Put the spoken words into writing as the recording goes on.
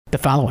The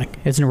following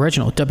is an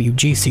original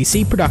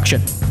WGCC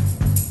production.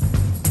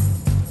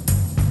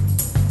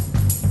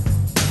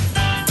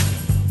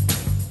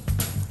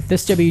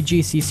 This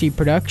WGCC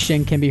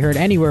production can be heard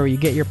anywhere where you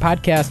get your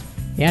podcast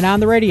and on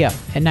the radio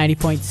at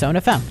 90.7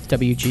 FM,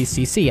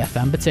 WGCC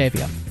FM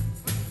Batavia.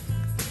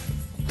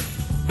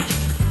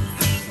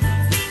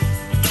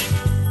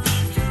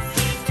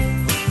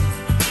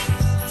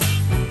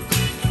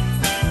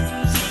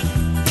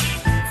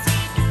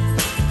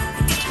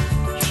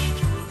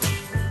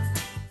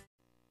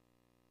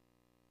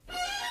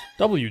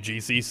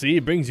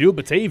 WGCC brings you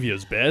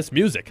Batavia's best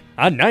music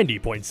on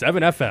 90.7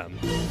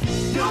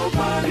 FM.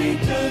 Nobody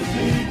does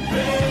it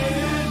better.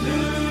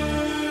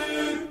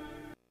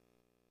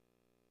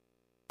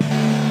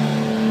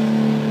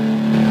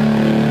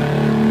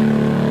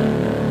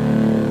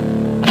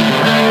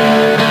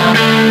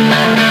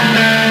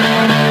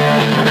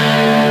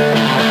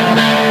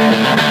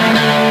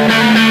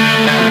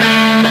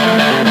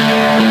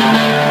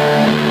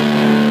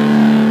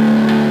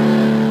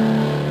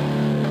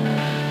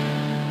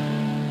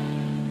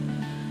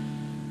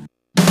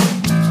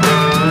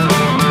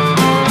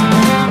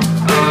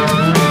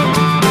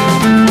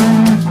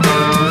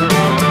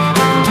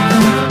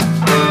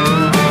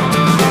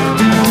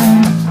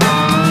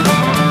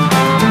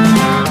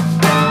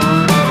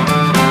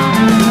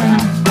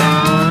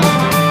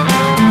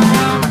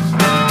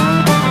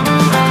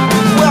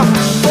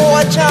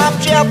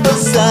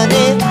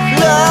 Sunny,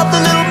 love the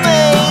little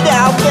maid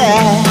out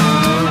there.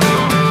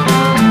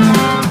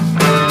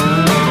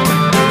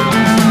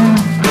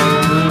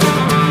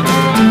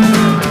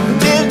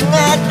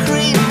 Midnight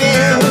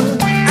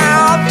creeping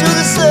out to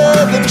the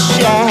servant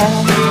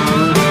shack.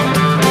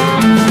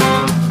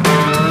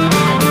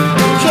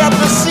 Kept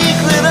a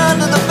secret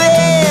under the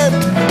bed,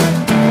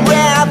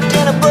 wrapped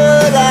in a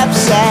burlap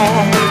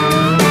sack.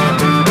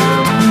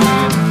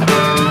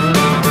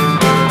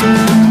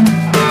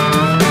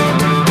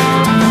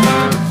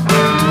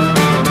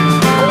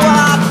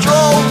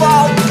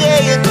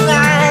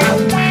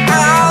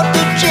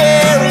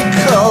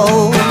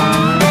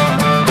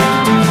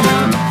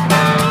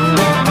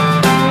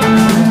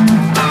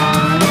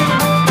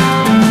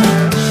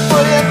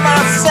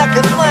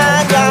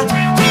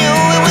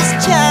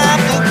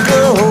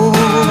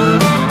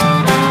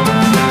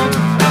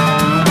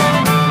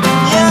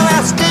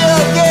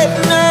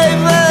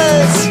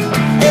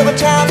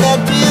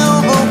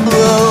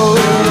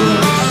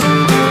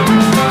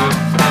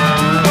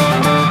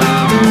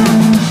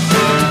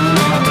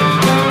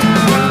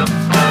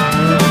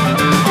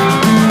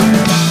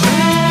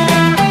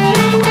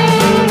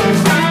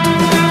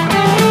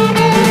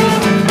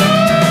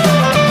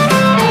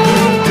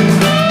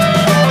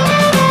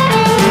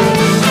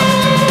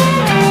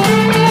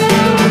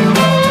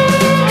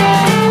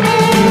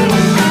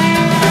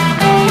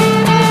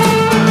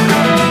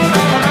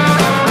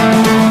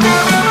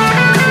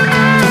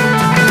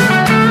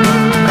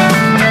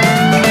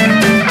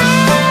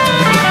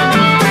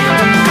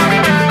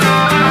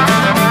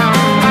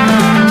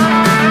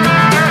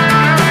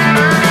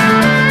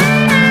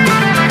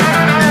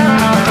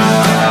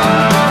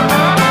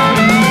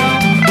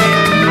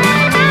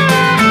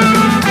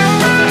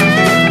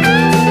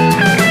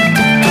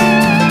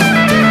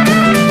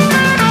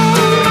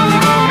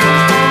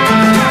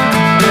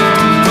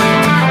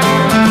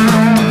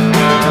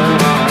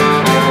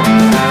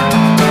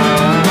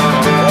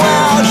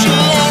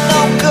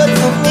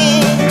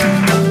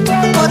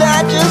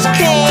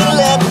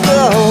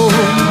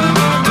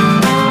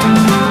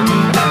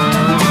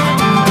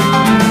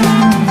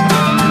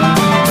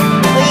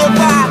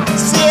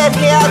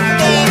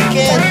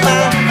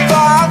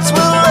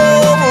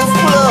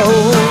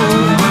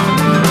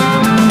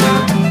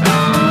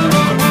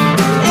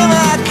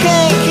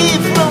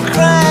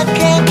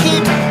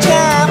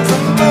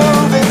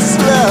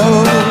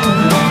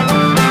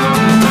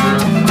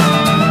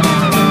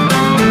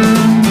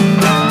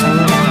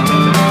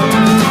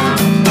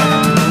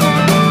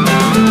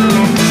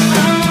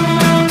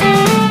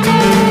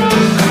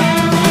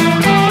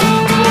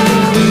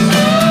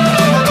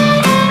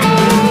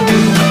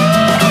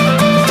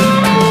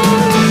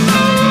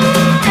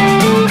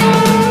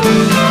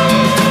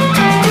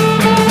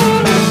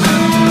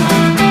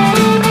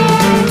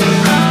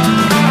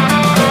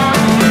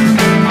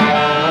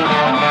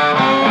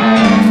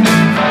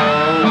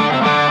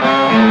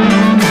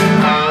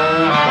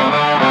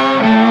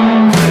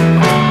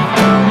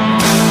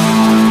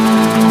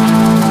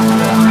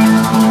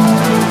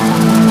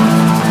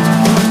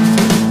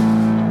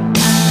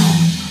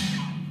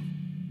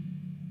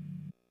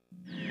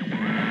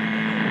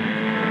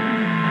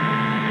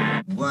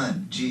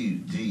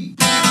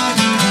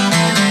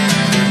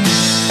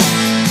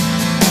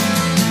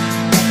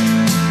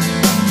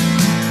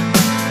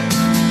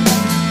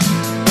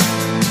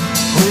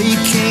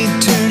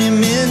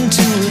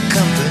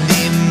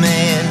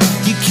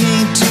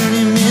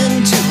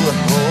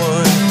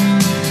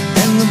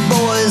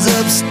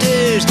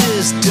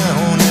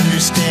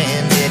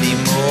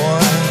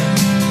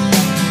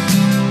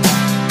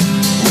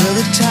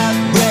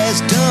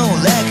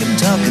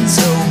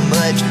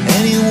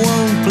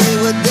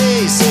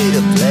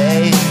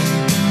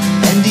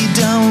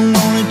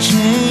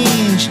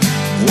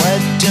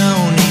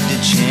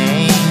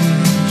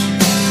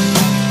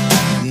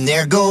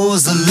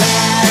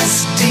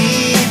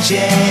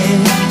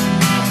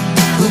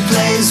 who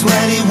plays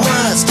what he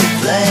wants to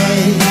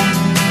play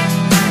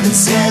and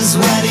says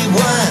what he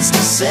wants to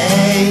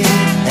say.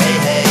 Hey,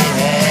 hey,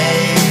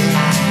 hey.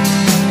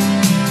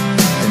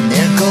 And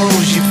there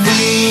goes your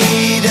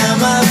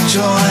freedom of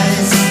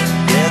choice.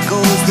 There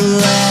goes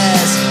the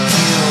last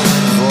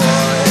human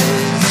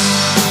voice.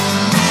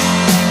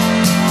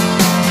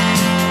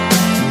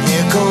 And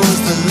there goes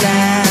the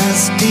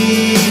last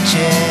DJ.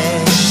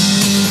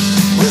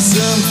 Well,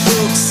 some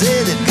folks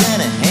say they're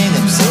gonna hang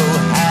him so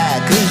high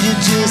 'cause you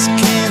just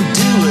can't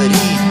do what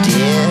he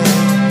did.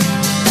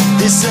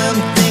 There's some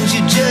things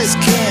you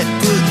just can't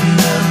put in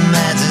the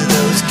minds of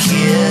those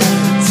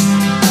kids.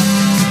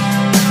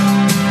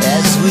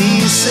 As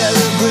we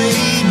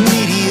celebrate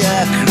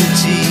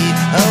mediocrity,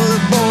 all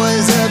the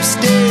boys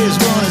upstairs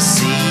wanna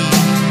see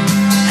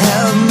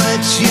how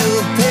much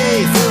you'll pay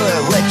for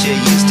what you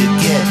used to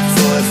get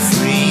for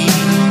free.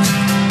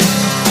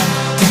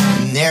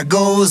 And there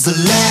goes the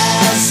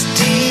last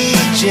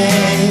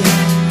DJ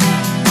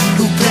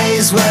who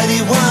plays what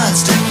he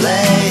wants to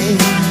play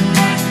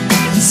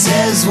and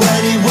says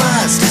what he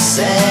wants to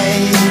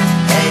say.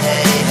 Hey,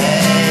 hey,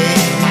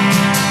 hey.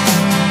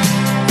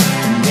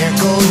 And there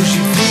goes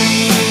your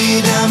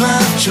freedom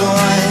of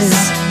choice.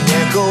 And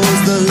there goes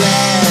the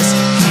last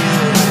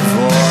human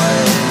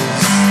voice.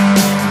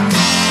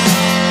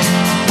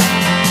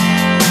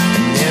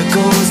 And there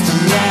goes the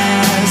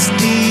last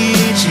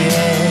DJ.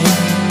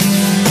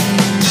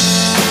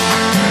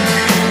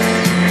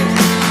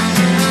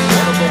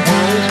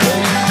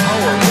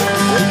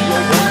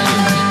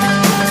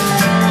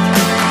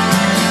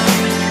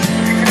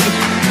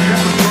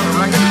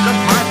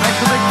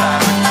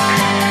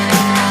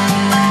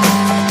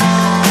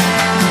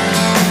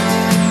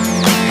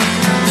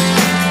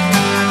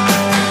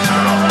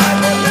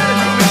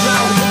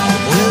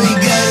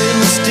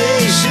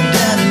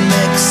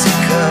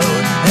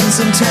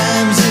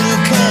 Sometimes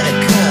it'll kinda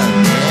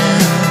come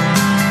in,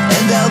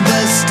 and I'll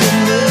bust a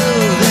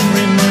move and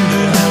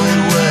remember how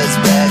it was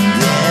back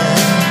then.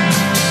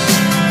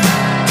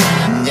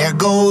 And there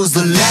goes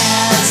the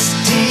last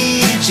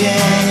DJ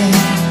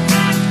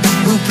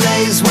who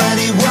plays what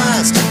he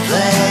wants to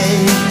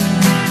play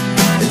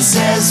and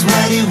says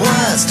what he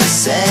wants to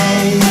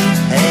say.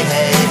 Hey,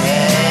 hey,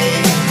 hey.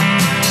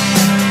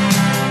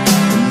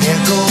 And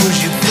there goes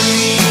your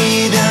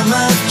freedom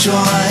of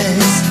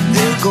choice.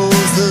 There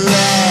goes the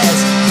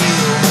last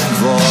human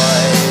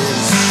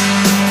voice.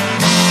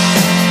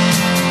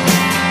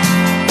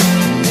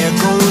 And there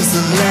goes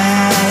the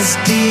last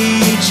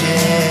DJ.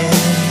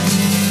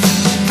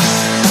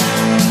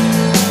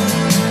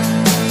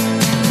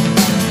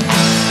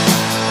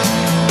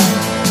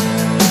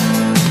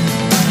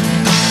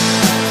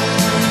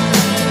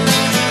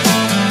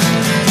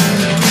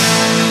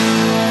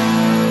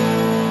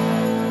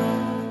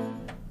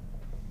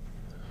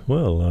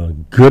 Well,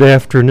 good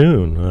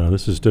afternoon.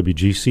 This is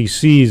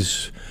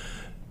WGCC's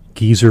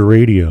Geezer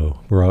Radio,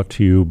 brought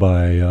to you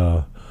by,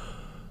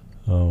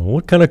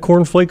 what kind of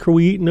cornflake are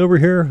we eating over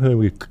here?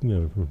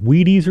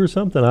 Wheaties or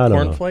something? I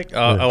don't know. Cornflake?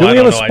 Do we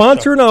have a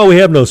sponsor? No, we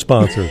have no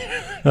sponsor.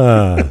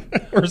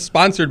 We're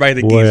sponsored by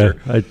the Geezer.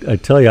 I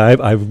tell you,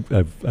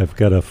 I've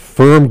got a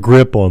firm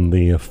grip on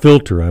the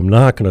filter. I'm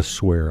not going to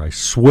swear. I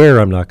swear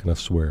I'm not going to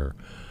swear.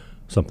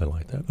 Something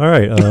like that. All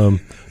right,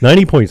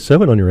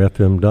 90.7 on your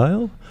FM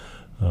dial.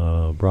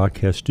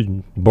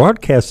 Broadcasting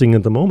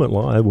at the moment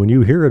live. When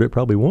you hear it, it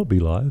probably won't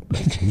be live.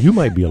 You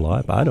might be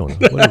alive. I don't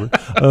know.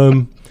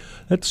 Whatever.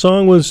 That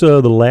song was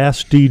The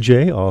Last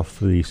DJ off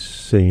the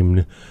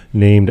same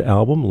named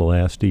album, The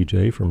Last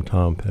DJ from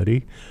Tom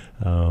Petty.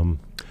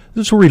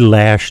 This is where he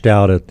lashed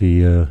out at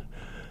the,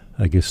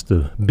 I guess,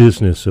 the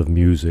business of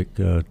music.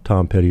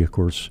 Tom Petty, of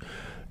course,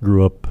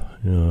 grew up,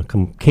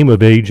 came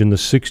of age in the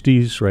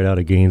 60s, right out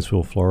of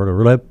Gainesville, Florida,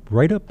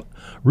 right up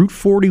Route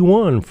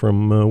 41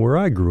 from where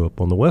I grew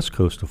up on the west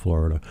coast of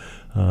Florida.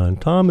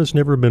 And Tom has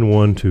never been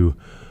one to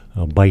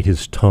bite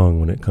his tongue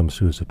when it comes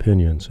to his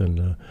opinions.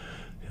 And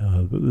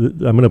I'm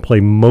going to play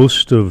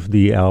most of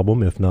the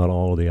album, if not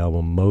all of the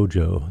album,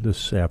 Mojo,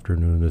 this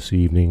afternoon, this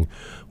evening,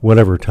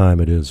 whatever time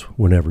it is,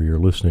 whenever you're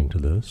listening to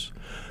this.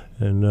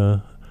 And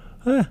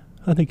I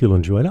think you'll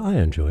enjoy it. I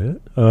enjoy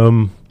it.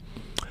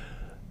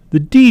 The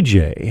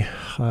DJ,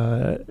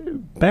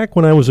 back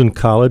when I was in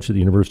college at the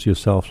University of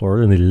South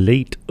Florida in the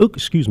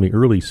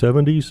early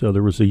 70s,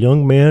 there was a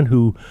young man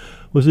who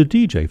was a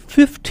DJ,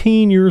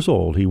 15 years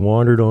old. He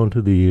wandered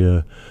onto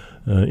the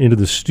into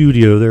the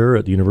studio there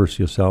at the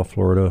University of South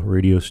Florida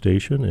radio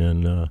station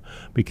and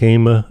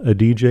became a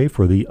DJ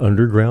for the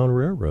Underground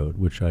Railroad,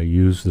 which I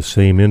used the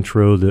same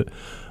intro that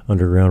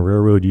Underground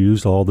Railroad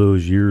used all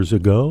those years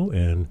ago.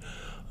 And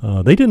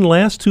they didn't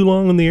last too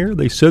long on the air.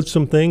 They said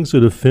some things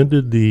that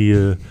offended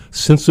the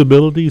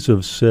sensibilities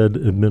of said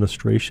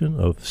administration,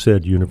 of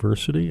said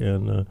university.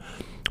 And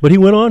but he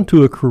went on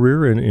to a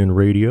career in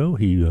radio.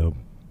 He a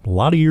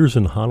lot of years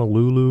in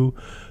Honolulu,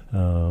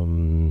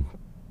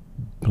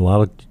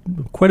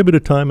 quite a bit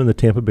of time in the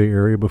Tampa Bay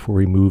area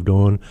before he moved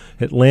on.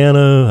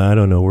 Atlanta, I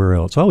don't know where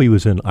else. Oh, he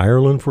was in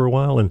Ireland for a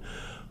while. And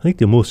I think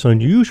the most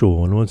unusual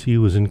one was he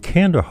was in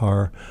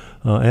Kandahar,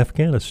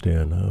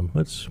 Afghanistan.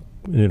 That's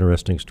an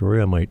interesting story.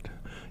 I might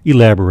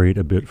elaborate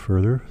a bit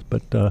further.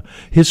 But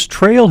his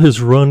trail has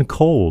run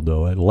cold,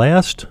 though. At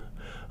last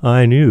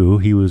I knew,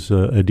 he was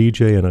a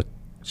DJ in a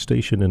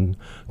station in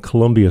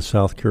Columbia,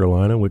 South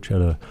Carolina, which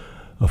had a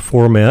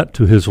format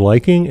to his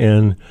liking,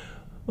 and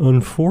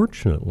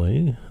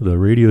unfortunately, the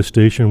radio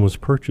station was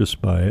purchased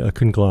by a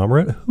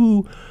conglomerate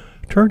who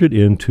turned it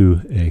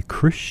into a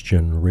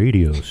Christian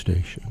radio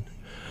station.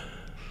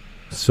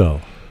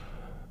 So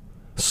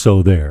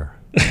there.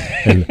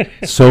 And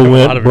so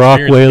went Brock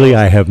Whaley.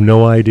 I have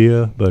no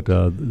idea, but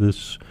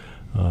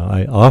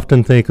I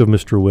often think of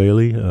Mr.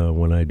 Whaley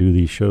when I do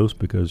these shows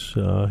because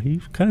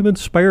he's kind of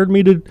inspired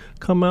me to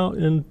come out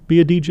and be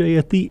a DJ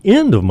at the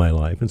end of my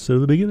life instead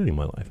of the beginning of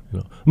my life.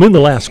 I'm in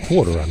the last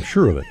quarter, I'm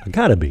sure of it. I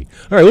gotta be.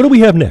 All right, what do we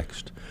have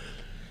next?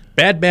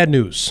 Bad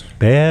news.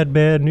 Bad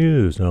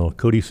news. Now,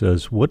 Cody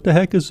says, what the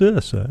heck is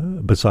this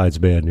besides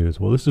bad news?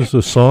 Well, this is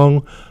a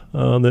song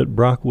that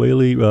Brock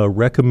Whaley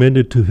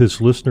recommended to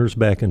his listeners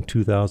back in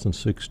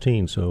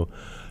 2016. So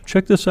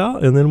check this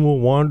out, and then we'll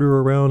wander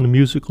around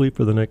musically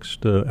for the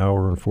next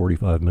hour and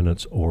 45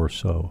 minutes or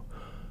so.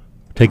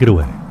 Take it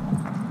away.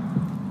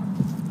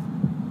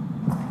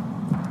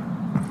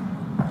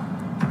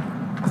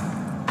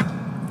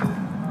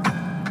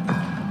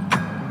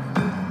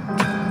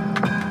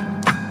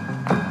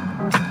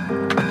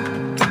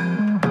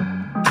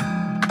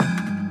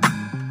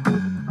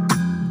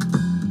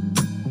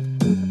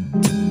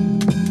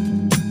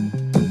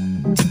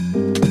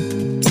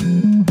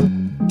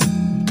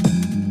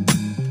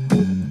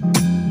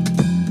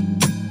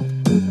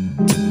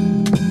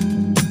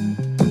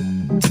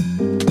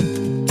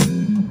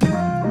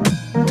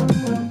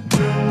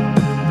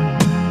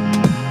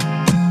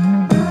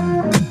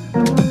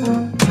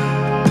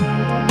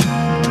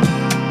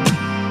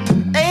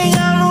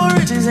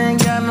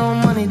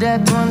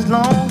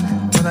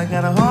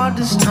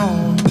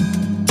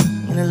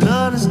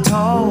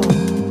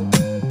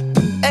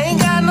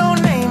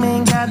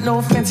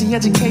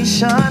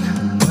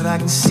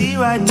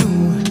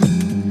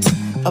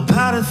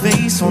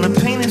 Face on a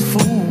painted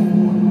fool.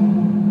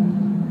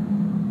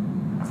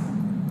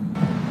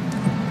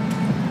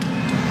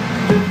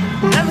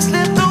 Let me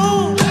slip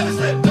through.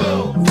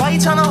 Why you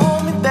tryna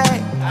hold me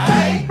back?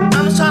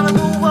 I'm just tryna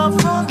move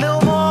up front,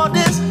 little more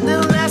this,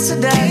 little less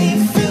of that.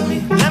 You feel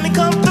me? Let me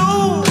come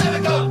through.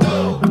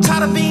 I'm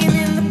tired of being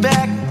in the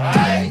back.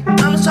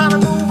 I'm just tryna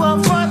move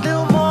up front,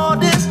 little more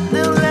this,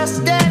 little less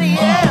of that.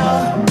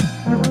 Yeah.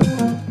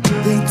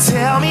 They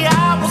tell me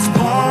I was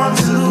born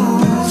to lose.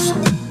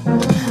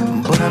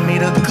 I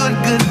made a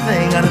good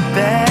thing out of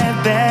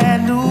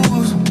bad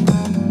news.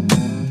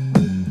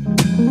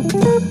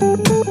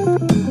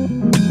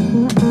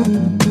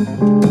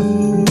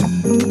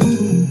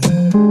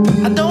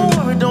 I don't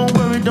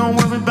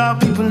worry about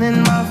people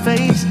in my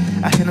face.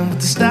 I hit them with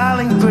the style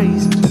and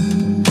grace,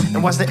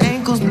 and watch the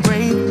ankles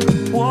break.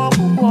 Whoa.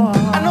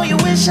 I know you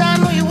wish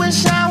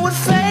I would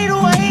fade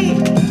away,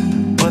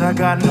 but I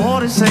got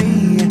more to say.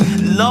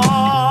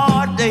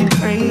 Lord, they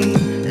pray.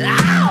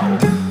 Ow!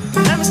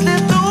 Let me slip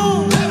through.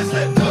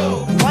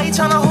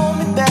 Tryna hold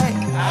me back.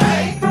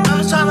 I'm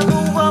just tryna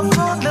move up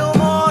front, little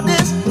more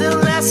this, little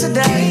less of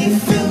that. You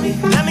feel me?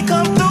 Let me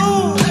come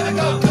through.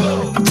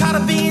 I'm tired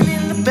of being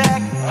in the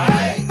back.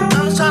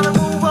 I'm just tryna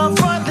move up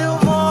front, little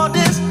more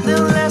this,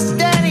 little less of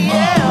that.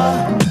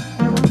 Yeah.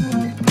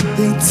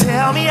 They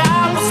tell me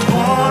I was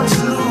born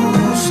to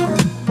lose,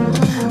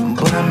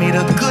 but I made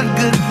a good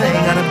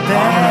thing out of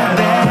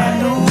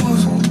bad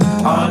news.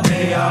 All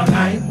day, all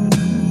night.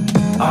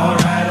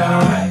 Alright.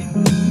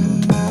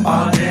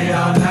 All day,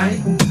 all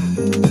night.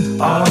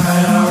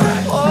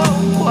 Alright.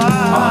 Oh,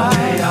 wow. All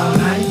day, all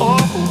night.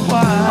 Oh,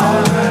 wow.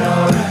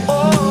 Alright.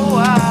 Oh,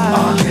 wow.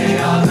 All day,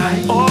 all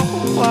night. Oh,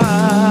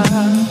 wow.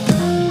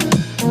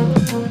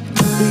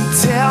 They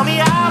tell me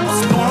I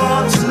was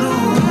born to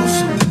lose,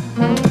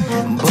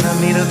 but I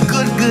made a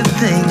good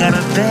thing out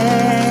of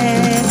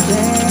bad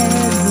news.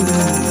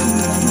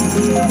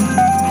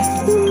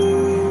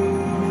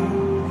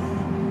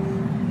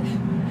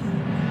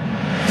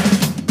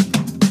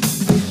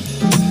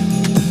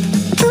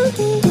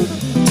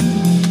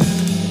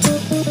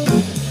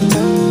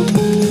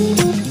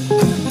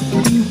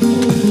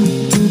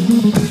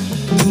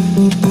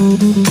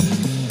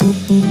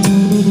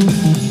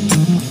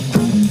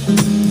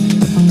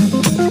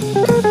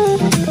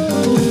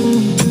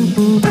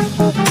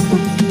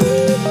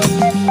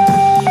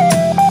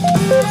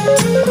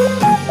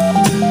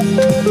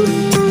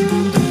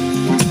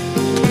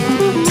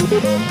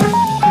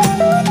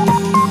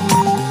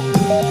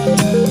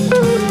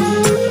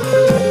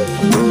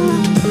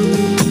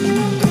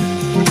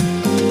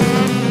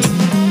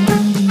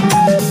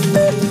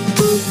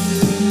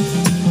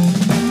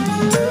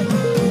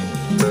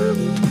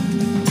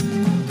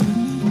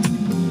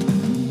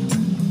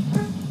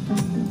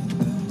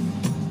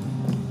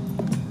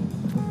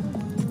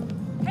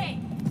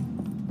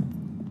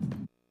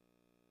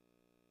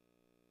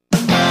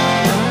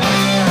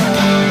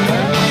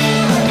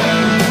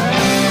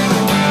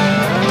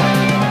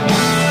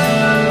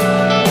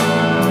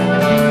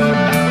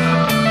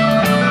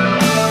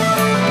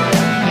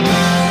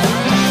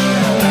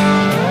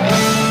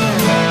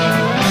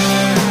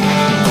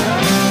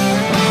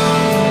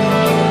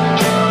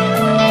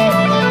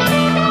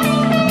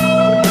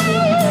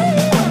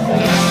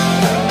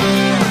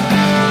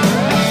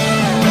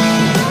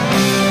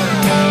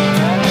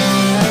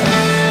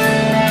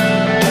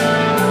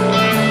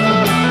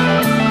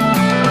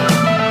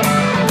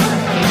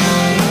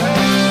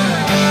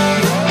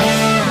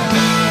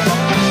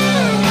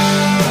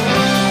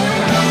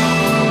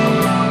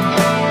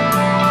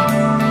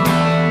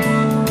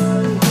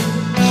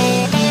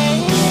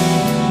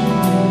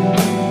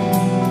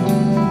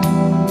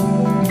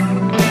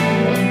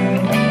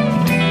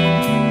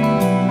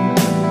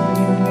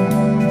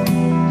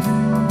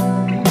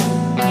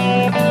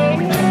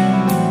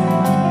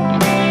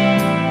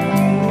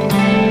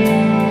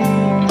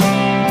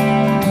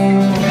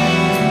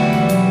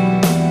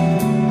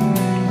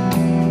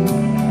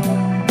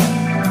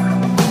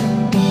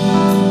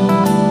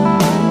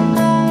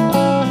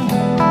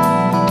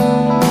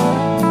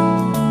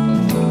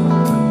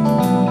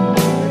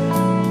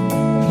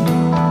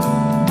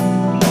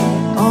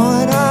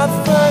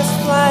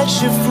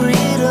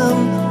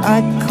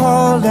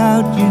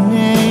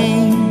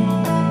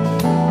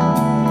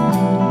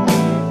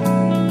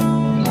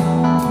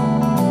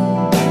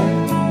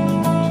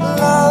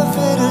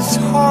 his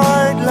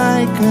heart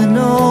like an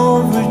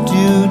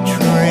overdue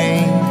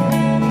train.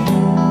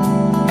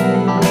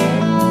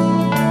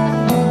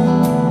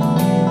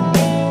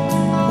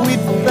 We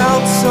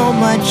felt so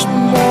much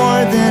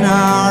more than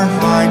our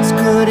hearts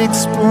could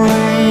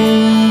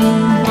explain.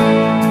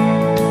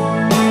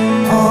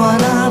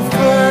 On our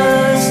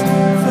first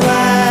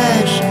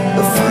flash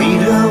of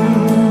freedom,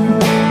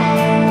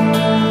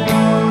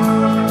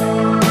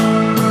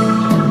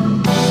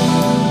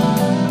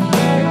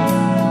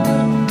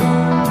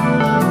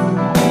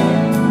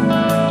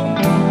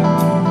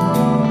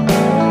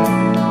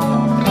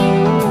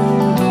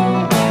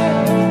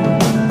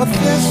 a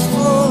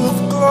fistful of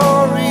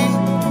glory,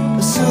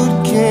 a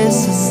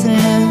suitcase of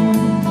sin.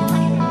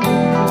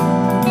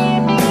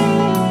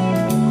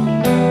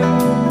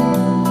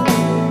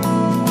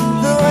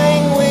 The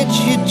language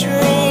you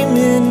dream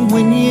in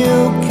when you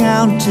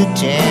count to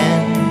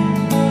 10.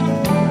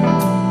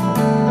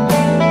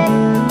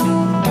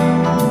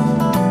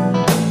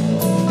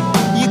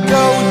 You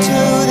go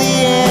to the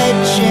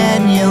edge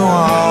and you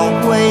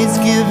always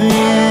give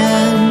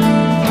in.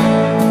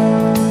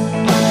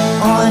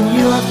 On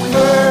your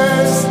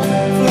first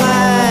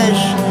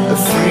flash of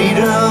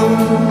freedom,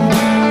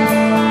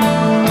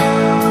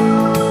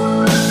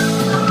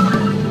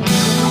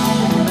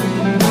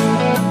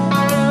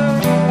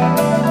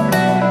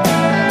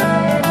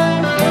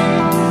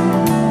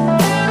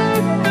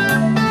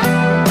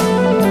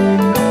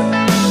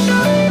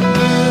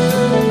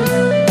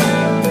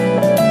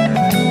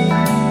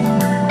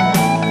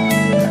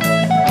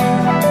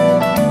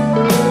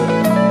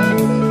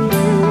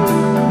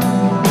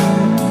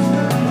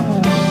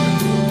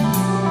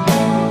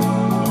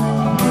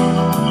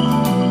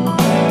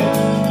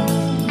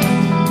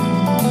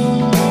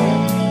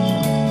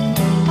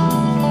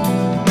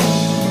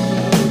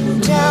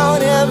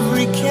 down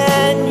every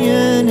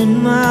canyon and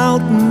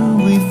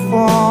mountain we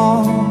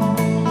fall.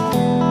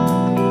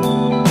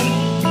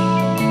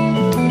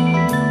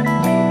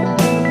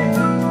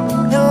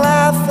 And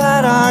laugh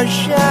at our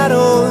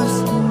shadows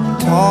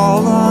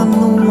tall on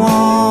the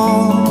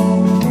wall.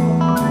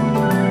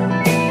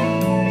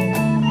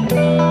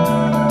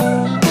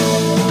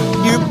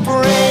 Your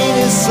brain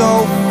is so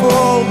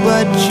full,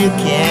 but you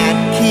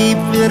can't keep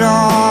it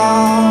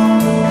all.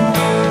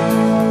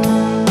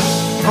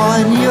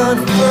 On your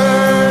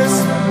first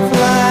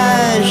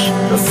flash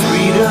of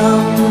freedom,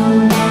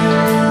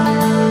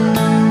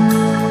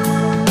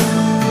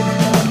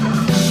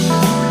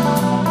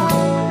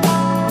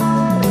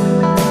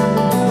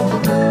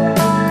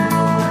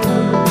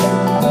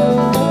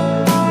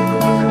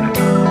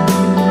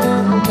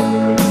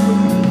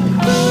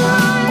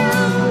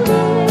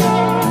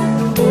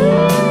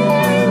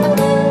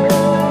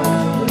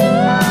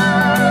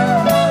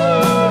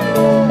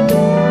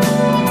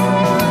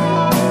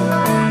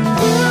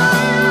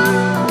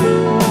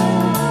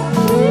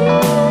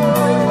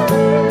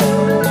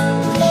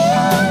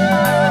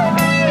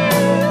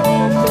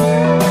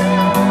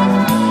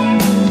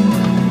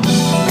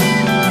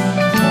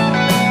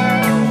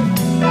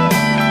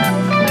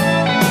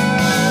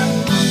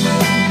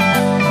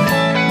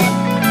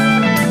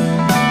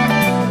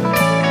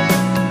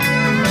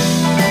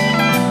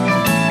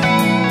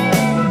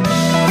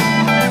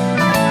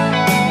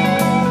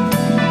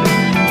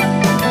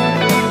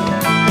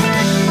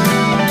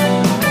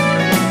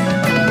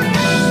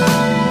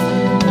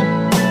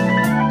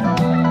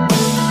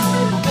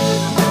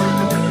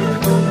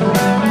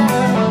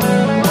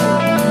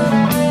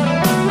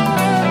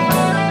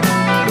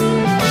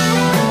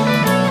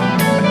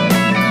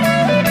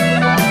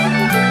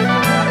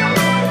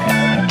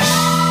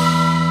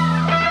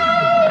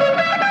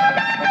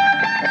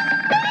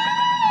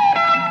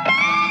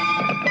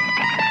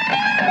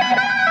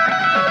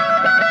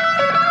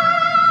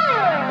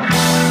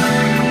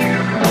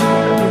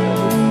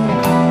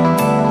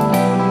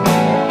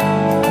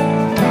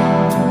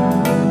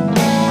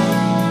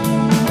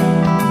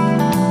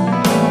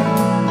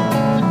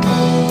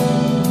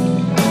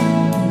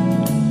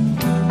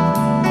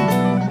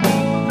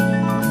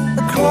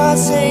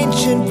 across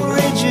ancient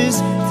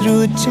bridges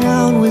through a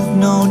town with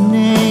no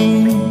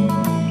name.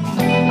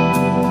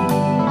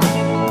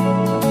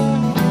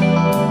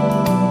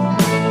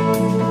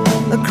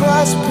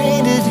 Across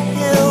painted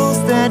hills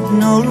that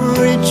no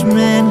rich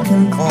man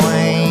can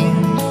claim.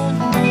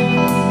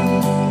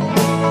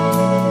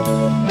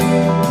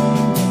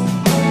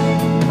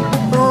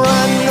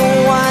 Run the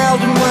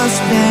wild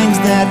mustangs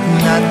that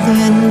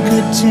nothing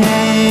could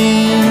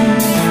tame.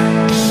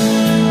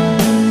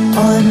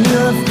 On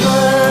your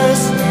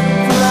first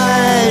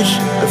flash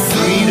of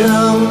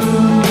freedom,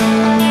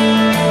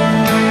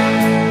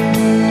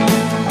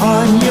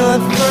 on your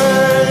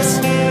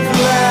first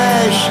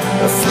flash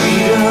of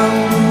freedom,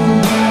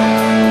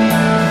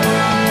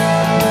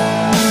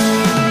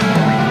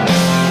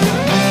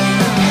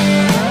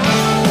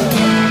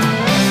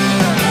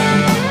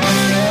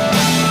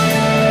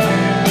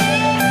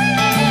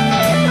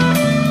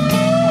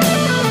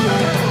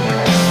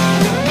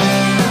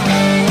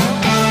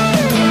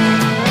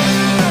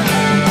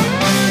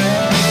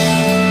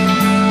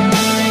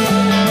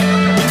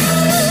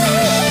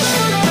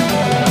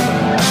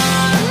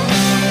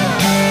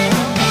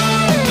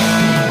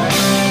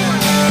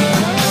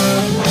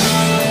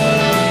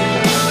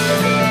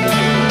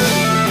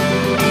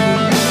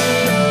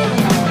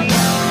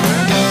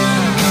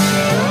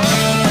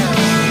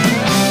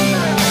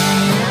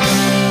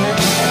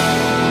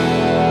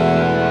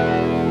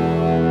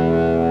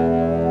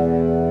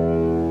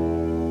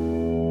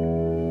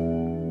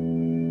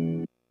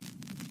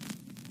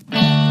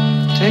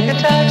 Take a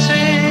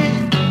taxi,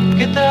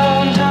 get there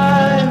on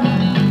time.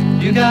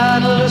 You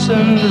gotta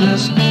listen to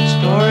this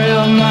story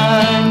of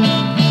mine.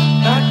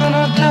 Not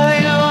gonna tell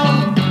you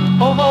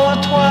over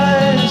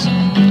twice,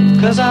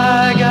 'cause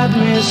I got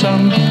me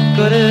some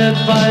good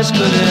advice,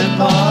 good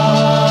advice.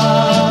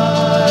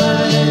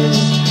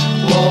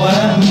 Whoa,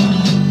 and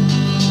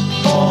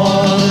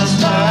all this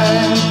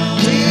time,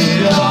 leave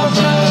your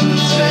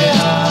friends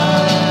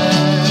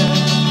behind.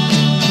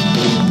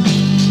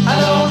 I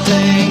don't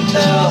think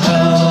they'll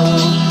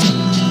help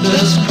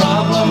this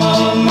problem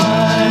of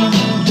mine.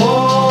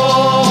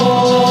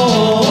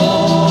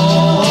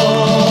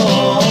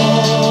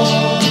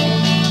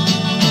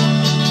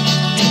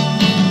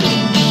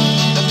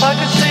 If I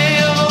could see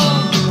you,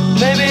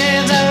 maybe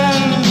then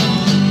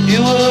you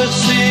would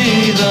see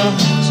the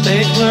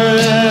state we're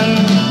in.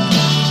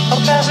 A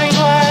passing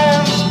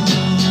glance,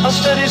 a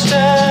steady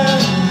stare,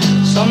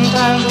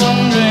 sometimes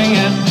wondering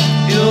if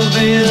you'll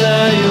be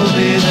there, you'll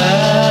be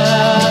there.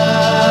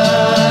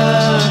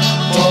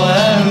 Oh,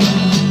 and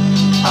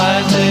I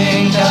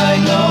think I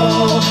know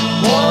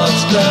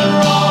what's been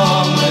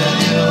wrong with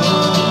you.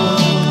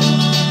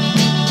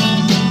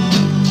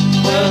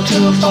 We're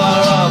too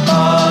far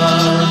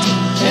apart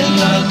in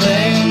the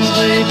things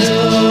we do.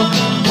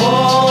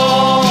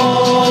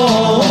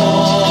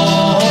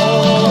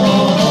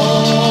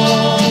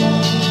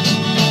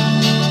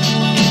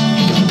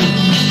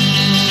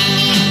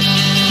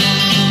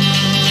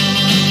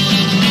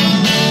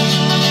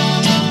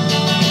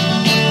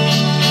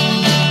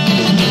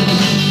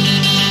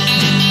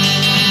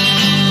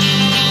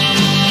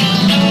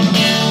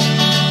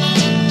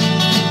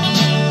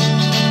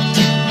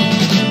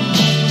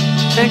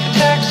 Take a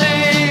taxi,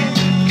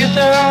 get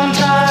there on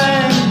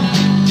time.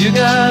 You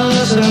gotta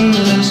listen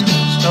to this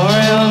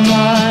story of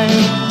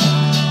mine.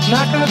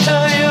 Not gonna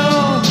tell you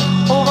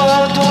over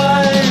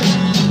twice,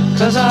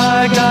 'cause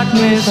I got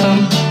me some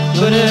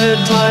good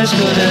advice,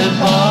 good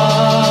advice.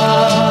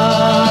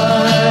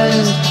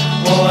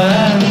 Oh,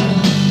 and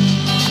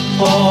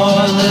for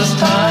this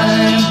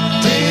time,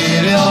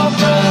 leave your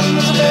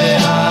friends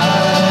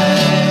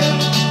behind.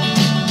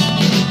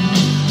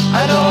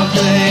 I don't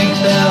think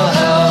they'll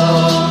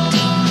help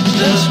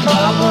this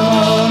problem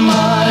of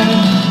mine.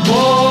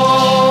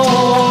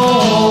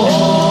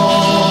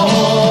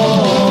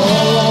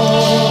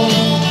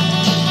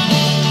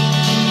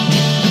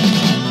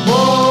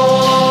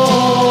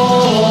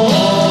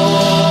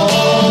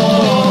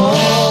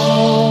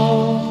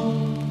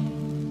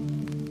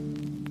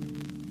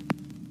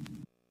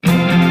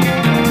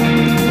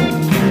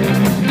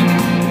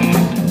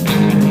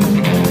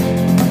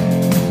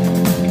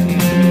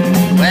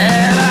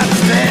 Well, I'm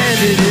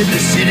stranded in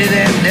the city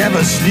that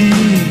never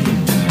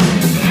sleeps.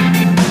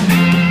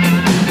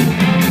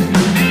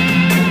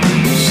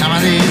 Some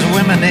of these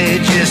women, they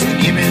just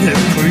give me the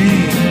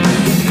creep.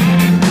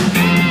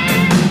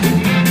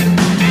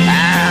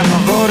 I'm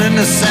avoiding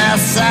the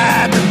south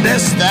side the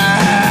best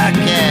I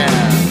can.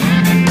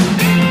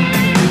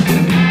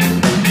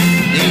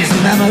 These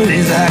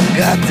memories I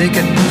got, they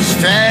can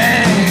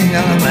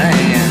strangle a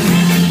man.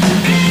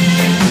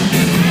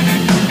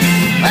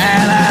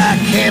 Well, I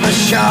came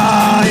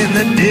ashore in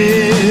the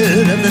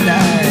dead of the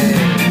night.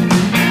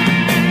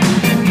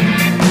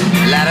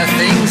 A lot of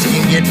things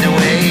can get in the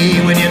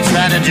way when you're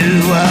trying to do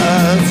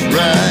what's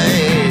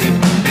right.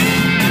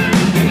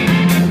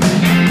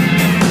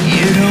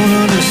 You don't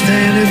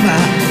understand it,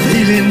 my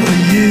feeling for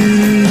you.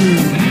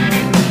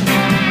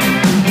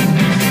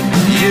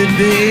 You'd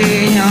be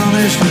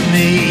honest with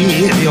me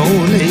if you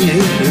only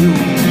knew.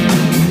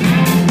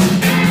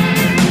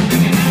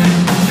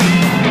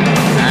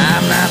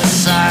 I'm not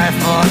sorry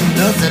for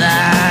nothing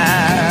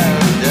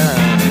I've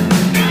done.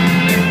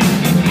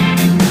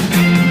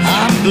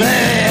 I'm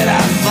glad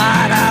I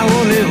fought, I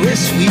only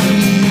wish we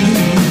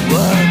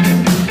won.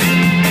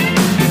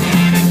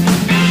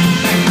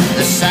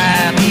 The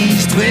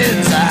Siamese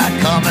twins are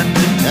coming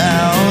to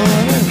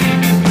town.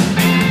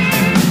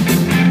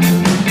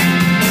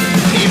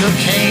 People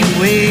can't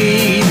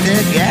wait,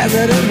 they're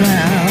gathered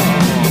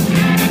around.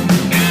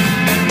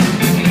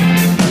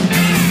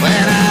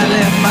 When I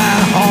left my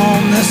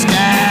home, the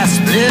sky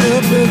split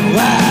open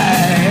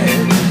wide.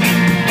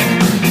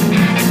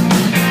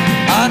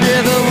 I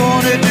never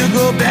wanted to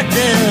go back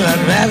there,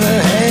 I'd rather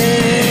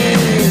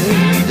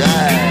have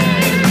died.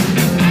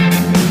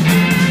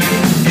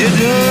 You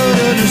don't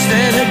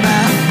understand it,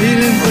 my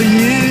feeling for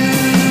you.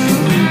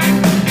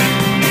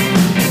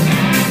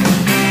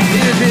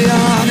 You'd be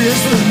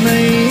honest with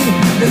me,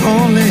 if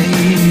only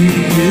you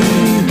knew.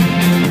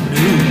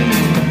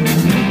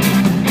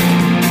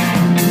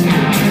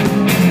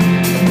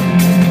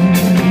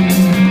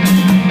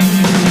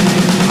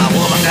 My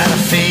woman got a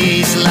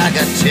face like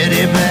a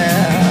teddy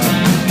bear.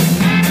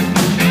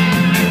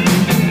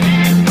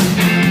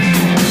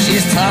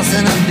 She's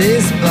tossing a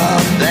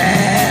baseball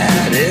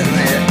bat in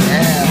the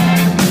air.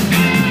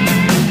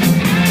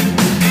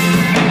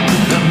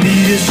 The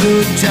meat is so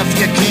tough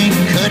you can't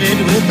cut it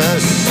with a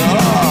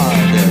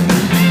sword.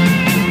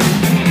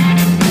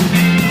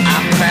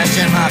 I'm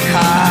crashing my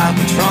car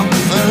trunk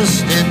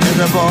first into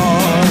the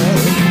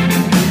board.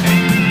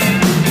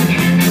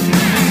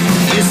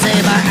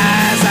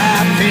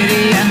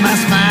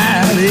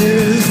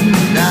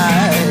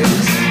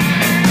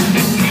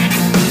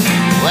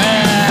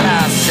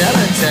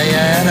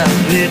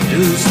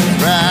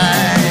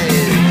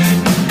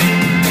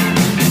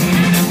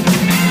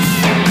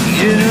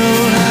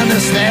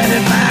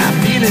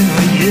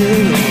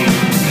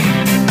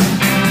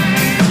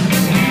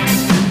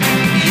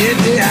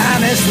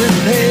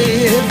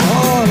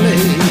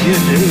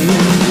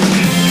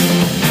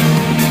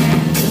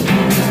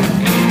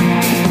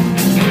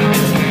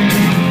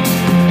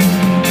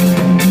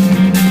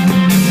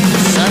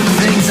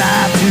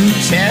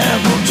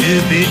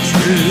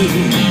 true.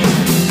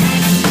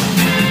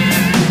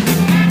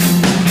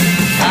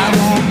 I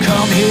won't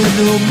come here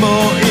no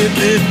more if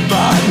it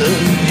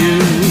bothers you.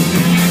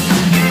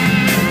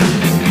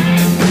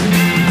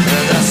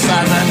 The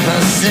Southern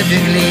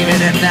Pacific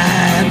leaving at 9:45.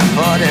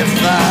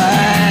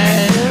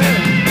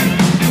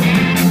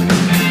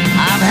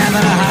 I'm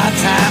having a hard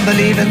time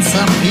believing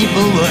some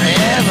people were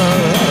ever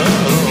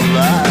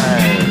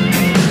alive.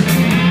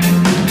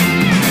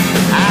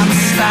 I'm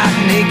stark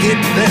naked,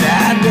 but I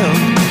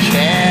don't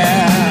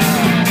care.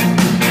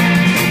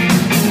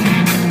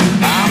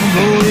 I'm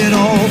going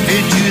off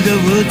into the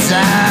woods,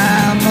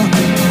 I'm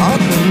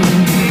hunting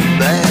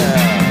bear.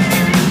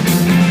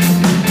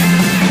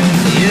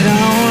 You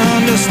don't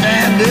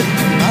understand it,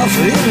 my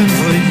feeling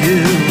for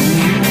you.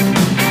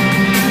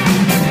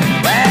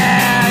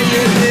 Well,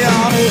 you be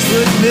honest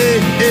with me,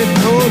 if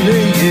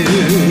only you.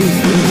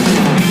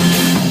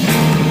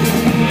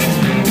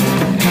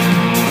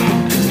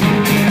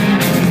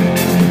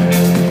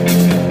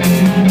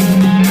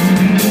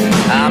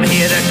 I'm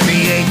here to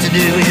create a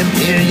new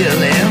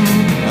imperial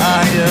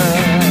empire.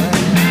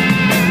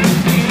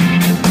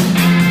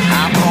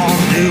 I'm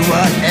gonna do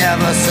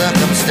whatever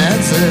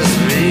circumstances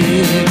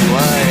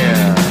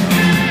require.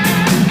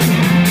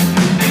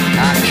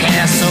 I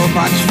care so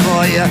much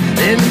for you,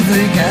 didn't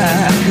think I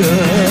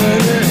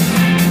could.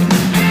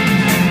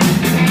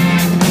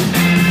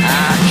 I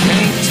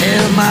can't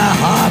tell my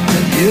heart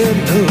that you're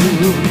no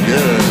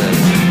good.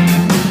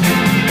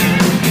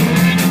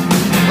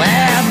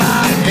 Well,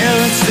 my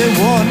parents, they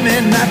warned me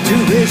not to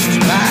waste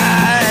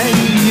my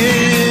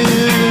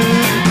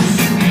years,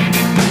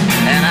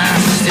 and I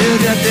still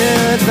got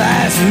their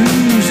advice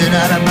oozing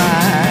out of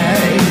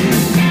my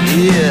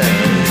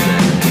ears.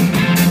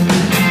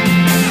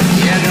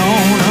 You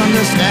don't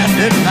understand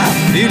it, my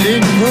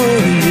feeling for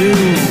you.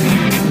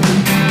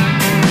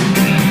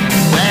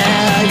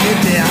 Well,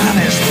 you'd be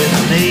honest with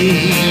me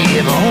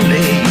if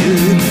only you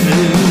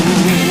knew.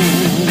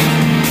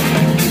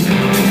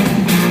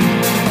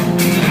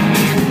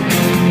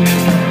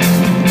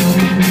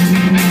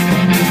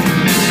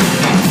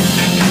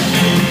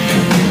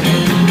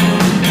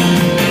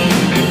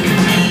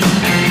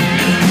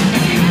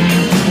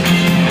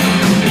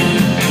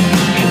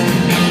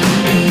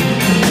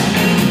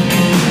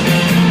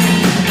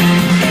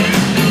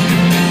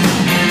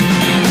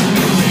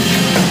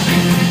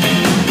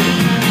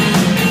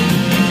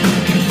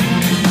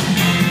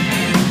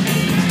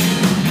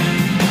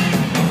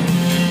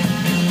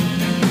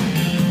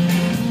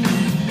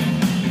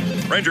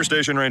 Ranger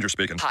Station, Ranger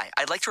speaking. Hi,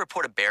 I'd like to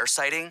report a bear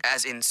sighting,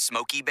 as in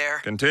Smokey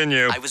Bear.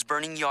 Continue. I was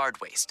burning yard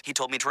waste. He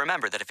told me to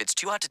remember that if it's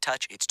too hot to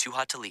touch, it's too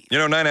hot to leave. You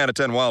know, 9 out of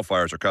 10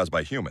 wildfires are caused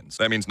by humans.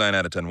 That means 9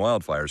 out of 10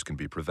 wildfires can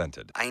be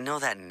prevented. I know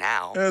that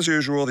now. As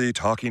usual, the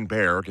talking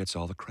bear gets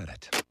all the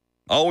credit.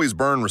 Always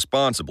burn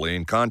responsibly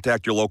and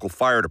contact your local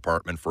fire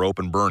department for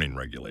open burning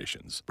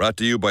regulations. Brought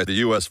to you by the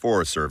U.S.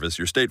 Forest Service,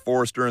 your state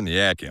forester, and the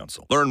Ad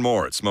Council. Learn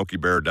more at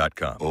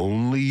SmokeyBear.com.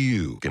 Only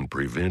you can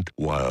prevent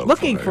wildfires.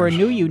 Looking for a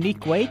new,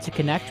 unique way to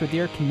connect with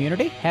your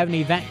community? Have an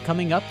event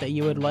coming up that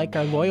you would like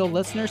our loyal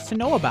listeners to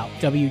know about?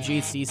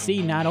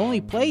 WGCC not only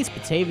plays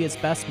Batavia's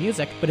best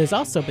music, but is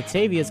also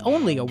Batavia's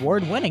only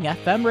award-winning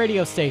FM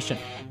radio station.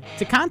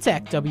 To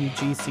contact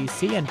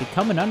WGCC and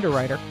become an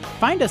underwriter,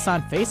 find us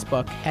on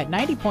Facebook at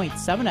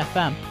 90.7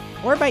 FM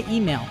or by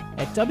email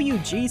at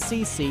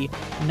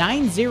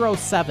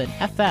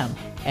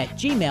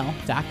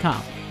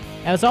WGCC907FM@gmail.com.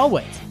 As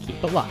always,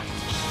 keep it locked.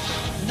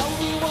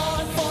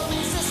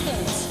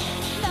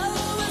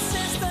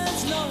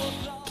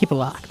 Keep it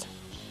locked.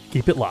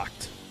 Keep it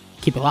locked.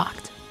 Keep it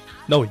locked.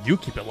 No, you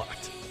keep it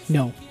locked.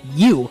 No,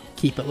 you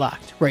keep it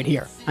locked right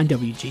here on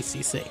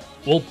WGCC.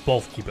 We'll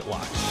both keep it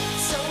locked.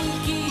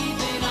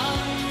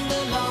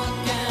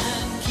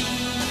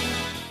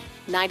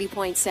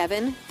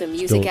 90.7, the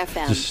Music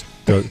FM.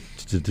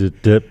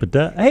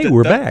 Hey,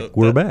 we're back.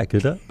 We're back.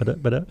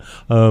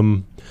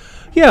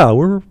 Yeah,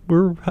 we're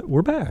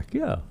back.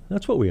 Yeah,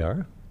 that's what we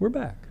are. We're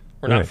back.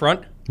 We're not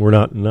front. We're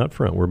not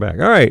front. We're back.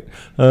 All right.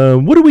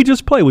 What did we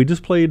just play? We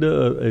just played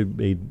a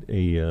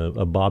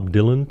Bob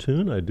Dylan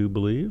tune, I do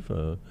believe.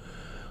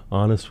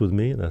 Honest with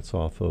Me. That's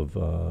off of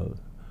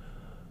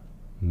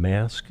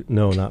Mask.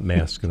 No, not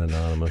Mask and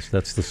Anonymous.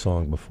 That's the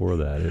song before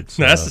that. It's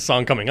that's the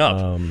song coming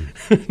up.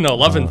 No,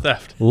 Love and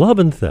Theft. Love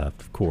and Theft,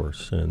 of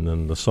course. And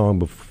then the song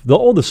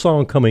the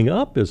song coming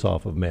up is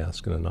off of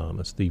Mask and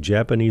Anonymous, the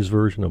Japanese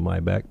version of My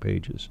Back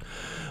Pages.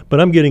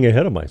 But I'm getting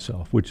ahead of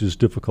myself, which is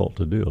difficult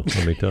to do,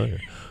 let me tell you.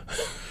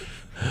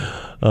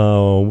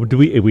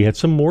 We had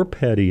some more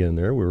Petty in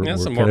there. We're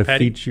kind of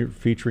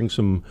featuring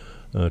some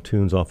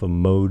tunes off of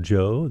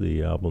Mojo,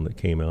 the album that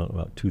came out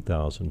about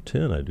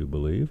 2010, I do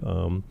believe.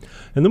 And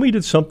then we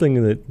did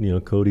something that,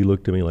 Cody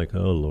looked at me like,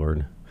 oh,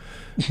 Lord,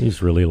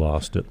 he's really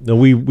lost it. No,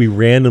 we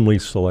randomly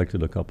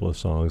selected a couple of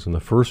songs, and the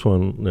first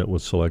one that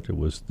was selected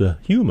was The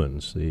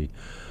Humans, the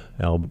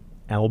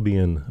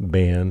Albion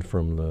band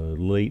from the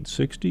late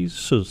 60s,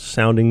 so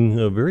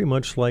sounding very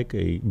much like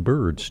a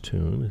Byrds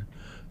tune.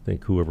 I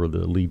think whoever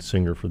the lead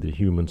singer for the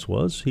Humans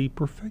was, he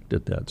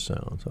perfected that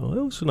sound. So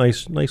it was a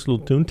nice little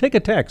tune. Take a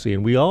Taxi,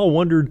 and we all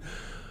wondered,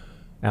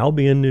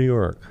 Albion, New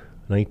York,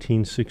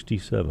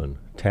 1967.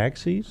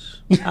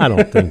 Taxis? I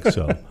don't think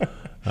so.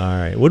 All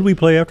right. What did we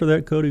play after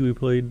that, Cody? We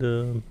played...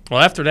 well,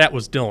 after that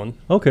was Dylan.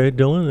 Okay,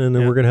 Dylan, and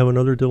then we're going to have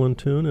another Dylan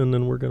tune, and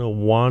then we're going to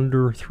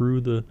wander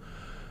through the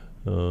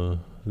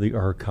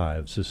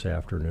archives this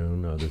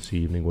afternoon, this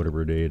evening,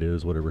 whatever day it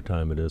is, whatever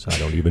time it is. I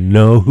don't even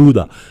know who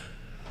the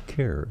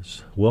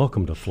cares.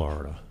 Welcome to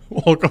Florida.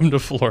 Welcome to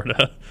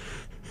Florida.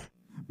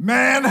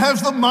 Man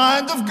has the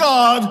mind of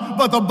God,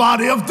 but the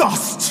body of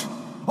dust.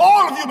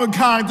 All of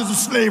humankind is a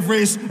slave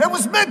race and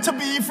was meant to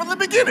be from the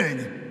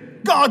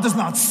beginning. God does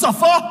not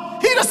suffer.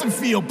 He doesn't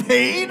feel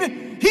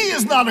pain. He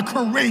is not a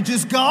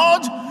courageous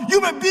God.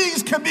 Human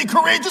beings can be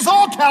courageous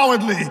or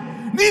cowardly.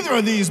 Neither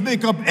of these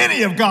make up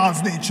any of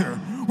God's nature.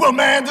 Will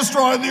man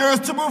destroy the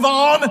earth to move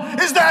on?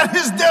 Is that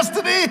his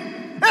destiny?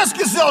 Ask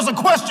yourselves a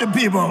question,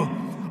 people.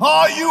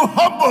 Are you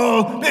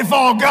humble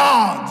before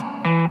God?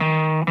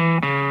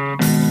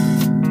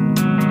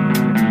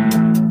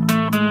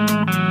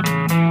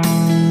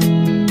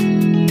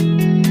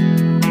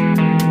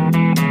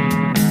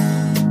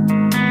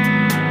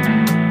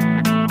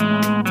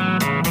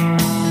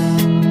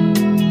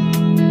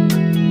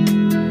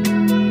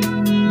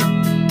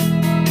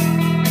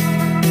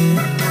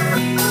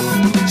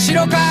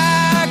 白か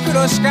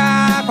黒し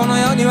かこの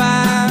世に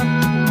は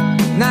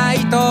ない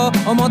と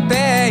思っ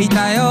てい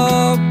た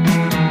よ。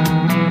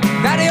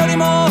誰より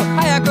も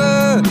早く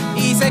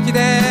いい席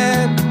で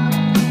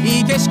い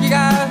い景色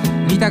が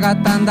見たか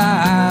ったん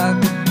だ。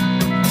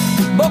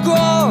僕を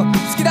好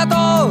きだ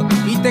と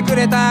言ってく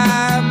れ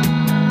た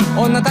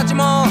女たち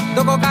も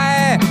どこ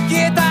かへ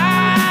消えた。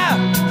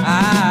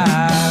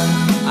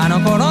あの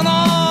頃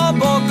の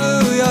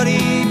僕よ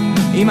り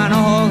今の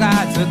方が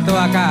ずっと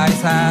若い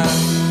さ。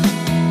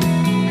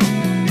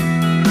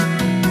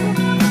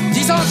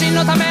自尊心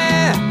のた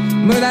め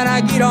無駄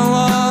な議論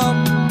を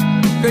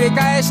繰り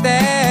返し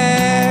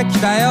てき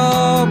た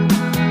よ。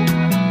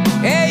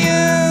英雄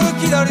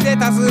気取りで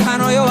多数派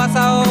の弱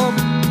さを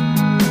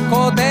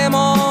肯定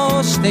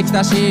もしてき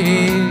た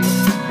し、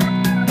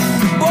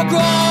僕を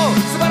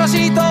素晴ら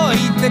しいと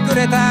言ってく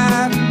れ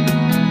た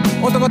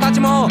男たち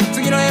も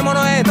次の獲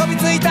物へ飛び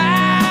ついた。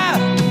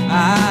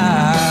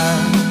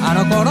あ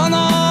の頃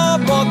の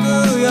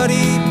僕よ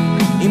り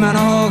今の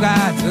方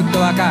がずっと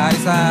若い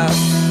さ。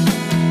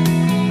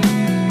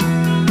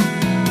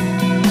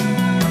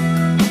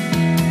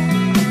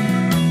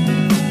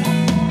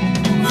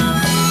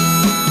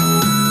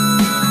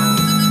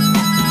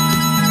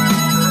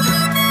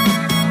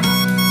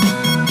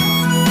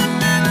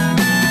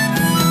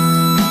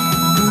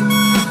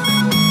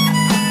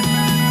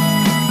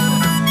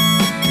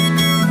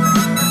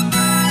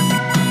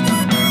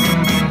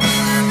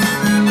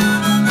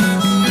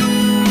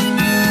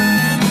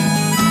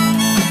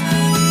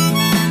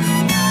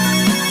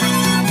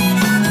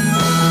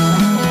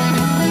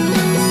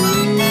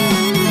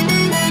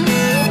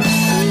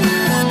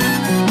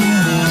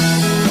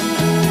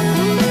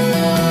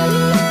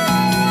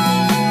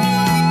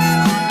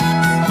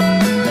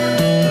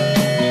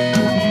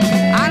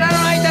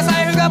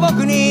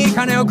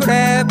金をく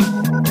れ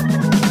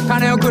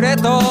金をくれ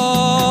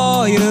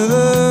とい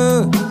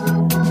う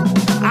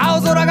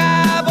青空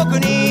が僕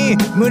に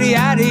無理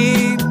や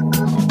り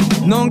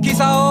のんき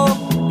さを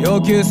要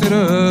求す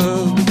る。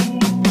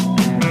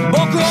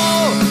僕を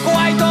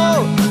怖いと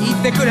言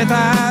ってくれ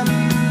た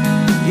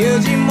友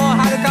人も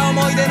遥か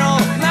思い出の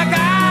中。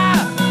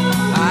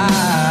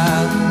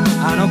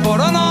あの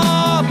頃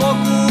の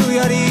僕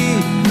より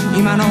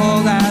今の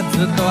方が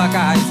ずっと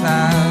若い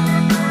さ。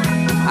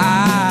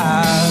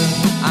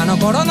あの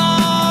頃の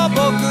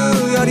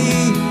僕より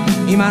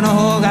今の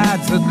方が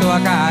ずっと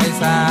若い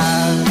さ。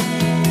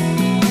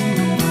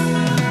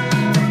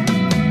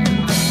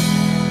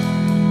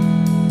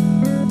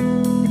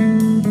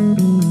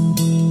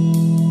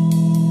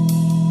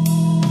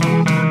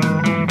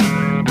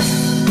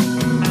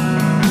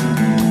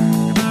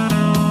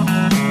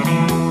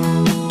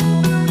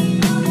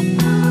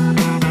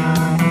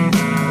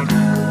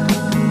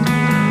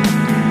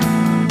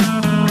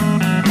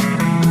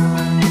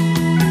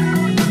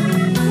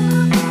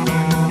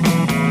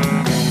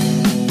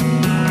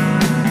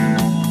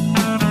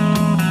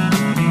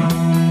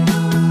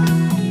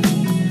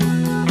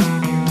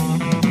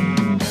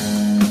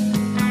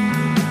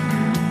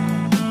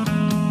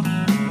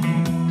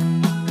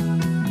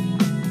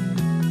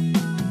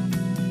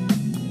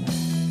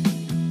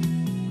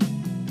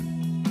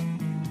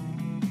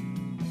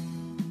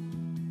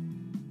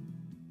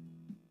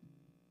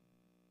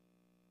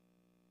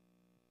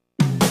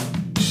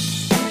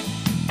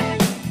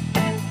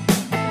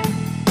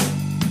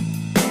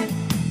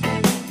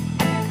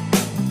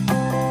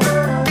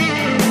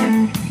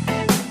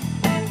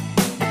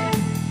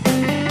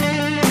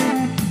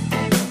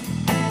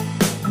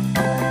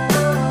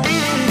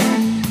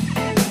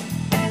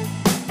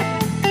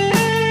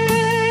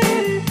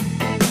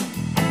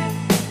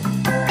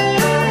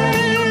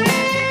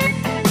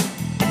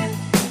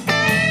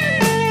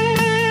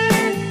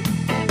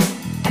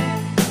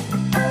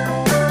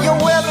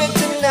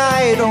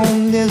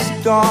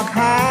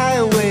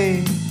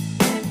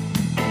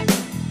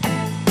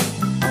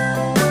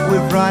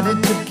We've run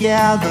it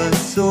together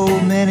so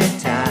many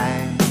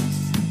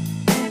times.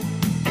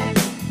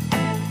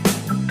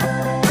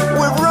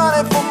 We're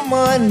running for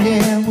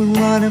money, we're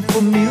running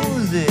for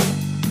music.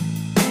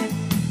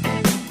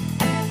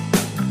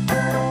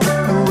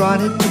 We're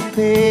running to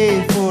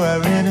pay for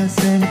our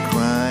innocent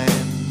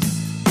crimes.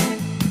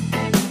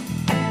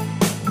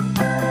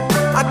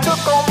 I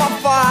took on my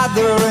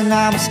father and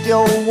I'm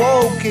still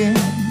walking.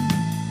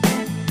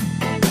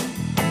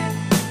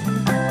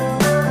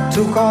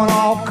 Took on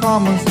all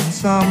comers in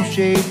some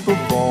shape or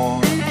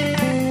form.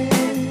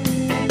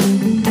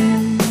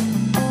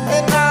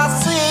 And I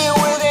see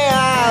with the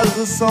eyes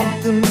of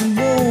something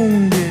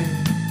wounded.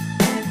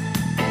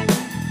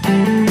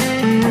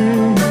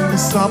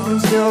 There's something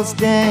still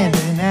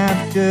standing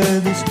after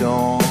the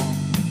storm.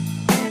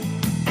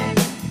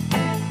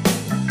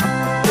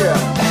 Yeah.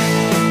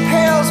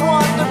 Hell's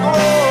won the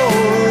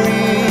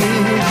glory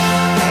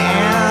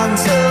and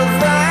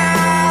survival.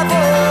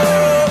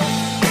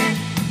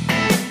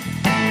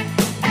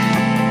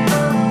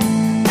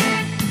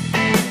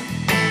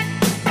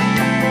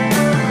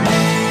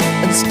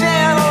 And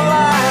staying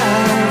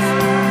alive,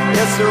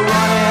 it's a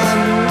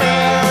running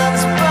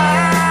man's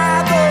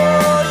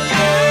Bible,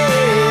 yeah.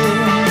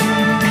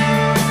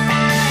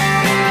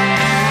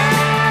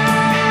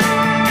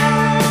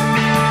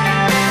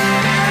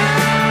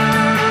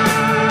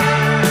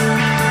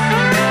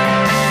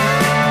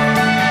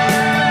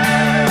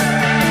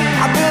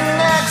 I've been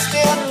next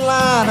in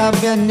line, I've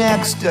been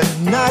next to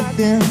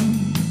nothing.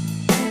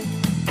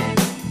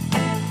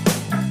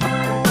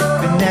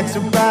 Been next to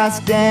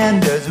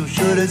bystanders who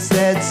should have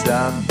said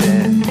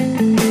something.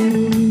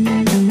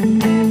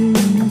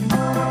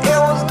 It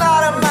was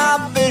not in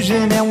my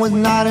vision, it was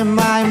not in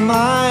my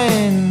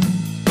mind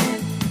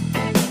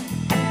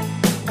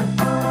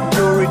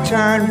to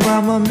return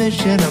from a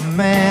mission a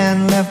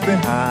man left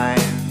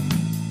behind.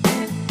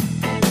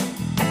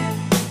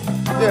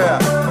 Yeah.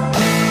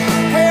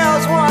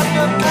 Hell's won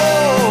the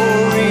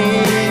glory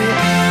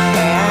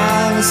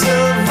and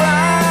survival.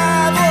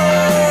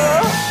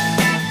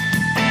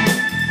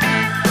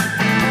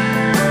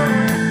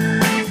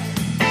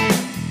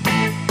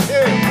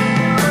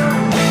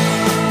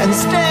 Yeah. And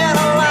staying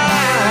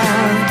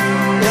alive,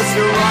 it's a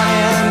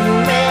running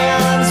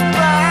man's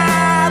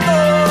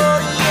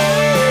Bible,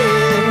 yeah.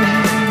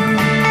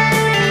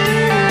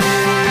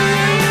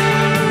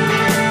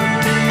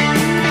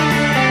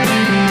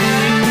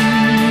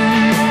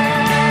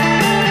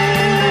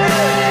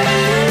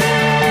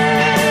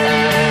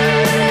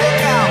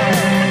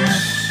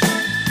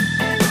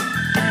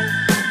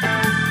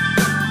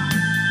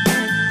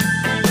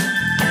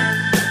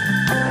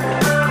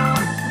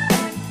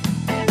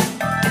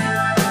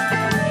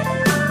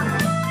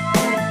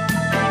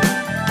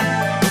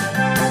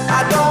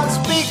 I don't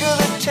speak of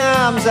the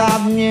times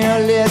I've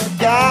nearly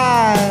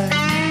died.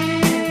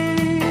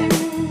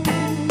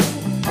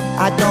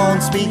 I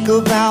don't speak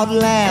of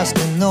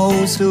outlasting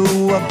those who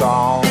are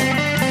gone.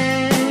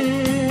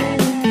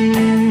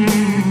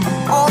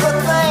 All the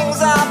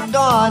things I've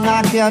done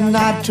I care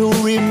not to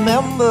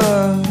remember,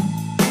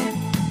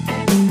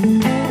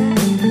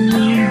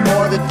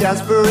 or the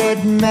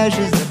desperate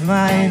measures that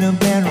might have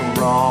been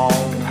wrong.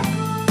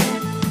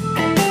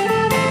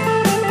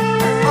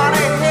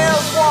 Honey,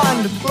 here's one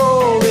to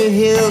glory,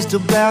 here's to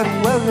bad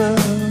weather,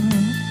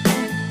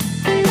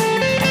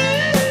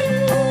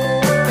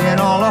 and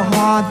all the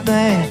hard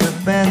things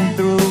we've been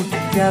through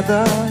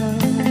together.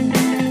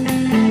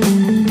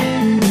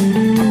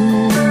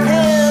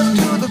 Here's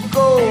to the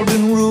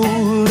golden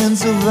rule and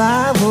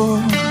survival,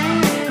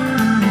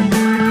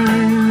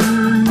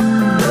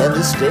 and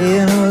to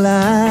staying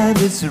alive,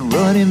 it's a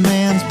running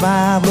man's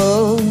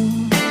Bible.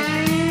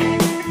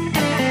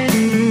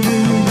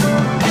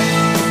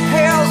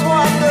 Hell's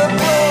won the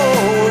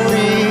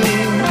glory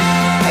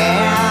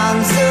and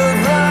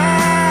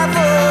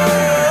survival.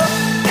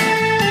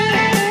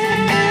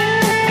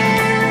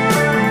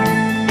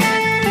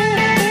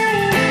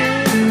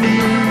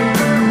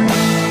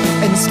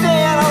 And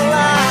staying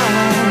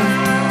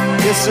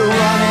alive, it's a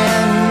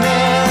running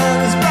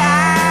man's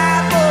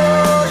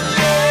Bible,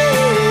 yeah.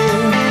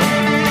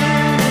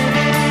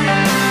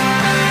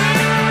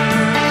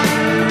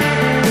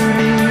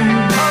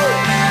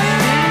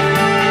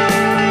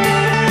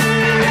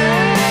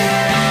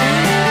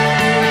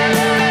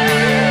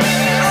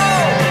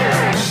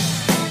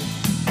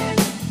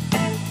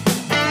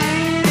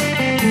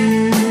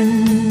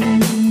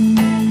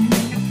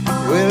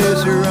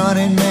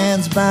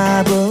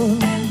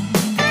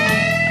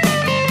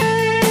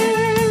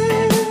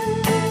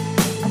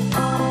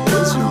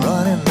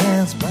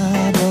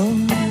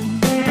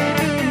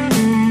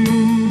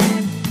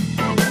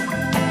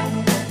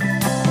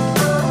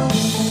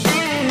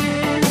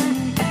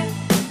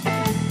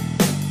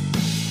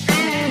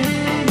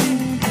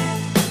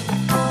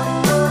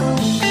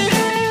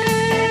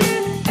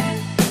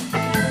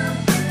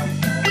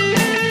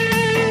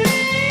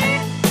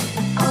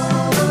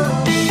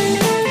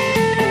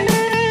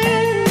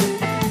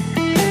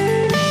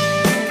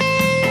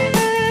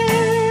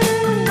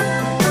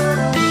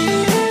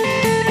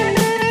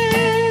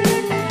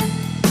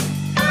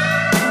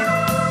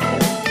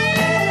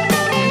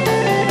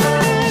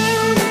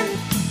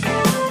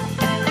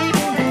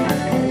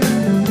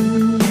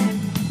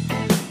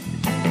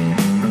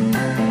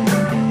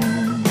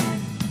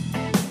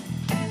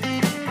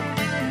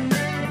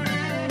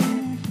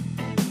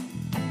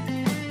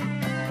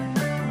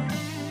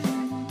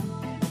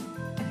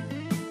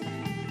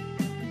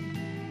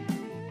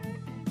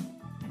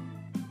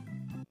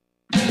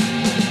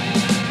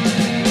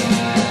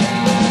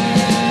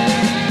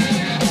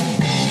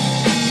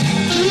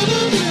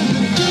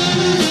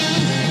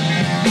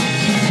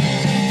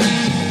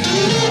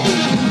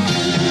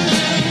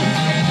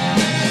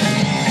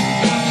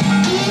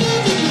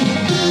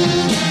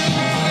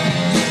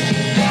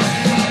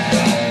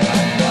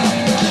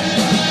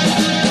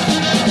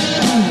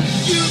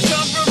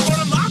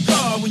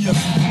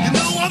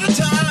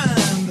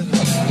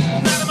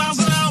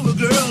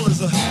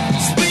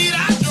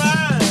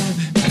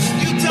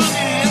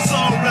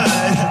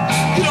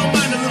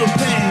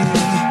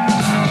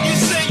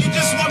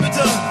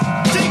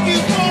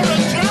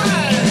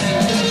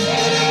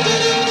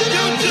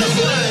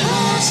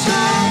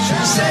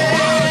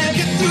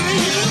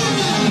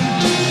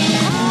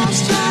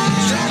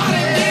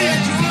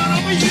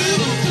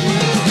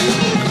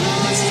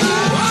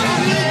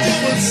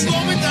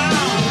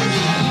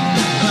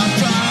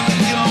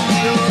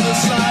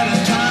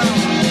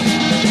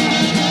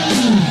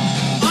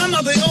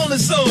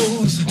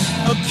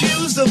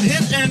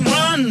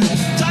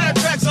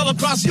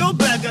 across your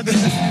back. I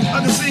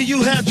can see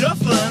you had your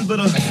fun, but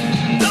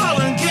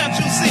darling, can't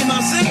you see my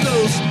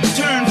signals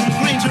turn from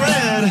green to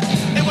red?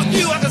 And with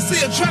you, I can see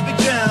a traffic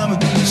jam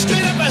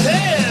straight up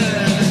ahead.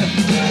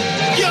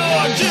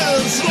 You're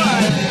just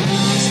like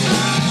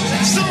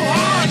so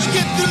hard to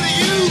get through to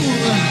you.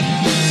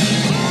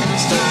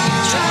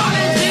 Try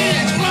to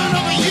dance, run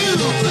over you.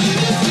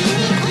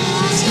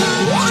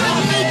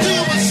 All they do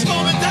is slow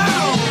me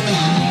down.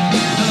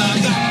 And I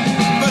got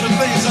better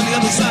things on the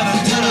other side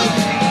of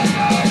town.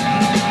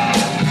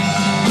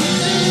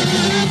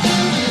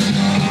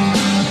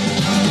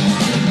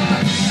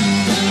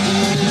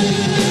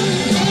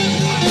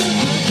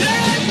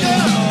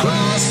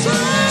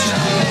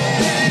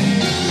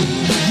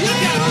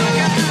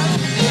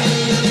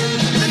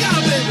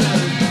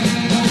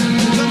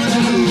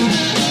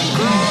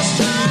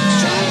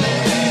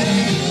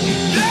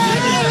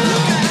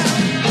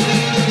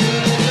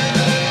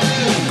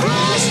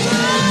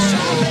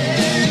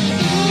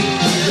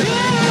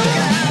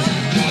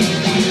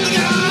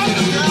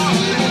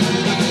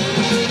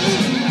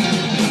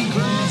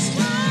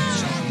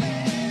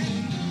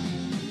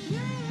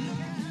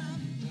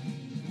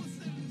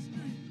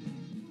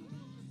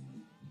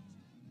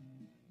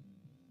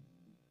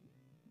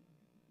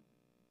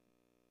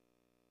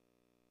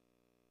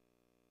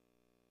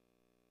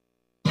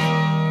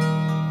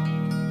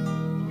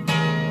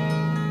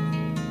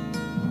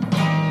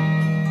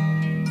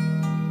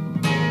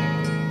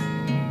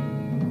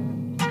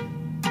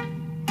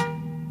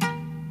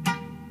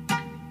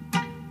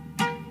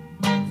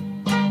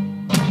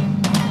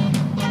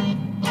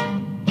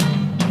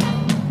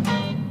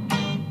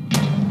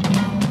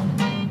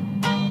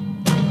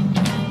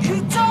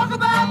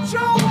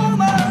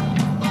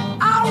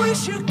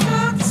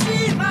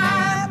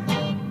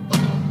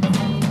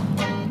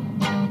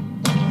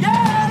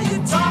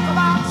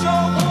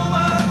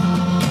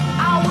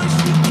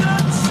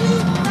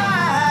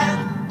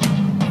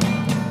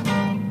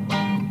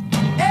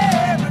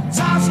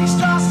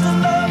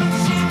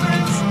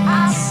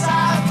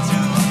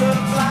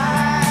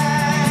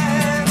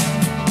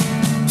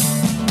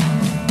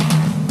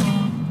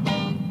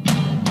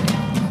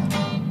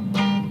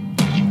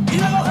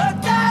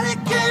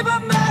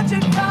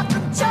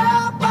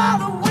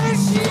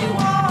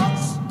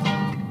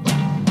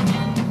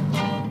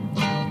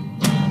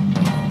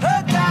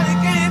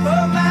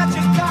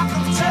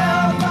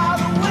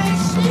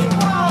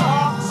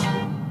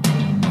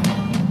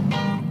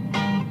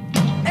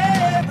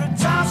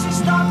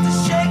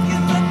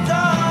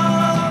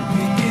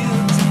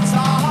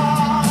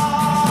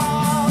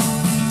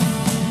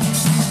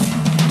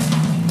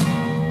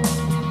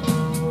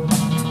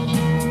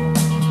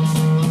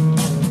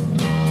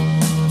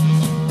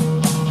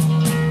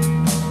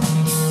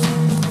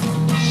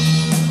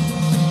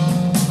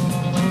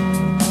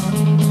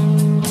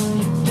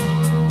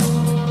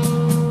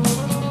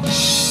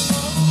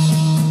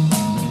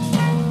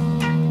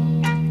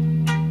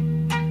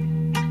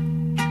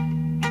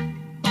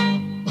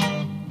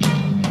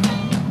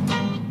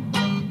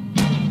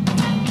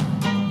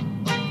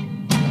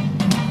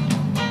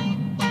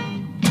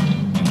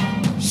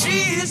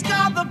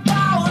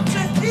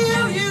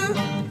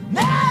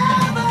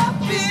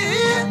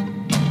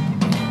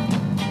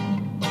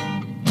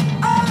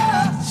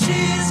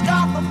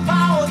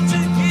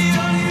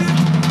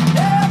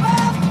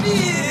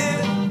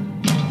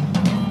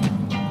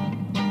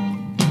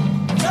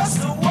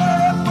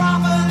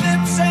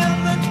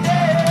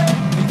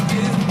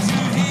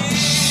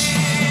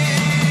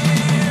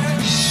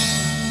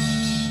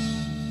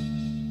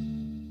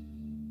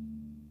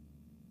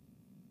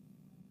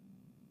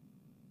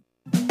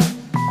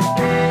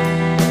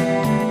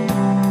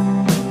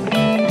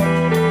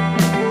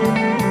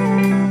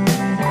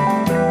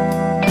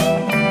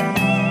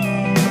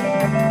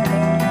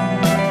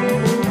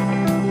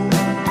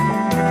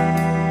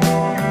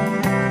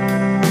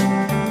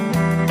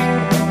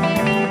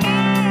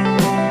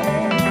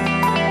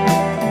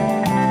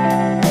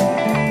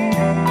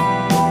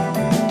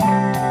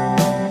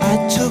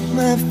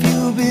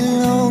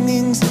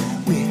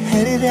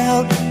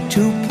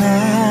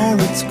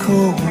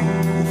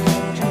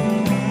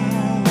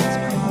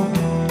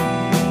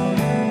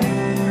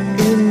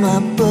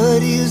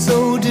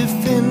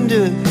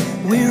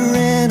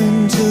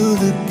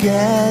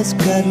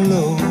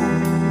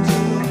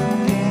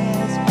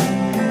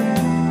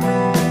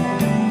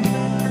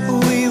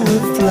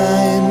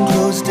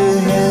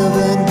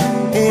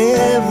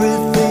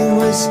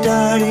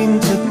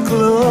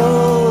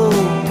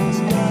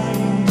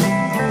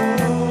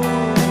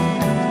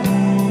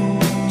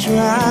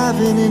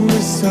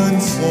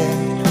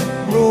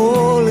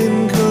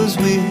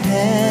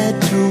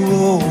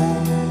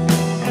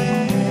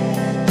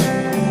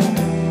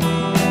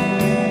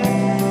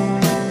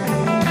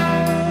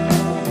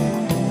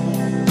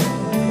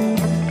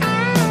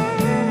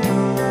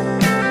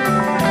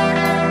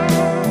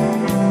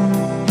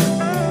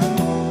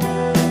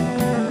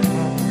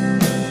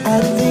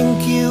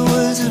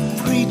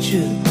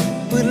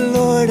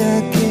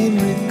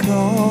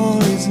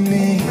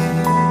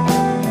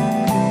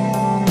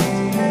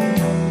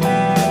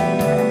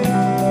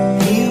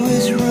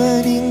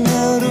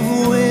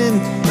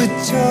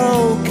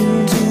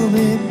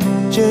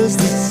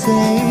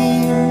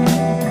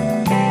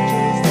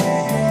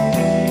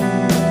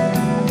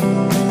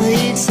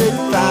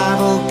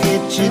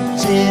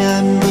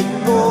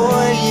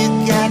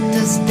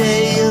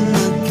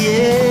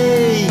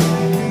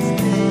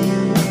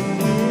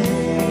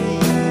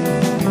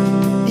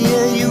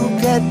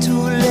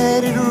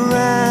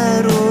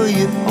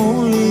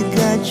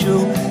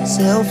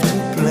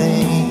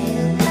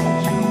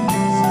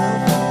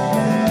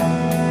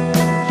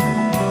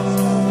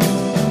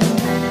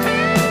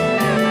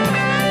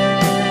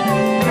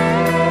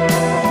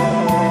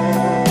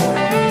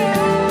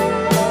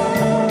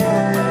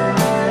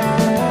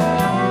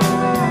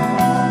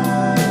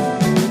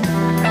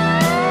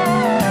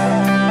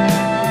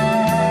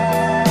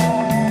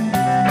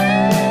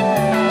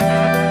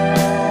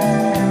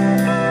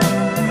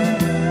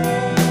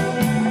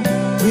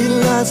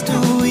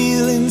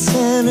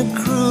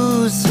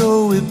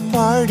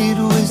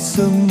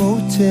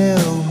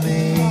 tell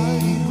me.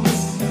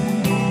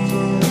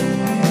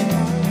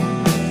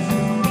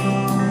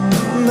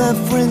 My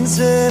friend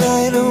said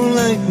I don't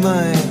like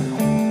mine,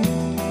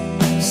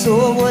 so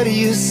what do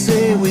you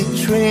say we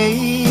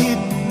trade?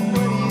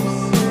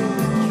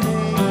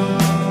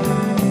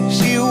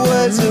 She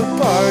was a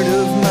part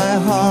of my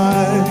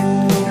heart,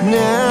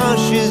 now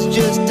she's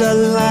just a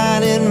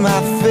line in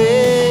my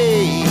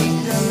face.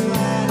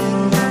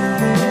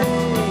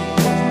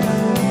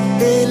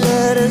 They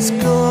let us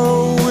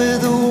go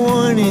with a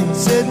warning,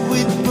 said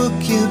we'd book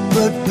you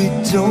but we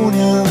don't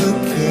have a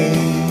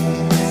case.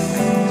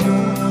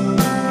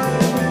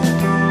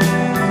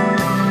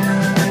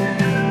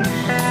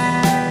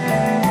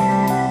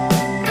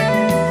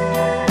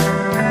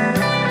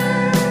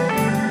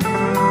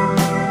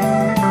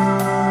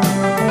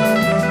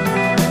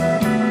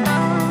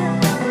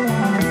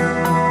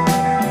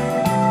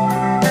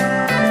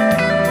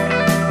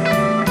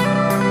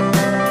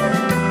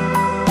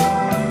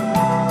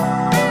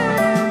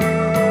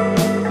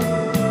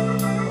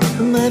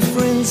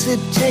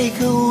 Said take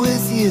her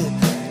with you,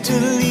 to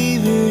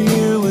leave her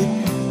here would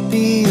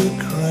be a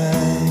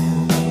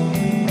crime.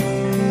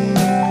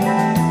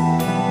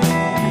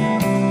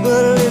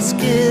 But let's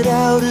get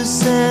out of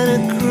Santa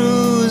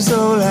Cruz,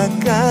 all I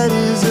got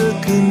is a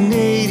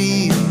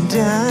Canadian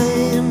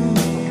dime.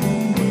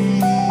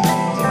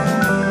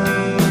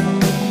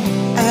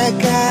 I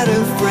got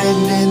a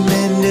friend in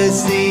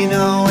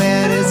Mendocino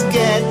and it's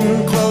getting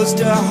close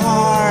to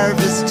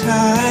harvest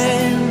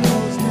time.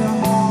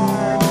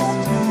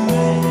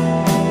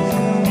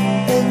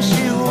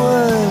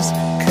 Was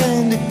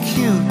kinda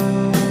cute,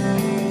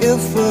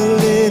 if a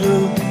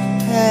little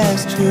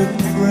past her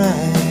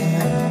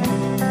prime.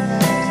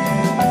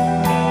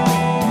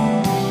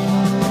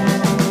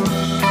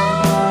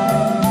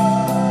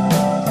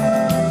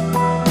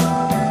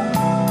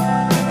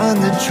 On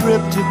the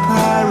trip to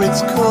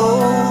Pirates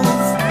Cove,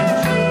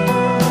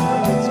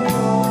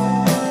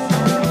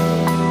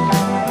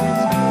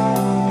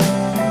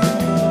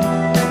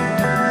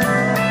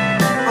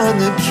 on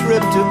the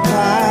trip to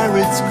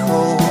Pirates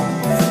Cove.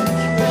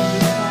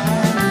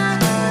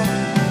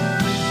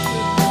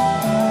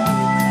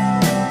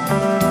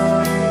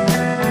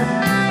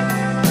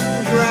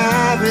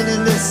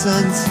 In the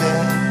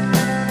sunset,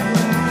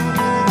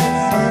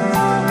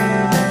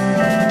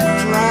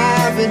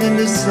 driving in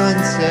the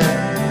sunset.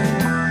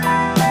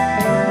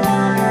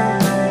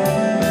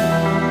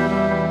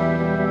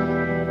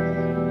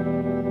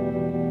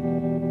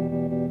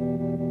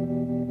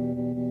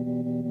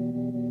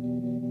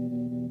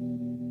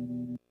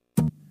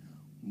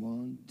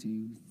 One,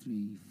 two,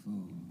 three,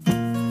 four.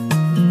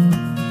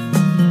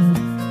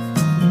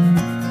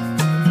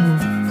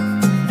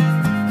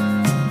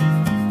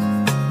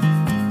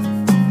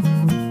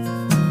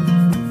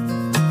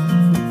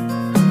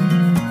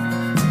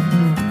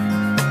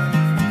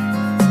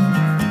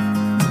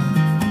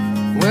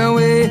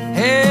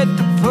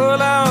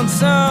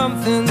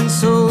 Something,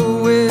 so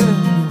we're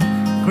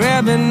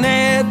grabbing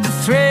at the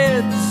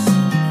threads,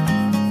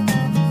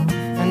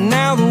 and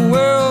now the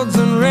world's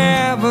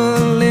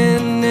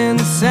unraveling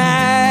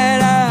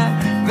inside our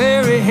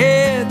very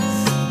heads.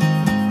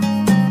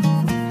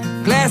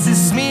 Glasses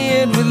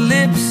smeared with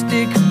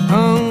lipstick,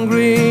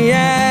 hungry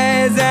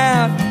eyes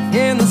out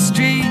in the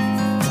street.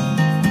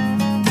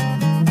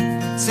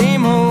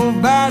 Same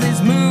old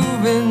bodies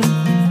moving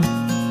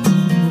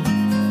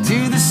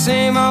to the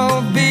same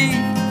old beat.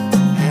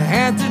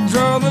 Had to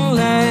draw the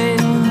line,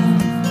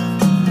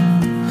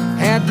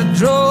 had to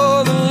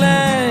draw the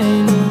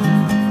line.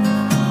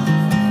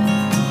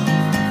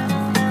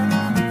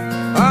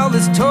 All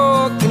this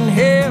talk can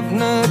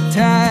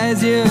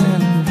hypnotize you,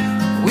 and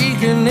we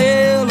can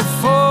ill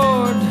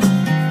afford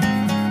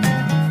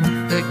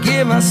to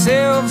give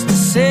ourselves to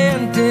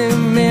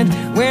sentiment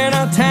when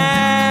our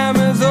time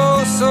is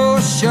oh so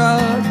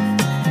short.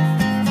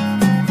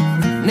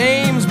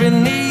 Names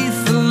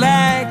beneath the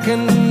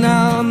lichen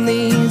on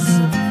these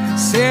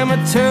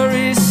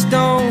cemetery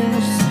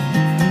stones.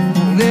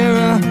 There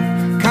are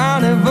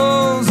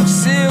carnivals of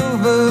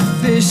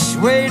silverfish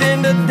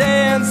waiting to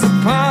dance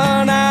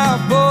upon our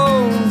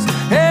bones.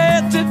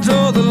 Had to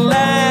draw the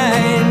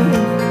line,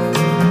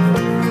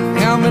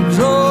 help me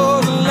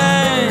draw the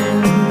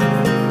line,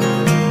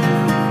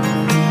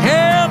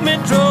 help me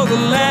draw the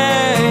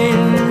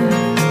line,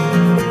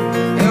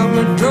 help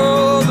me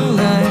draw the line.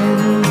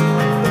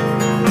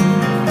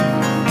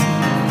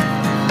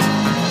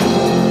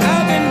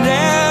 I've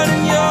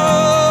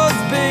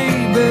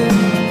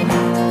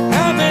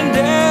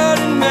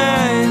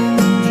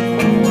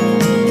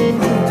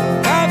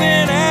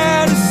been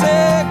out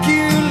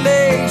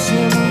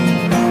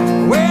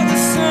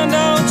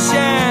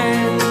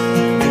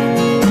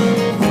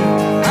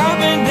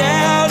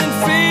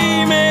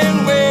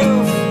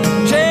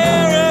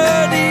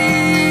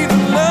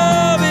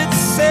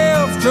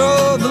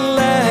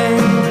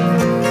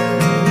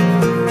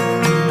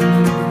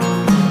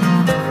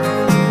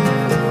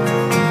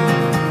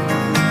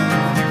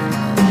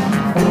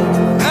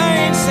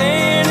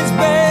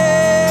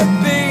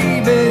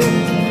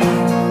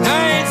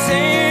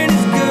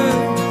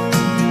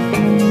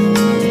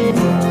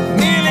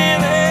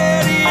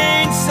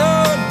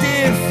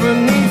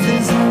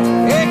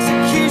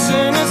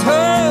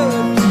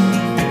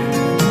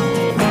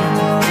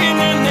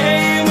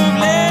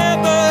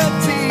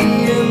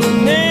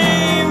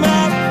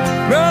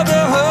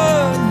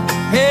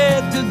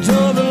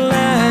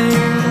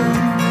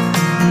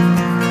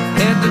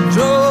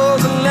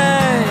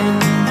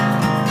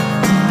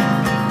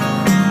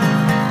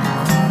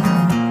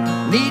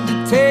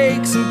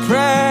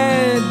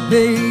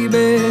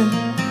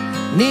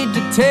need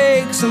to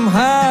take some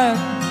heart,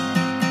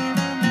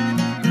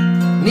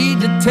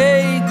 need to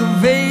take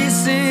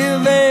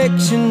evasive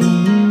action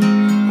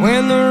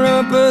when the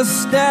rumpus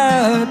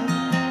start.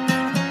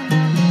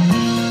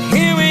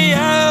 Here we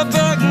are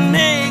buck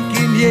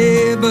naked,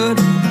 yeah, but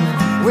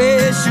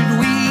where should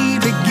we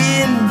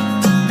begin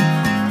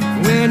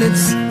when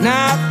it's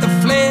not the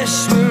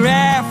flesh we're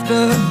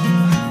after,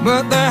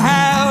 but the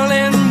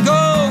howling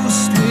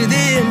ghost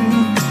within?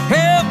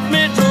 Help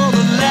me draw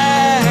the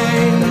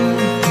line,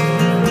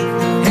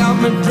 help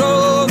me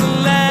draw the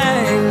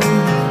line,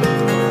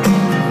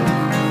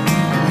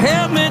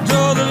 help me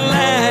draw the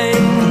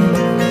line,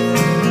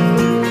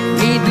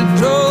 need to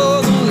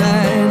draw the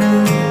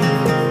line,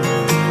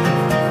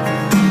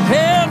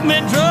 help me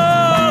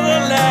draw the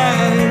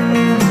line,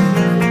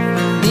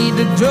 need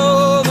to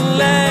draw the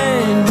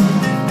line,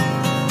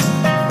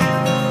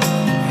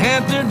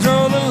 have to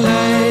draw the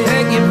line.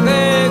 Pack your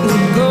bags,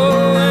 we're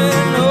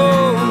going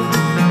home.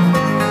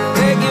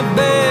 Pack your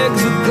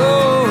bags, we're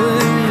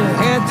going. You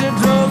had to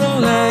draw the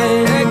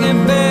line. Pack your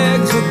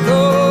bags, we're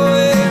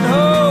going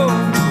home.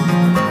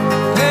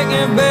 Pack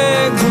your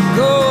bags, we're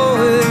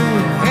going.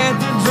 You had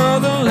to draw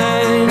the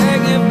line.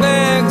 Pack your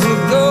bags,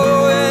 we're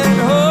going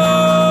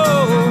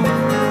home.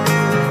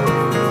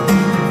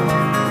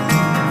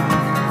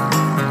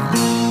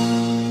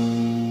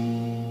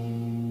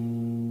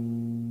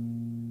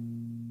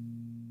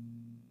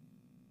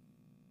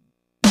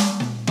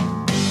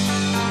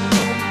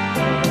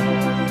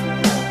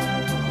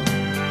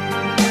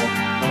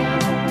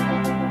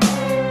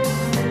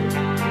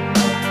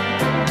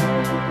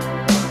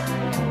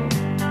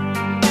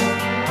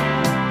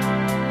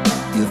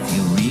 If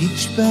you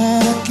reach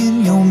back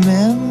in your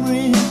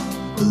memory,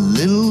 a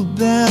little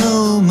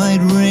bell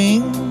might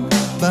ring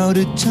about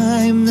a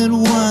time that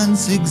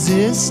once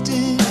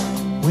existed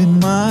when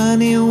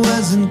money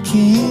wasn't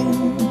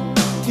king.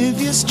 If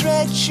you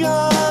stretch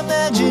your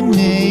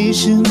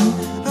imagination,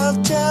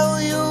 I'll tell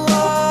you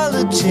all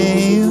a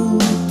tale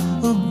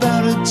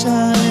about a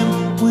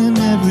time when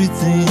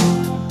everything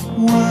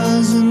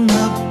wasn't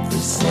up for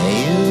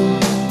sale.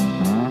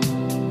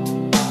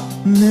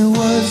 There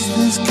was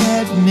this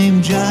cat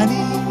named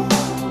Johnny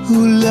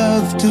who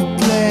loved to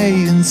play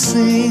and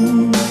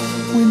sing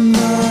when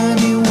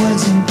money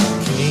wasn't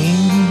king.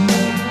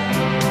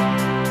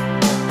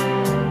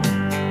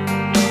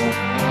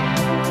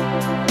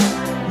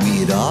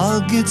 We'd all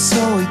get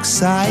so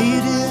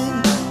excited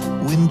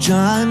when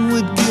John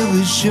would give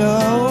a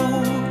show.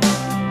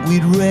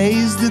 We'd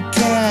raise the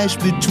cash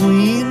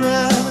between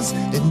us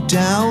and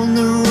down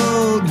the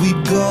road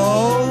we'd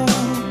go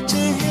to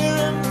hear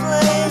him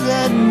play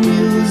that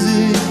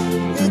music.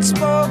 It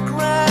spoke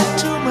right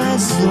to my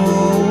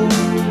soul.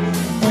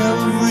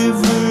 Every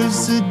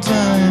verse a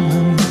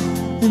diamond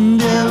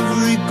and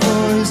every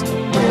chorus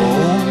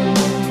gold.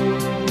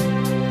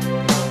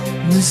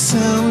 The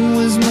sound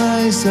was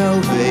my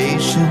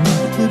salvation.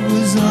 It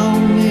was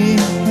only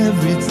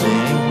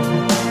everything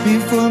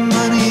before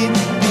money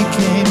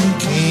became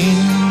king.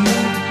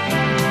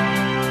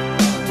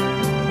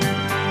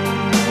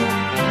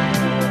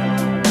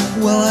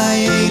 Well, I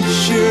ain't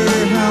sure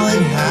how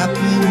it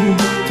happened,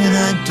 and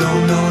I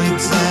don't know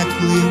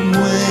exactly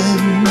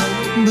when,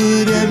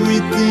 but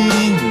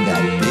everything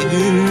got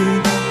bigger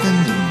and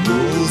the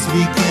rules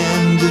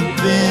began to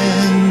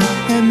bend,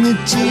 and the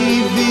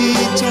TV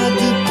taught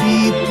the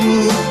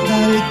people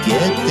how to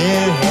get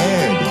their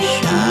hair to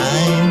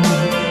shine,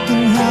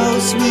 and how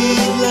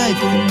sweet life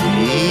can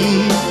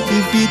be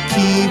if you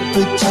keep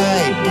it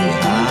tight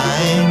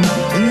behind.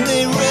 And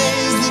they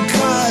raised the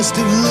cost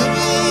of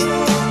living,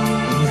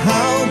 and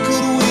how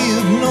could we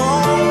have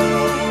known?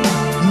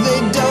 They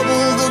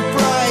doubled the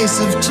price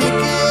of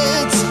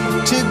tickets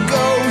to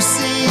go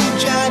see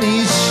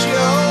Johnny's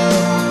show.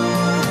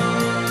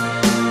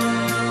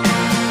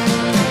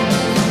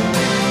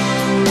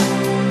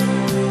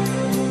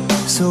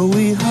 So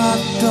we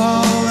hopped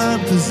all our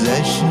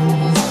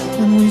possessions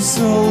and we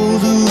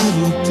sold a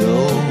little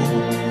dough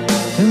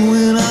and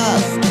went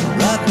off to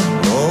rock and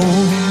roll.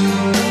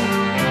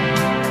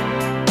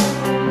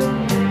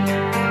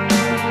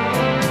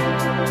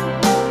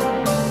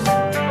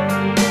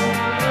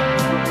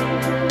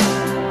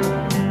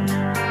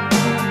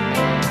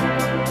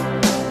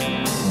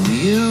 We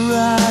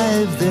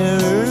arrived there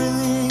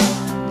early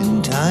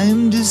in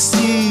time to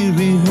see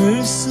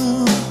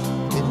rehearsal,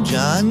 and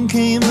John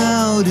came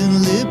out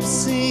and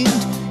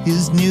lip-synced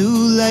his new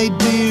light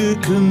beer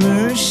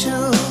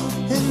commercial.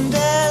 And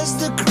as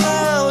the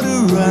crowd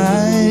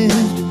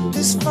arrived,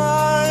 as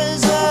far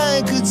as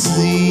I could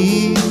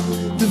see,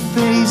 the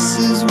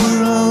faces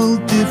were all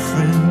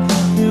different.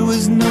 There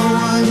was no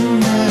one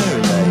there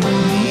like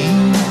me.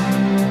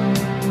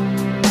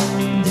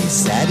 They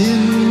sat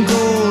in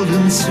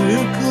golden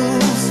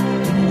circles,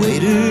 and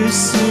waiters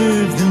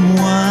served them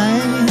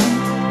wine,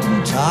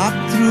 and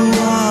talked through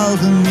all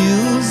the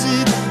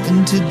music,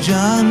 and to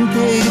John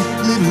paid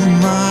little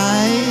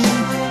mind.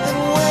 And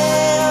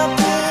way up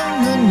in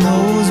the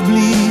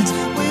nosebleeds,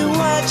 we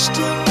watched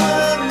him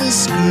on the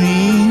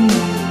screen.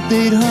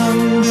 They'd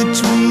hung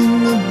between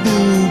the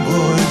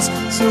billboards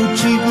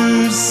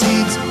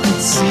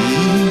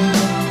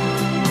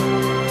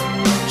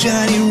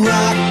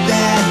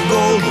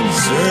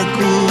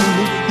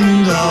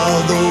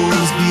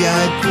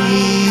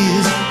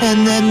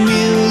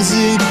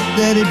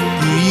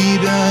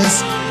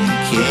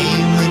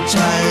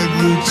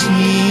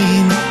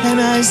routine. And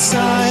I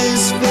saw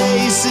his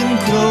face in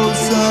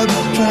close-up,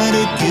 trying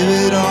to give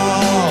it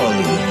all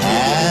he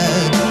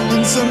had.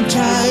 And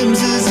sometimes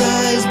his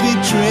eyes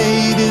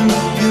betrayed him,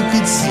 you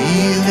could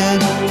see that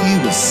he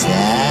was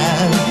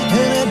sad.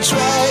 And I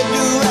tried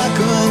to rock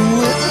on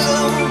with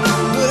him,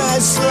 but I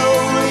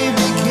slowly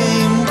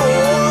became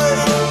bored.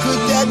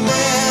 Could that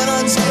man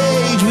on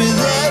stage with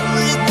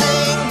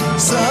everything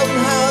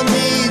somehow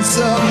need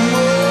some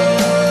more?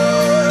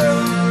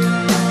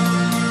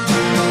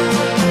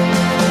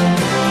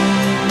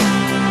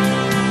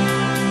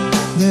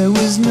 There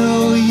was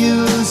no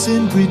use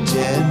in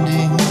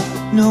pretending,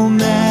 no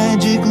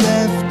magic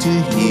left to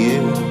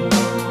hear.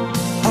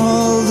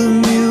 All the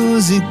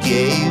music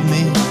gave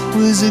me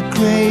was a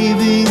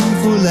craving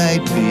for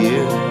light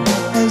beer.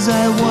 As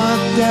I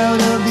walked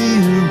out of the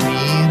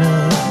arena,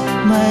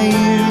 my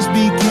ears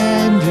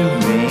began to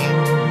ring,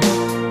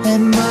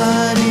 and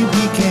money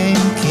became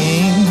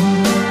king.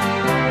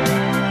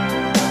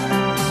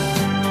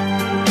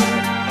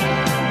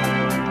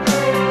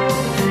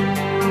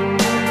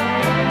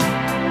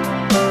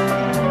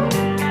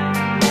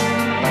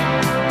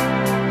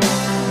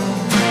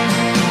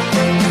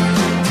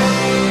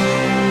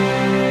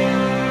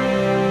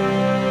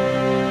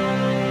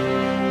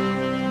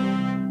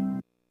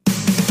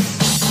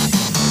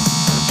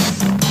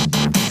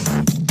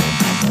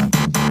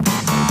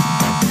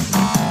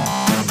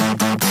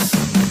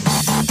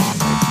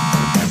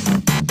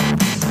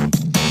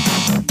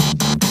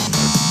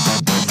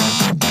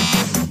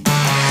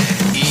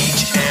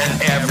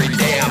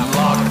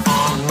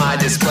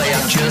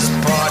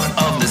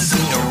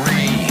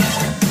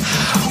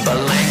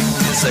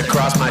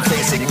 Across my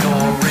face,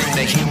 ignoring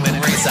the human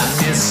race. I'm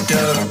Mr.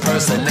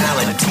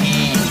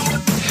 Personality.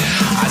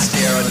 I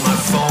stare at my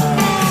phone,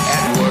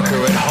 at work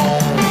or at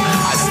home.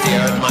 I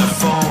stare at my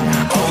phone,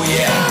 oh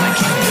yeah, like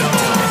you don't.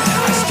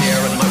 I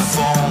stare at my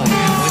phone,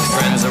 with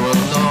friends or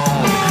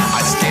alone.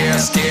 I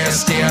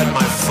stare at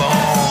my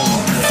phone.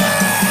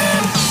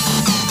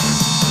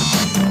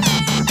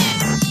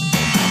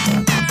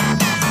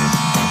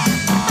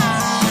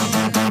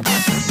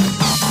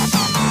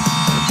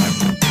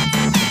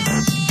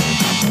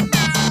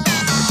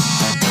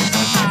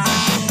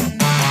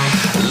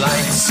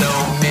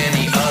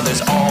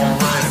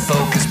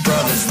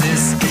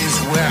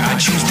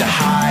 Choose to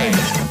hide.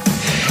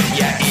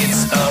 Yeah,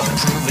 it's a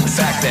proven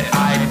fact that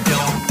I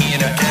don't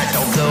interact,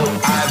 although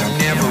I've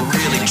never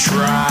really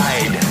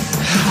tried.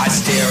 I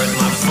stare at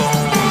my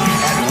phone,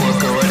 at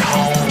work or at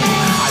home.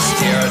 I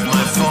stare at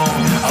my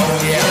phone, oh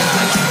yeah,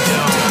 like you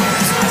don't.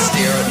 I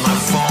stare at my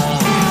phone,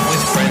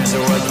 with friends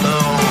or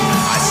alone.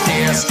 I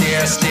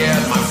stare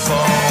at my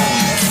phone.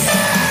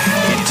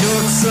 It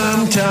took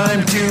some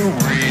time to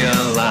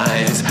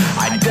realize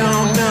I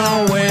don't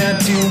know where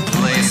to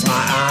place my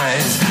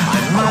eyes.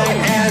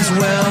 Might as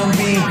well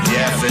be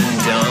deaf and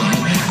dumb.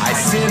 I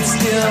sit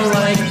still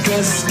like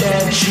a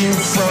statue,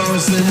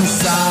 frozen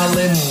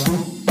solid.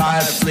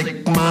 I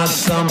flick my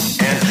thumb,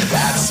 and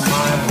that's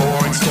my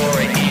boring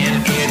story.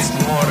 In its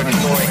modern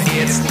glory,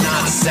 it's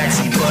not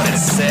sexy, but it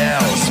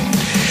sells.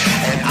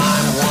 And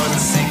I'm one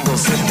single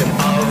symptom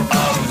of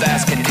a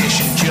vast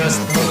condition. Just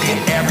look at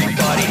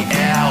everybody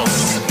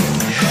else.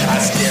 I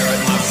stare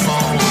at my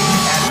phone,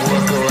 at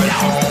work or at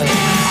home.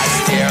 I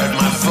stare at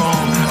my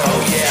phone, oh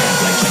yeah,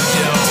 like you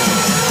don't.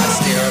 I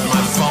stare at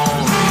my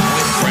phone,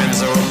 with friends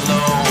or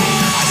alone.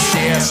 I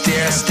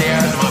stare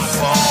at my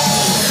phone.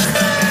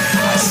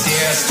 I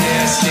stare.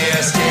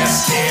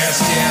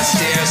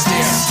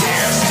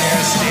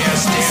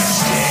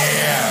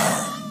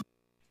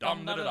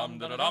 Dum da dum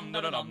da dum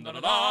da dum da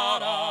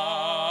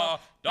da.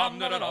 Dum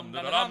da dum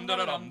da dum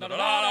da dum da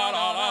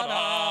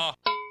da.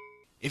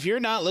 If you're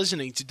not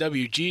listening to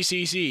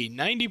WGCC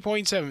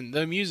 90.7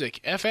 The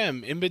Music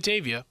FM in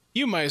Batavia,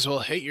 you might as well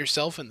hit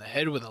yourself in the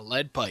head with a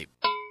lead pipe.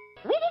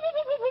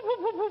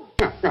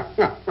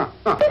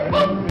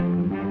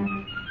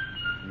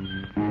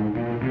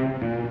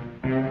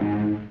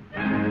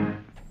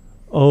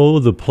 Oh,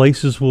 the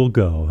places we'll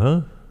go,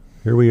 huh?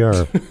 Here we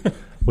are.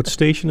 What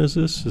station is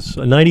this? It's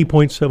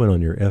 90.7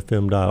 on your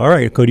FM dial. All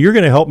right, Cody, you're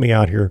going to help me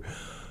out here.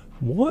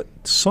 What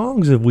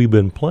songs have we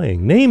been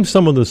playing? Name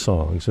some of the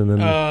songs, and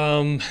then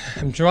I'm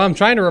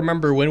trying to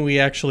remember when we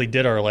actually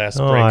did our last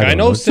break. I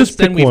know since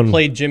then we've one.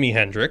 played Jimi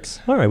Hendrix.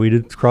 All right, we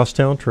did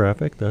Crosstown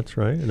Traffic. That's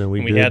right, and then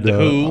we did had the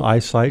Who,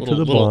 Eyesight to the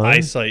little Blind.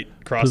 Eyesight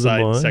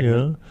cross-eyed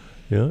segment.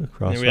 Yeah,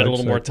 cross-eyed. And we had a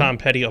little more Tom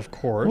Petty, of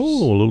course.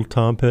 Oh, a little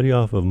Tom Petty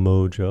off of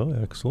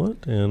Mojo,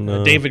 excellent.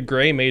 And David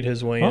Gray made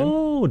his way in.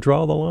 Oh,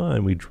 Draw the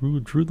Line. We drew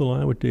the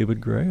line with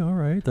David Gray. All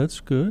right, that's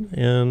good.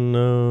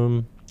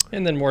 And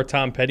then more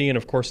Tom Petty, and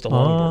of course the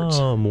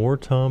Longboards. More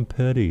Tom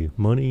Petty.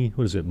 Money.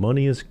 What is it?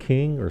 Money is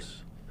King, or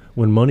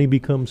When Money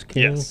Becomes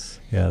King.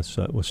 Yes,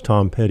 it was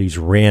Tom Petty's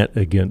rant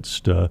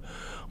against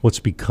what's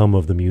become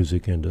of the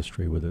music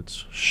industry with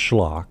its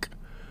schlock.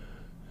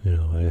 You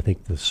know, I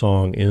think the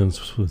song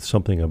ends with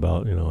something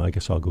about, I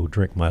guess I'll go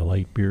drink my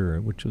light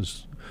beer, which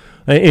is...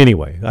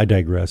 Anyway, I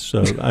digress.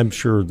 So I'm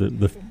sure that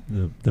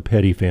the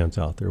Petty fans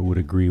out there would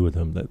agree with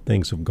him that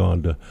things have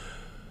gone to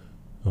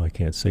Oh, I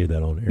can't say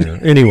that on air.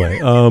 Anyway,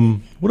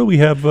 what do we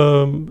have?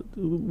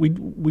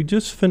 We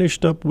just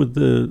finished up with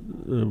the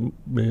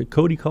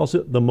Cody calls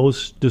it the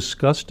most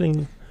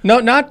disgusting. No,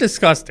 not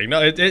disgusting.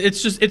 No,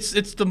 it's just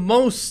it's the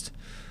most,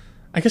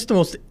 I guess, the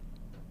most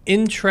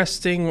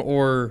interesting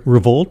or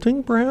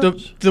revolting,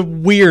 perhaps the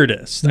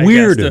weirdest.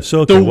 Weirdest.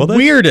 Okay. Well, the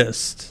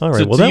weirdest. All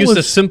right. To use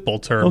a simple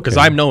term, because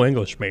I'm no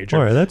English major.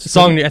 All right. That's a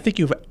song I think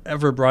you've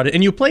ever brought it,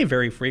 and you play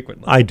very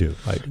frequently. I do.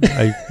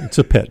 It's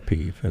a pet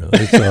peeve. You know.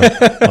 It's,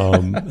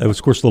 it was,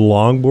 of course, the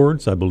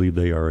Longboards. I believe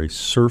they are a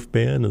surf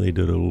band, and they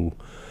did a little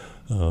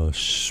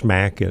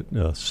smack at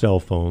cell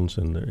phones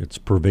and its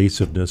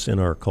pervasiveness in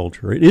our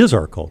culture. It is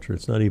our culture.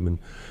 It's not even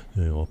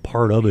a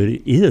part of it.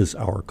 It is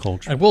our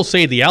culture. I will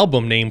say the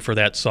album name for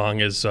that song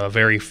is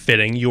very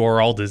fitting. You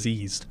Are All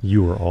Diseased.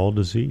 You Are All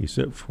Diseased.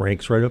 It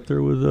ranks right up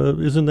there with,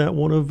 isn't that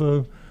one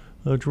of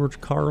George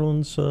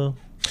Carlin's?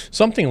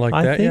 Something like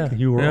that, I think yeah.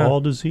 You Are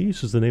All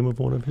Diseased is the name of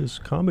one of his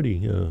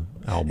comedy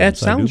albums. That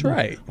sounds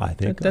right. I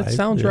think that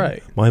sounds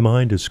right. My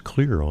mind is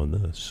clear on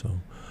this. So,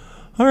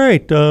 all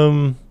right.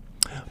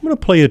 I'm going to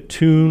play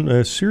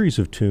a series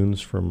of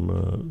tunes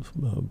from,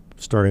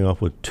 starting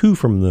off with two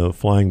from the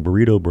Flying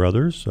Burrito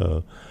Brothers.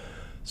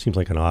 Seems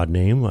like an odd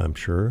name, I'm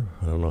sure.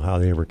 I don't know how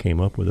they ever came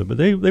up with it, but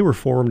they were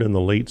formed in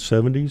the late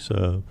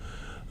 70s.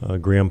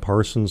 Graham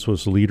Parsons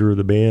was the leader of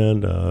the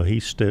band. He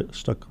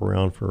stuck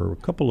around for a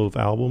couple of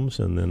albums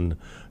and then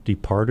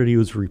departed. He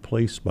was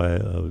replaced by,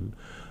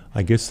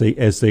 I guess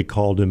as they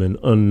called him, an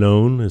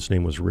unknown. His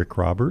name was Rick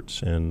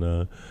Roberts,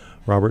 and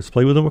Roberts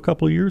played with him a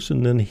couple of years,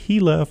 and then he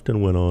left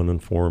and went on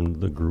and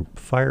formed the group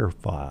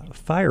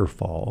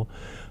Firefall.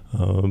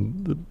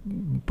 The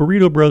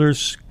Burrito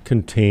Brothers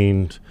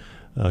contained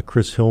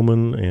Chris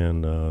Hillman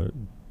and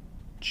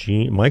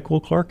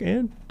Michael Clark,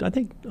 and I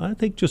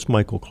think just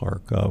Michael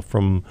Clark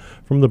from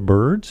the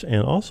Byrds,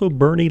 and also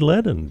Bernie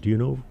Ledden. Do you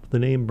know the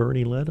name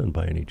Bernie Ledden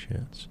by any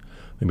chance?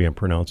 Maybe I'm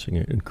pronouncing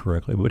it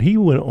incorrectly, but he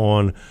went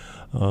on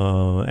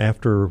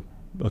after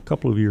a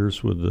couple of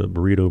years with the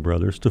Burrito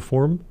Brothers to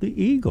form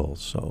the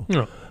Eagles.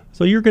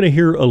 So you're going to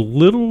hear a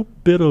little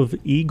bit of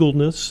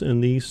Eagle-ness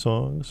in these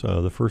songs.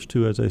 The first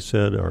two, as I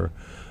said, are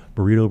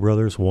Burrito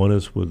Brothers. One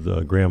is with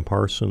Graham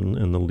Parsons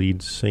and the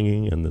lead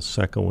singing, and the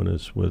second one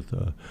is with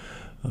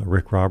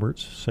Rick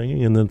Roberts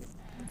singing. And then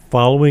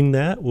following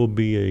that will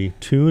be a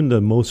tune,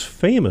 the most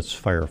famous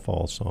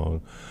Firefall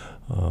song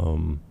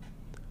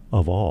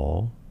of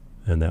all,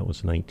 and that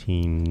was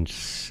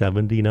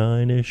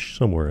 1979-ish,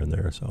 somewhere in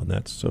there. So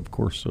that's, of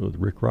course,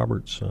 Rick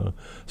Roberts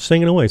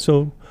singing away.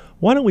 So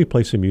why don't we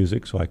play some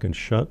music so I can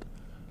shut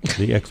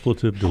the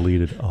expletive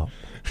deleted up?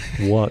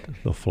 What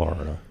the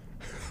Florida.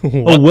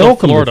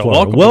 Welcome to Florida.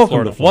 Welcome to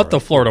Florida. What the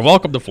Florida.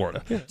 Welcome to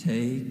Florida. Yeah.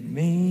 Take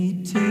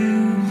me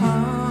to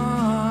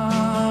heart,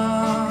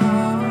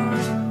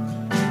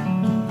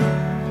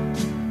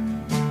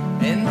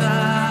 and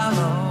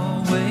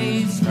I'll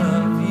always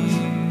love you.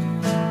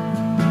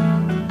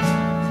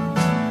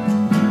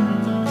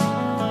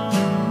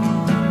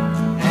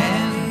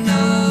 And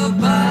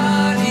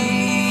nobody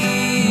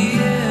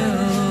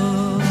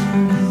else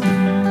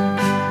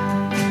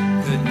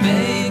could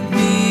make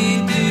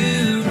me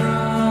do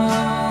wrong.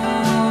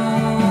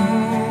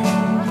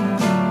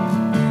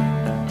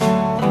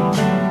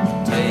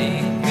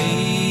 Take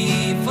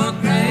me for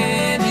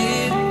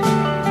granted,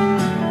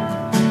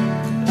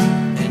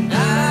 and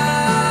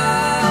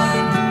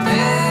I'll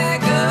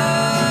tag along.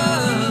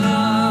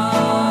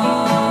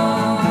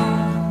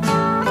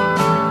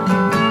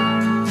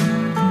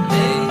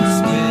 Makes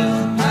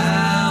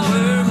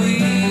willpower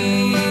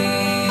weak,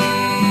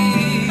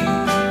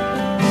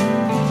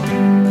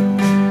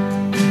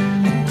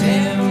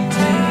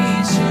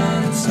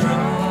 temptation strong.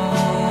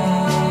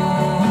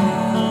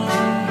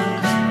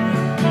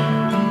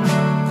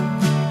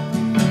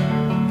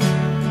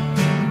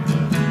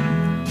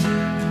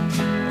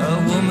 A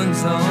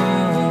woman's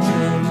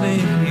only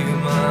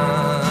human.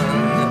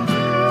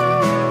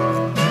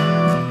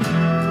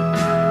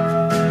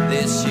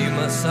 This you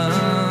must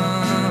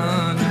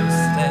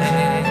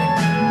understand.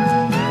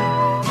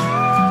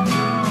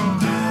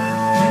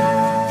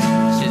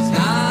 She's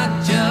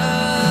not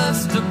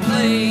just a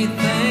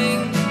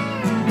plaything.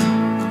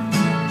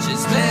 She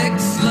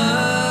expects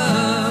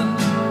love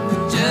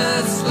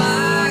just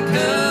like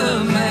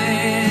a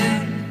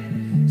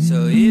man.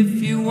 So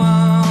if you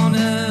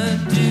wanna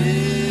do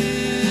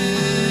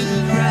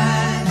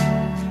right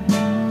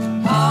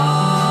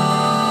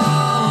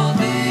all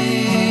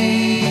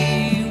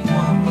day,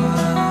 woman,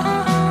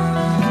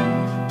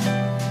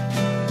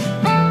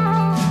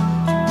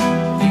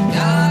 you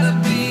gotta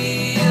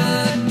be a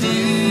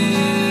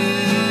do-right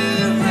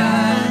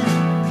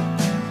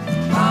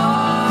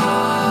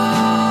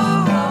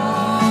all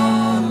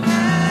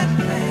that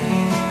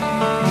man.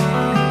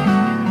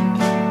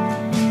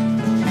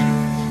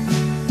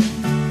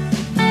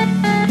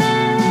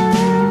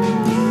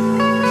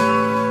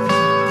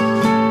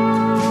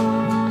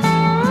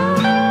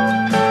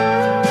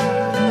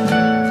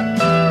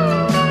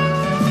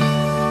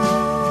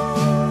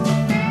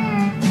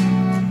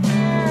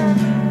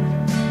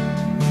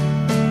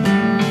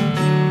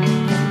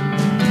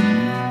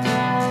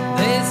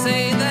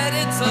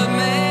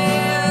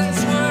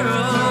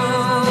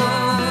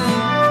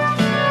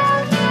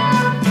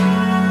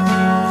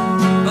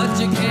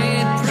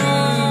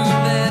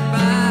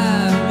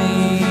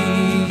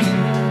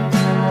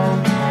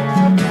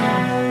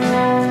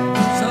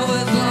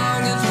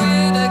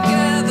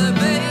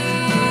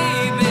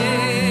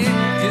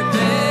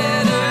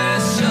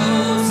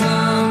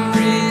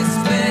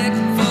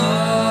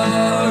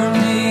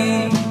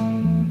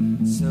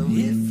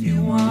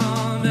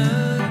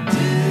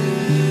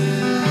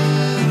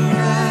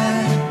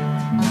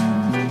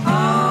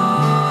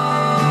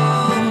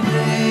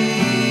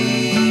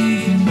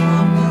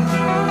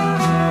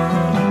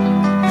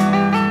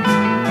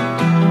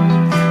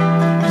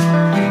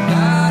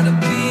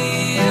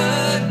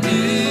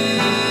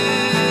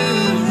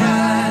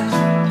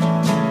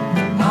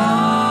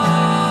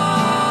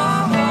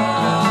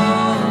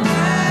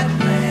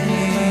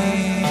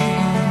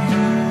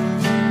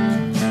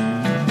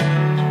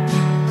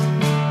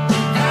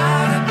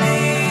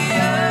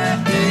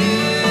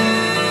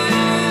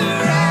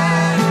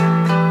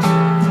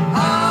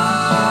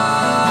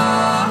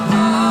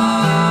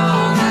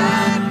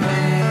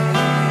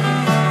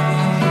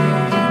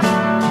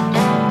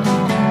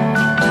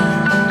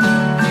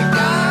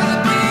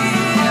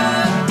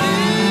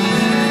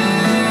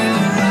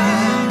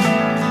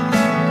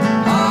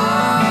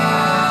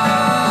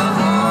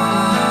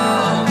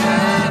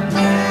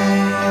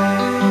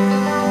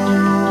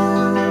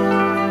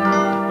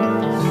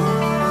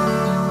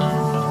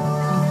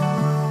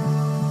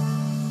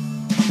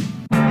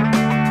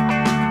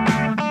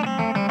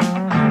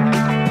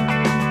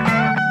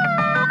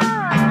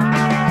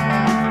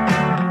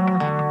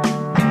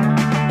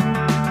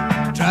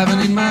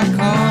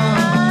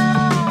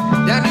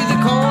 down to the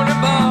corner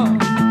bar.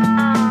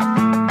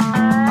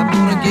 I'm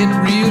gonna get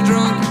real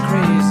drunk and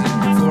crazy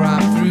before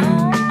I'm through.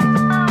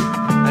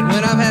 And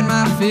when I've had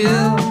my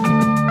fill,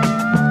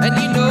 and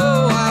you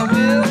know I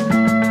will,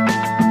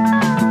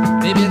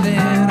 maybe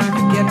then I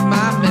can get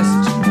my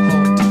message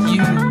home to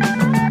you.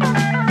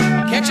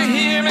 Can't you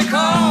hear me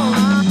call?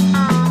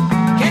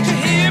 Can't you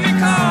hear me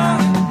call?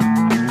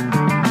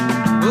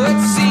 Well,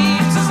 it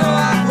seems as though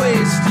I've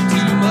wasted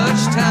too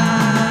much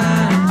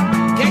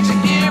time. Can't you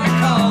hear me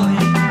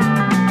calling?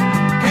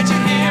 Can't you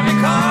hear me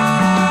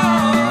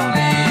calling?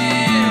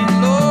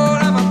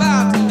 Lord, I'm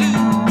about to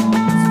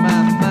lose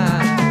my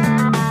mind.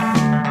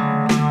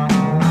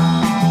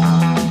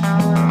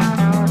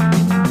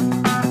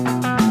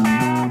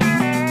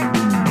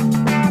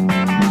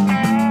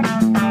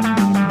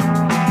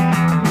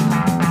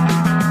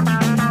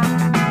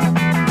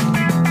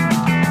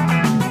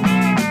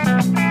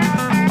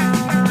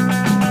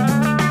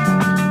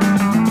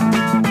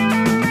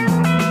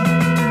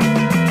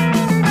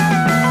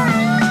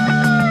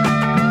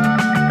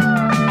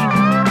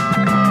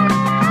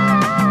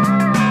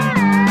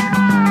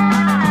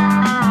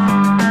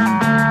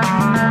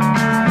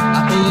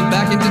 I pulled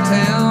back into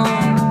town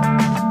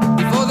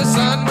before the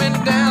sun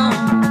went down.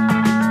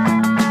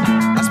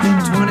 I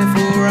spent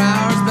 24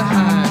 hours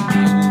behind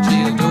the old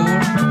jail door,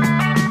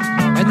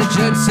 and the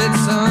judge said,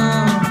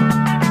 son,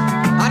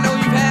 I know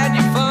you've had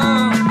your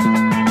fun,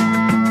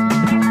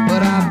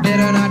 but I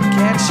better not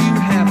catch you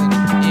having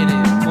any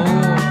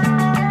more.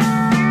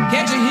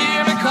 Can't you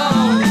hear me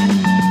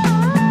calling?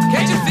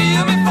 Can't you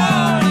feel me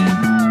falling?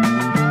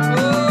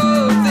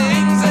 Oh,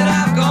 things that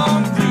I've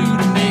gone through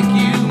to make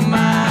you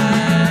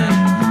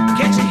mine.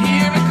 Can't you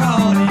hear me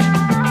calling?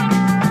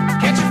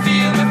 Can't you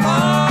feel me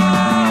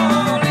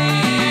falling?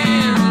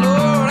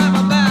 Lord, I'm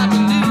about to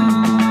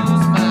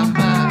lose my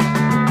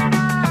mind.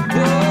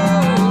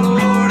 Oh,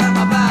 Lord, I'm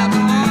about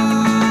to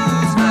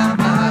lose my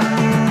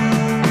mind.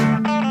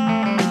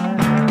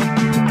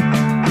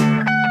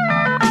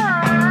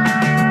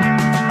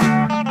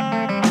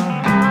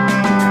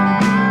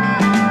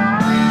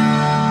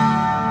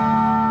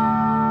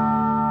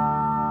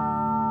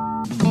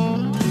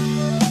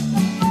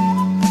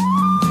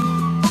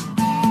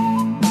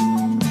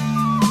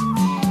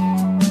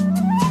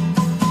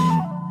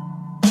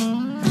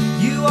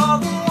 You are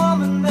the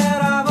woman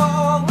that I've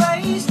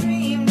always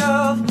dreamed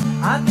of.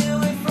 I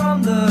knew it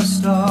from the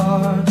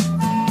start.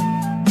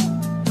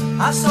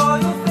 I saw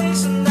your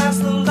face and that's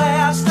the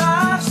last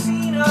I've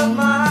seen of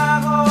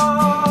my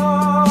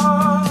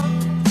heart.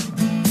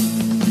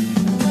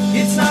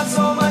 It's not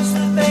so much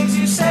the things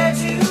you say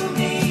to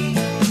me,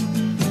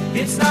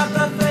 it's not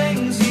the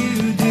things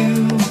you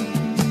do,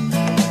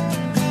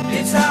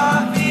 it's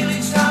how I feel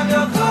each time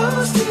you're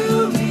close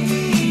to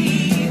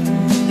me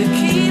that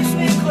keeps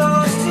me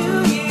close to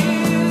you.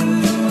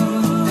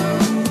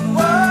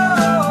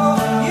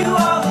 Whoa, you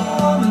are the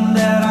woman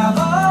that I've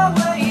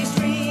always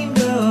dreamed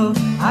of.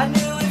 I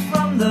knew it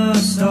from the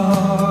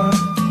start.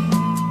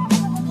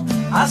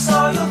 I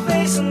saw your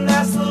face and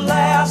that's the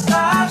last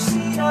I've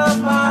seen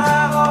of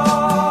my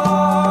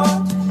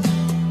heart.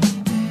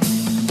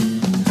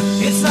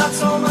 It's not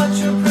so much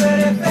your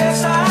pretty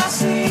face I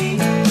see,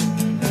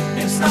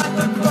 it's not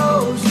the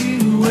clothes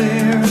you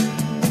wear,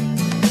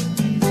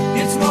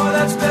 it's more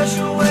that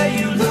special way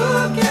you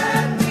look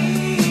at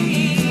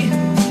me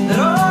that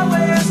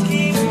always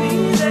keeps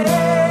me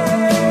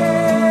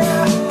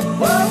there.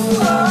 Whoa,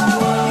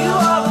 whoa, you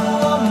are the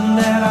woman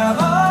that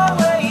I've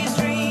always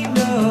dreamed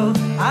of.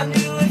 I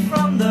knew it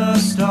from the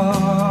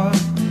start.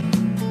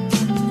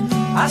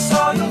 I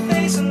saw your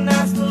face and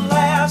that's the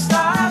last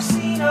I've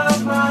seen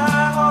of my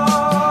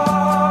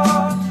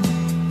heart.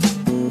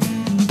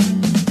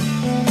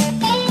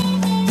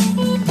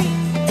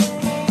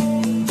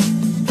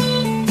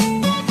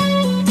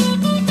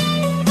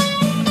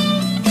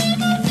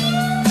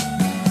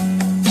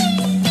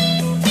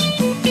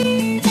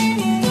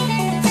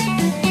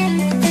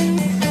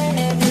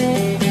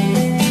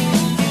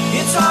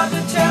 It's hard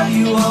to tell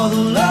you all the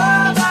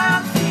love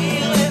I'm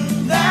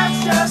feeling,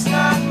 that's just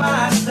not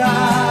my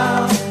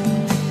style.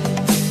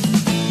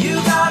 You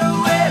got a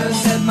way to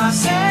set my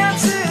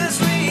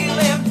senses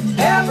reeling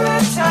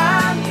every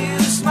time you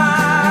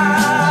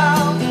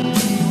smile.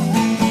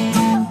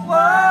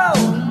 Whoa,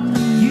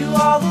 you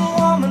are the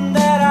woman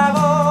that I've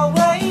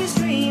always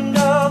dreamed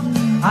of.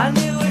 I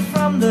knew it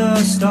from the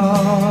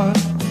start.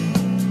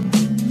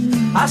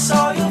 I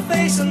saw your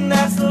face and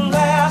that's the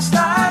last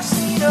I've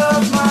seen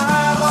of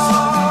my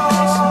heart.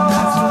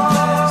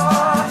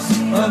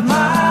 Of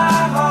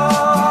my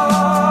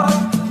heart.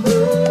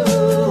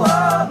 Ooh,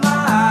 of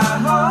my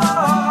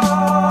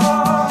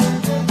heart.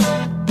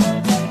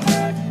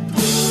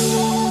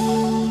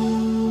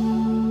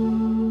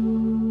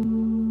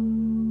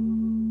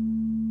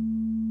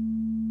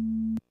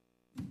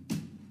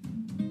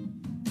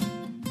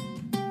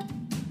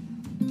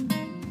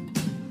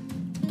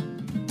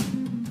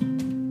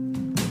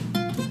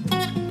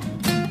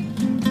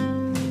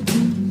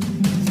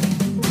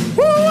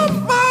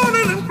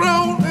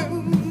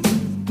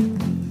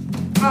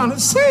 Trying to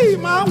see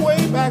my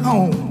way back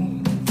home.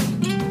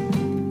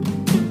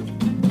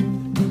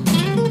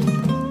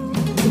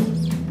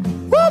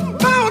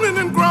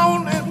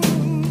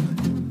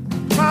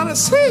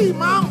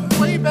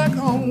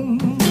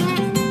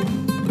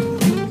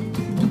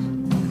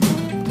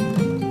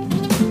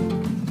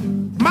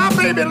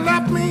 baby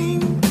left me,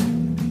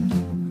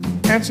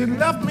 and she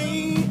left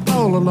me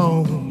all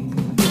alone.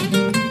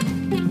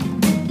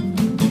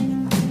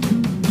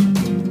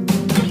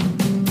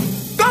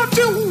 Don't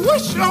you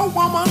wish your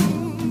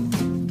woman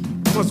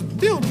was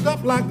built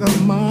up like a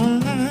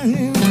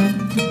mine?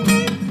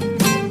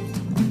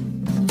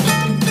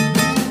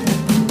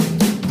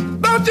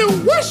 Don't you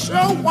wish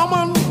your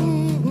woman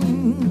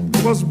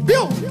was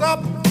built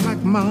up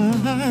like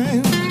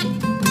mine?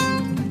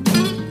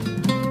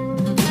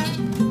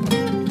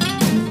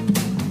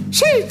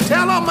 She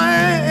tell a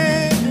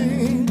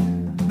man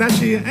that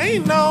she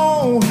ain't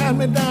no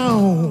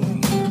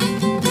hand-me-down.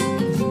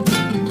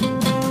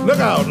 Look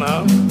out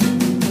now.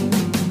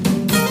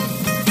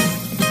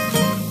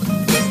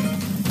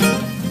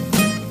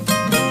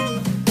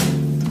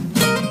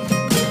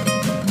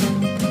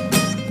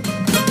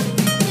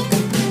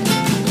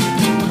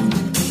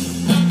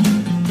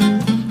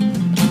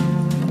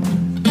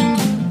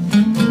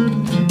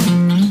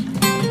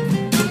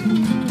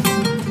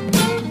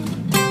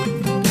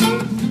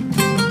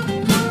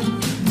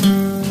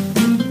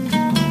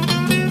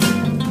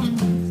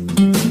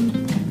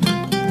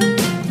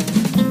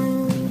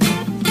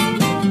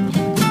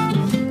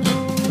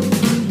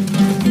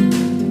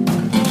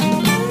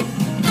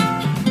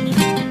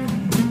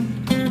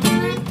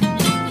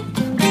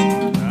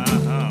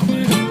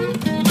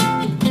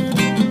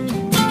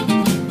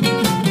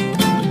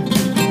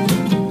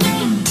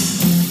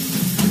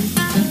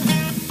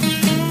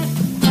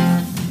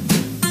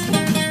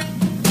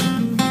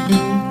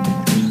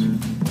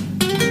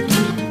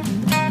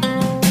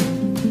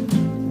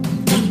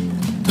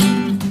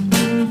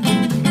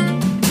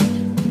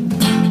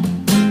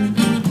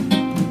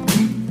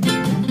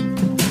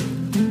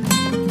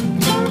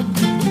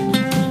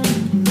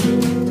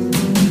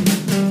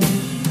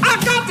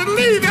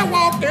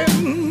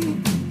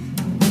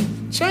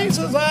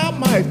 Chances I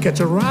might catch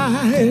a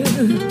ride.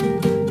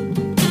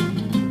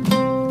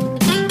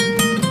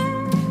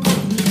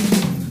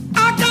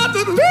 I got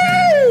to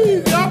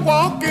leave you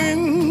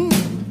walking.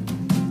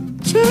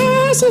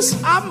 Chances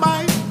I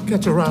might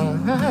catch a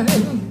ride.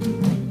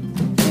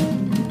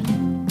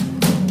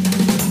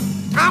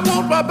 I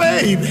want my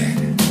baby.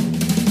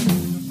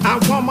 I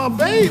want my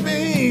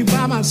baby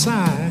by my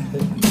side.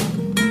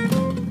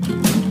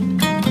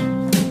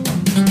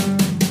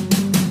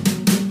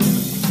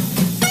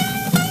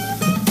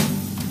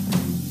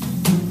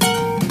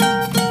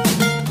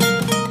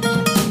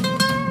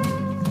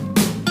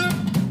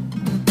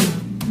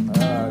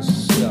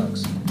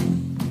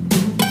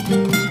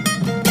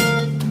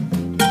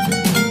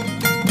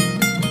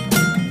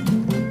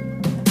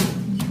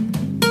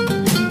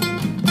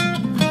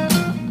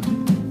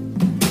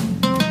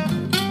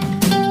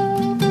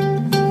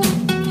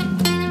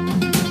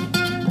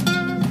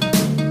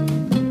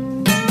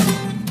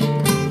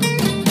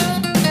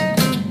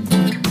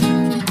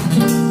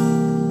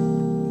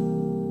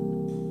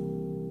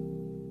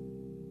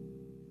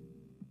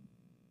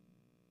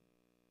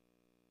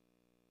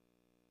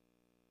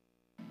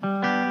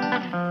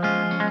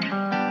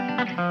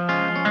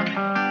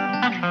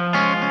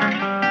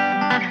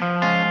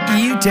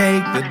 You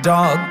take the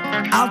dog,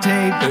 I'll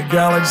take the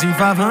Galaxy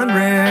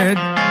 500.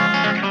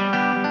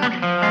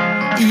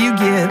 You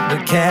get the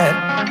cat,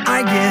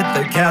 I get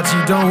the cats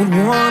you don't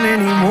want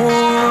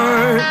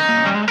anymore.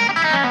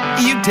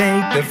 You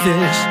take the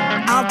fish,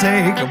 I'll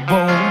take a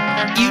bowl.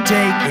 You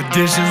take the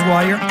dishes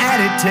while you're at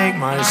it, take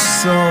my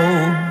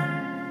soul.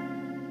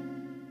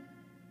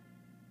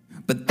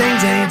 But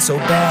things ain't so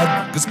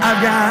bad, 'cause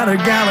I've got a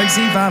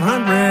Galaxy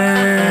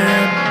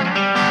 500.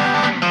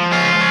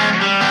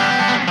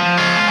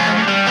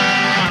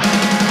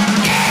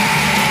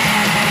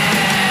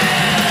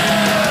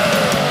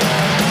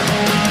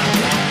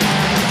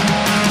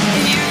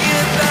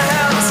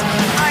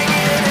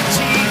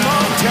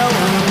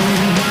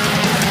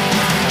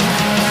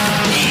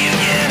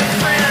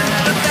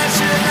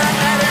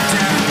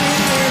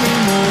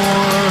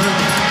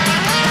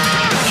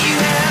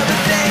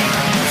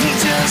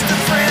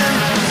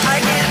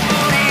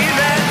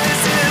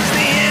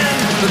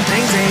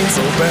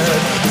 So bad,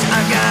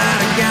 I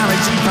got a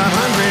Galaxy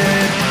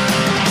 500.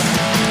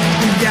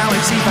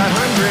 Galaxy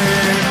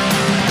 500.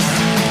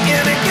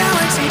 In a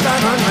Galaxy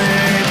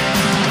 500.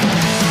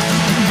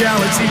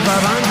 Galaxy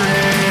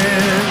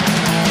 500.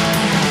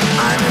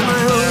 I'm in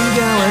my own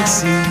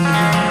galaxy.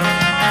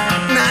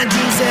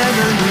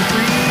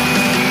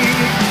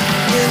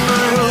 1973. In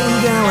my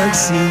own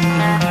galaxy.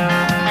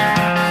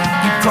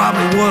 You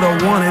probably would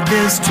have wanted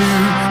this too,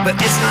 but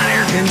it's not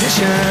air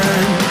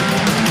conditioned.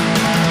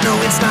 No,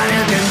 it's not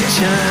air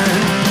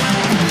conditioned.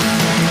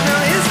 No,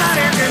 it's not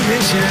air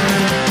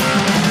conditioned.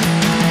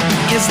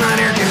 It's not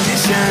air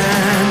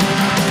conditioned.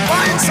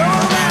 Why it's so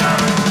loud?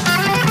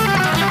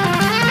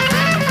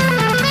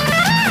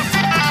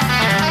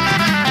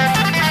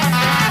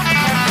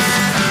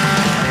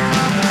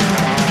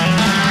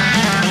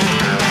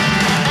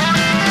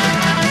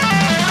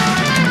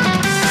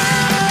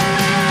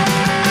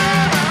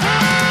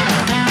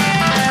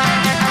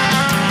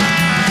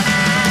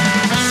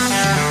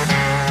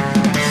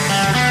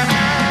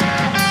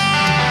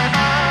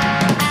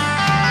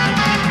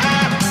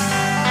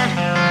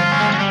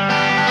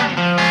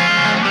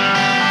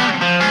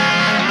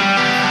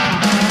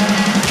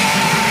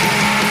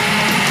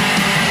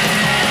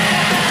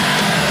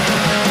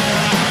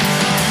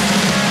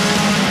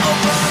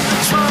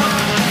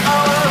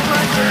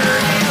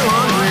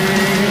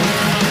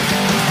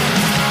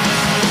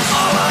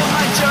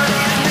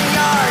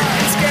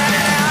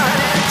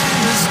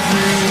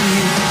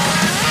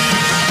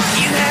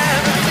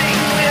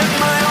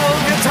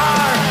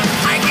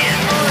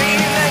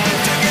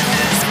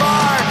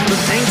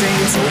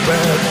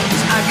 bed.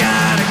 I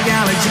got a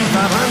Galaxy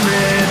 500.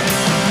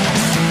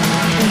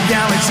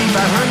 Galaxy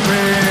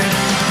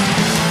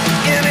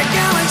 500. In a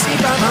Galaxy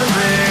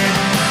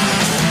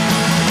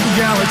 500.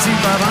 Galaxy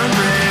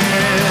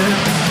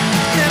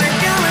 500. In a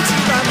Galaxy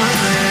 500.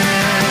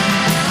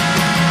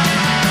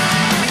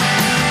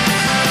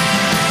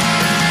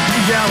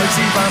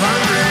 Galaxy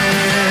 500.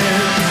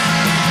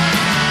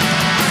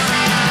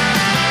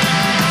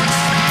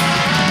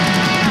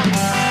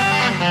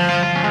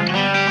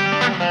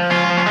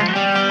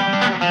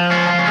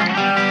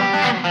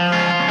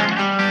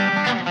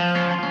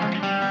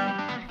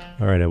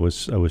 All right, I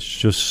was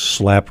just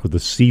slapped with a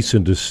cease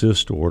and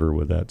desist order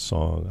with that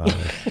song.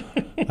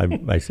 I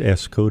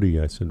asked Cody,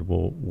 I said,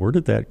 well, where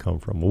did that come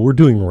from? Well, we're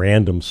doing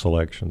random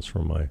selections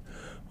from my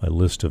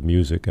list of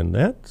music, and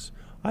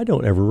I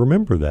don't ever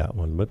remember that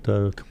one. But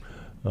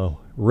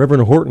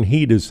Reverend Horton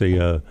Heat is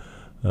an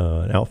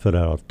outfit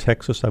out of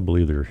Texas. I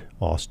believe they're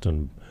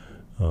Austin,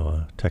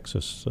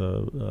 Texas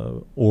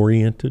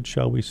oriented,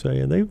 shall we say.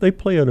 And they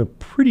play on a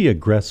pretty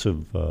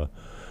aggressive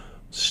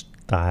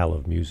style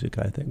of music,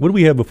 I think. What do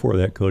we have before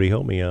that, Cody?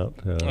 Help me out.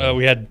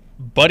 We had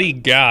Buddy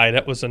Guy.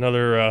 That was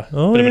another bit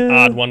of an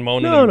odd one.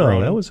 Moaning and Groaning.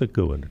 No, that was a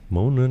good one.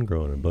 Moaning and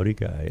Groaning, Buddy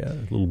Guy. Yeah,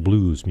 a little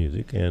blues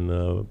music. And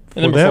then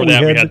before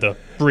that, we had the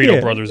Burrito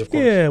Brothers, of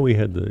course. Yeah, we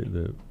had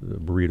the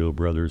Burrito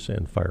Brothers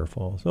and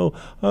Firefall. So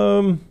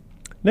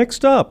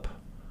next up,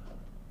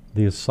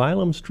 the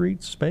Asylum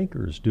Street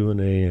Spankers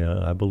doing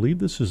I believe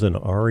this is an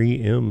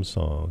REM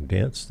song,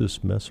 Dance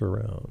This Mess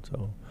Around.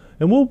 So,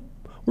 and we're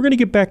going to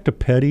get back to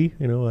Petty.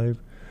 You know,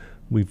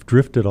 we've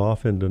drifted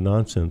off into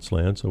nonsense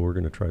land, so we're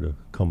going to try to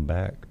come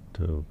back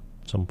to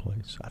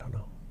someplace. I don't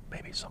know,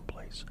 maybe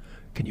someplace.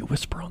 Can you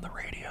whisper on the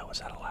radio? Is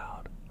that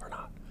allowed or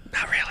not?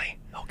 Not really.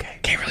 Okay.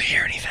 Can't really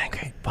hear anything.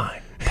 Okay,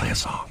 fine. Play a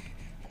song.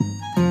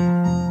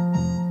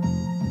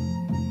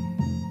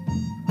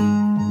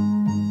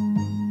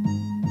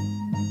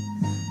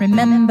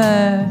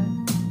 Remember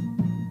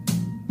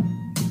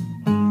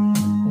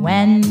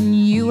when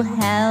you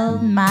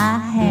held my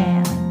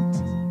hand?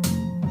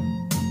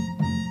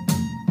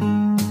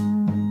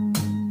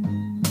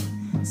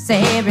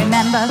 Say,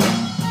 remember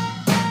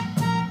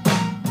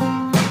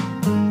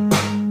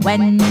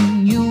when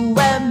you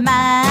were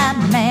my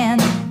man?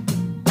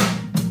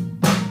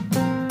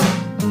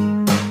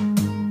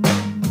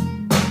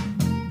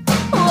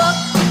 Walk,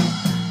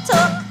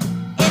 talk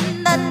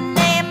in the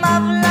name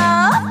of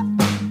love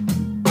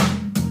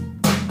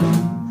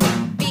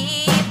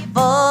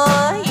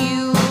before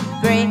you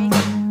break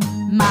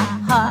my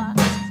heart.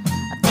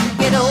 Think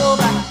it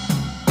over.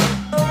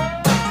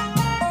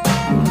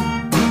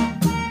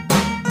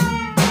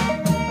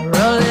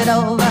 Roll it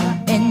over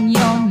in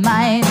your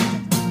mind.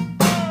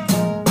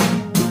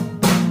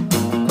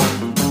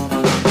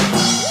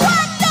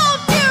 Why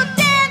don't you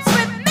dance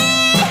with me?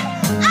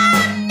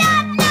 I'm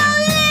not no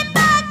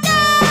limbo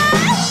girl.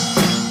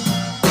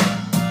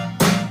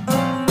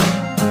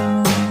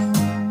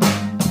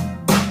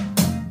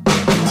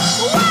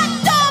 Why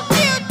don't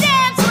you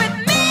dance with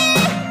me?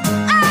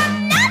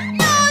 I'm not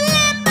no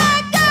limbo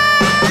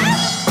girl.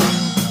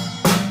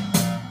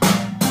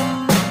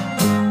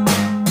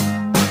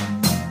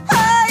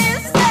 Oh, you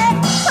say,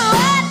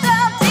 why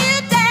don't you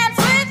dance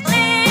with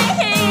me?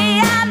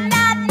 I'm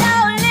not no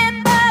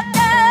limbo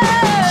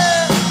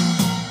girl.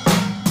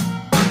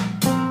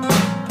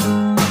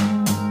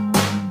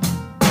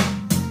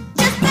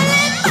 Just a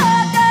limbo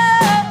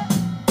girl.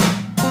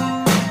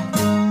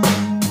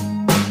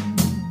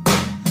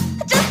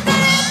 Just a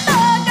limbo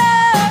girl. Just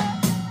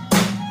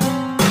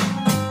a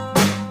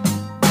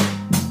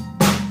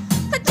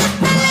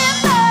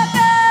limbo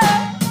girl.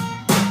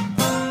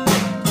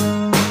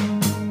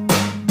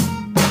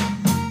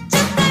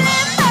 Just a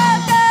limbo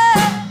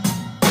girl.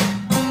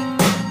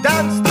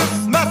 Dance this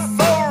mess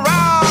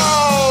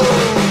around.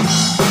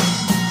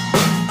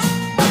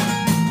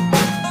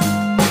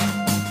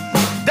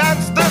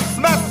 Dance this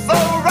mess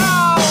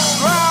around,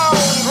 round,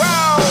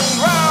 round,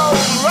 round,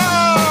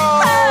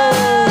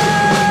 round.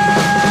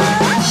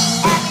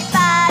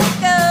 Everybody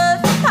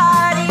goes to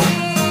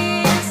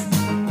parties.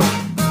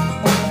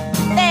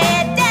 They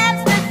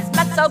dance this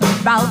mess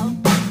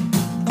around.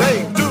 They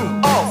do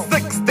all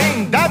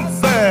 16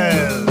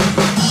 dances.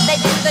 They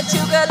do the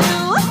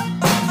chugaloo,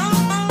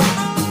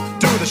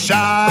 Do the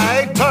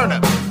shy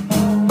turnip.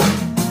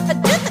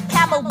 do the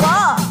camel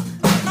walk.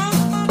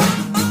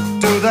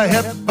 Do the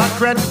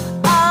hypocrite.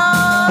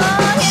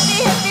 Oh,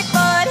 hippie, hippie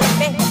foot,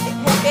 hippie, hippie,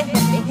 hippie,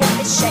 hippie,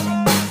 hippie shake.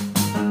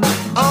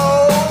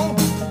 Oh,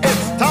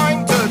 it's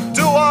time to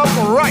do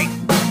 'em right.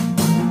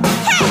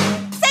 Hey,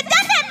 said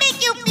doesn't that make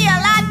you feel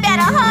a lot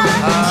better,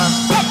 huh?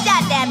 Said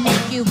doesn't that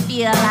make you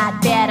feel a lot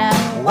better?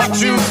 What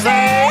you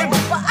say?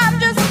 Well, I'm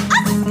just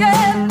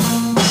asking.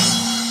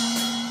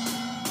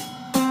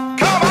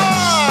 Come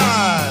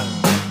on!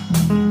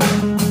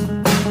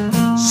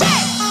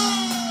 Shake.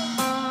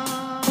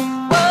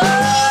 Whoa.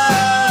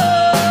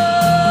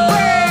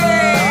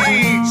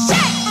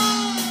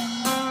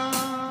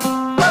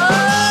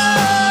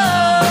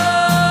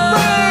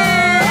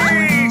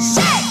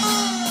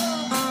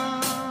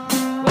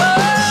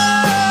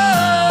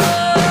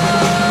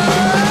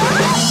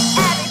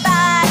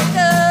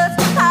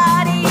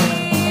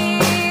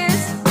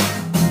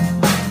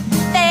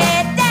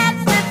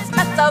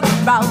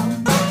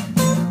 road.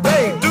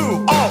 They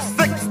do all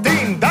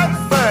 16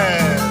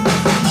 dances.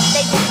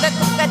 They do the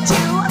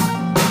cockatoo,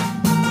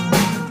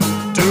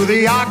 To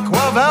the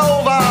aqua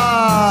velva.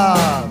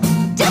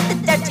 do the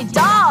dirty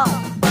dog.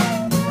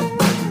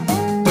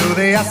 To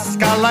the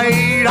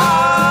escalator.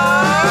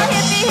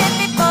 Hippie,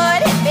 hippie,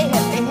 foot, hippie,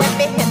 hippie,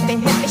 hippie, hippie,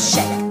 hippie,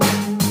 shake.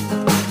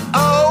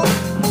 Oh,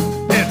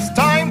 it's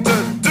time to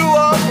do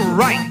 'em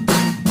right.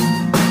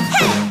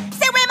 Hey,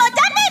 say Remo,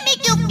 doesn't that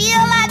make you feel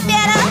a lot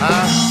better?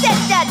 Said,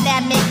 doesn't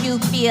that make you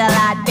feel a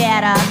lot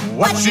better?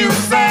 What you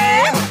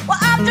say? Well,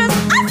 I'm just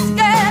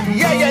asking.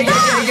 Yeah, yeah,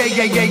 yeah, yeah,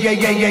 yeah, yeah, yeah,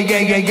 yeah, yeah,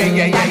 yeah, yeah, yeah,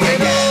 yeah, yeah,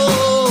 yeah, yeah.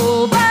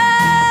 Over.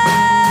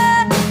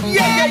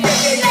 Yeah, yeah, yeah,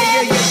 yeah,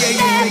 yeah, yeah, yeah,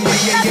 yeah, yeah,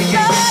 yeah, yeah,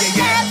 yeah,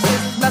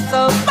 yeah. Not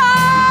so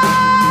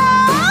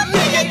far.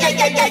 Yeah, yeah,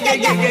 yeah, yeah, yeah,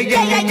 yeah, yeah,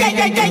 yeah, yeah, yeah,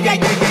 yeah, yeah, yeah,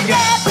 yeah,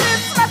 yeah.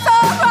 This is so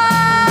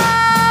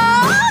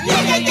wrong.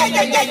 Yeah, yeah, yeah,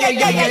 yeah, yeah,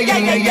 yeah, yeah, yeah,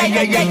 yeah, yeah,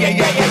 yeah, yeah, yeah,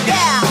 yeah, yeah,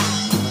 yeah.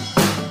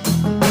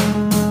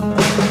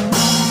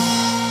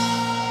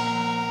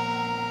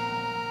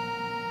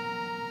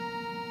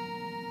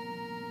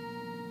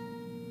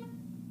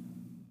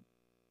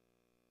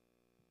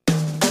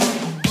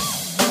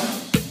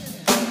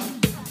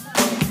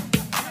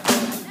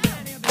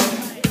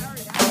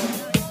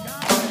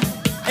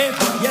 If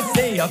you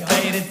see a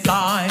faded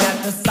sign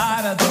at the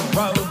side of the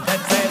road that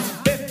says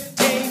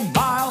 15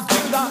 miles to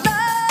the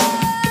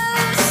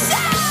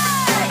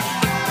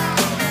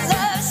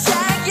Love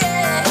shack,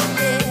 yeah,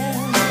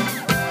 yeah.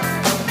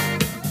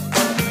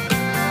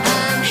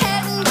 I'm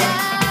heading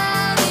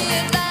down the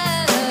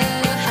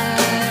Atlanta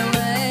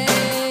highway,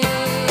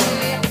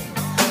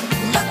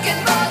 looking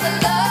for the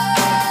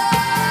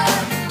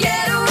love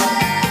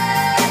getaway,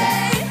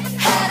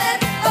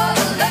 headed for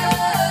the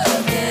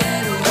love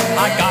getaway.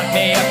 I got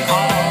me a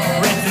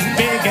car, it's as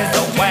big as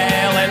a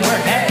whale, and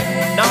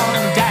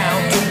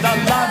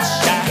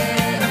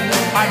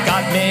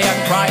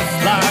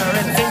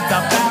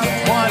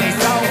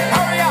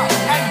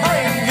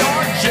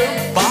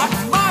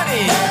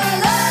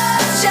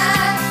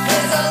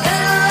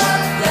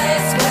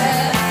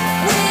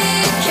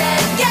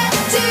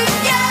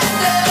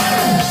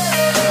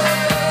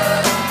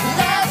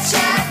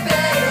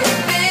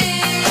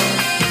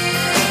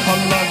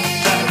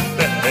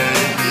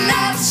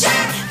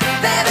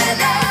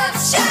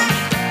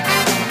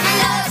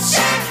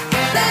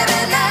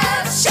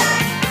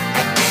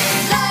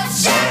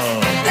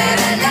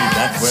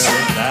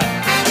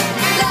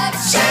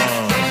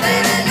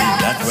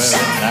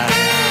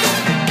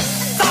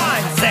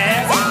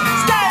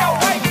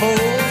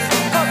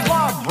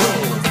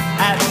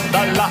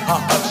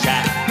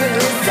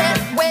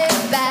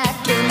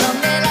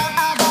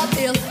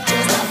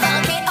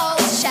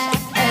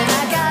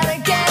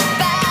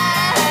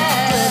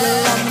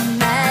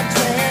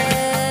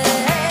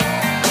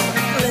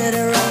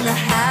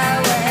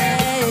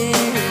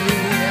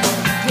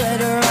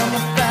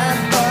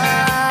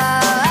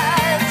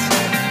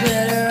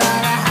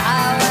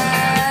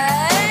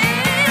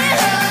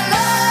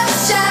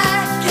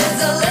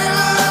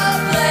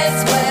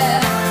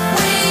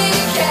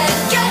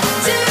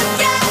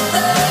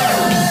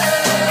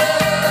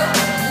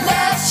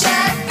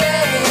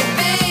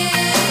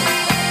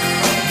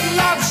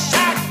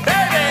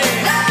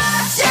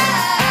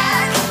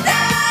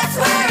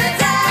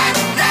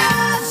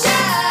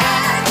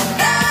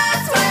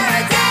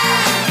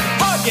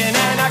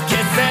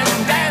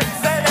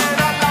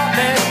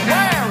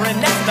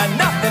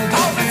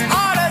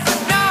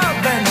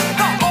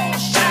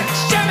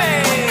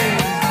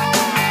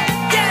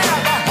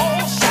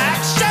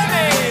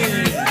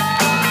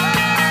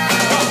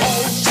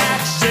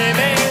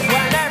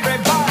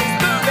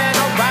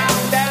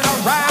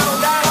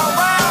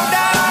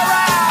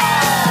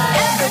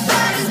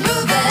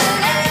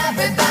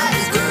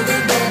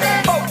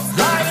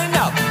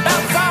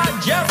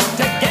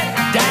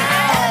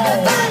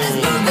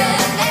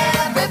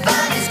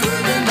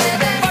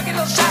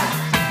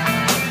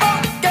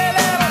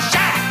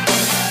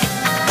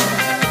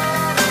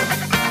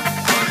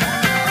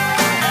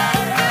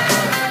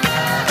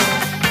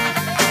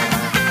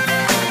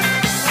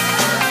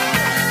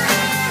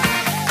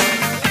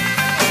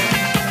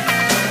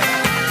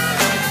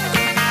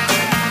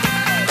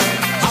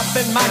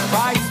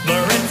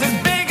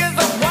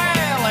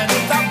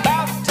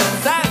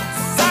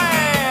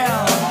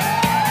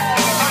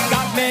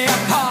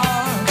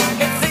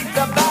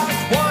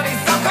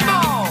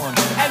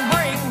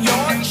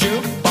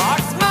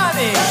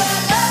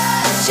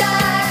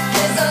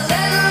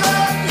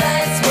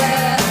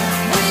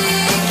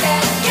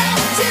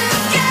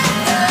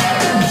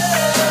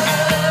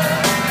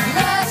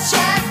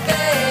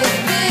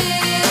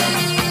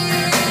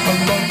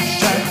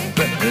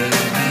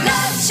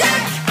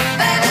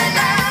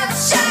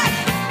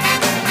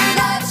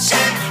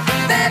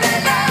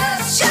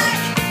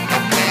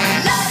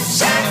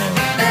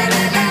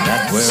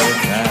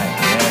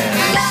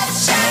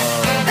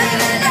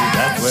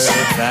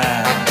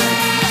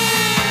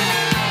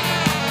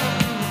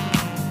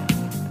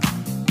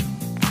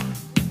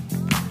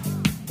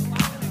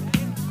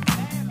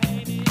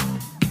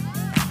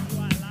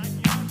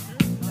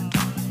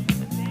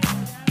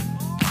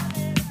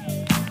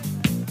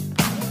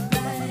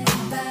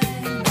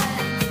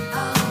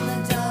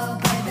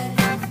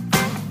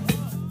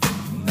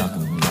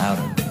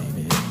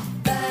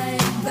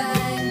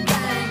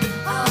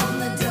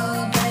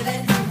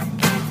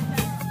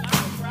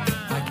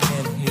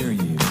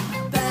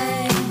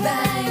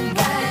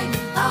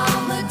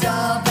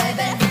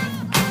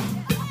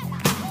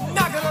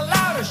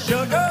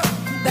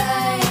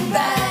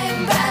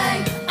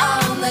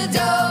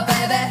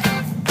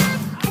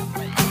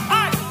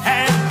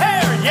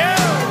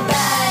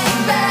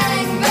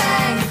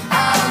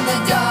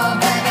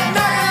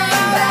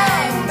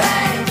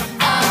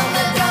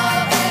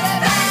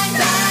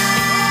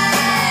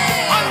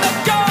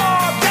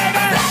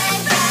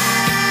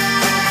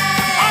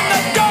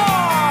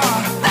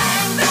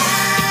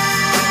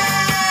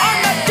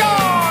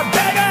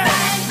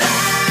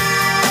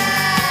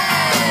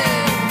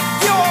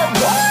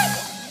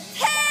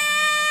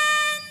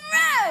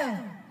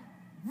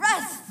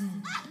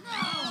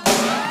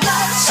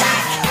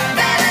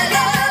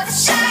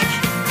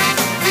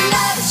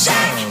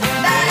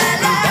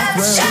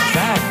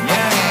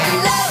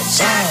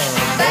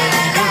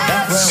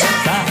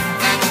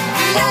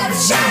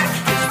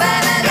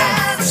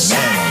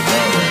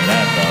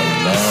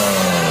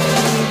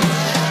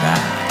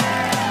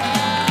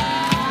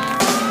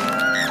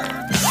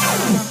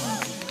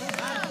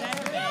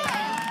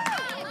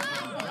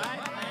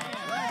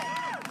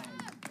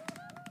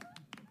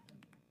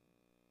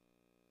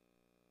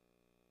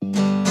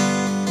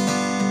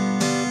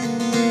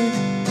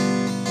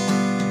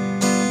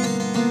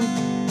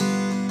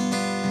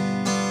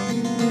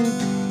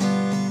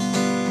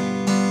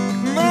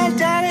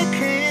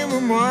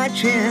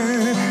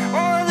reaching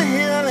over the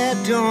hill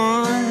at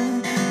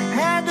dawn.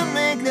 Had to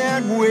make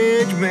that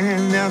wage,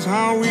 man, that's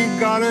how we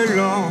got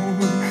along.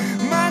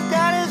 My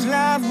daddy's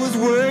life was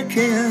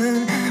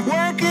working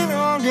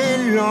all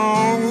day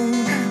long.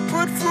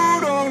 Put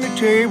food on the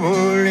table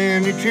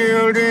and the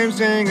children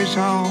sang a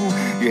song.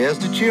 Yes,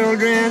 the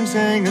children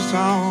sang a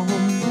song.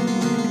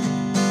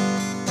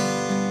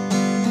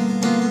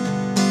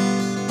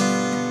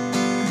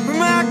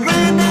 My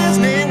granddad's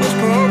name was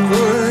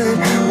Purple,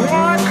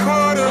 wore a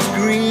coat of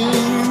green.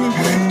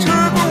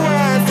 Took a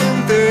wife in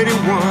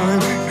 31,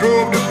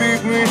 drove the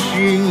big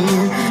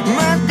machine.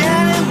 My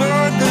daddy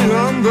bought the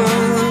lumber,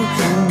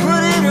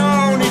 put it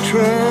on the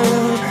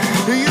truck.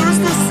 I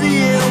used to see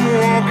him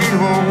walking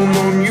home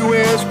on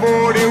US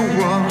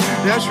 41.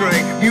 That's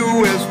right,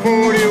 US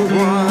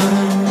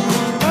 41.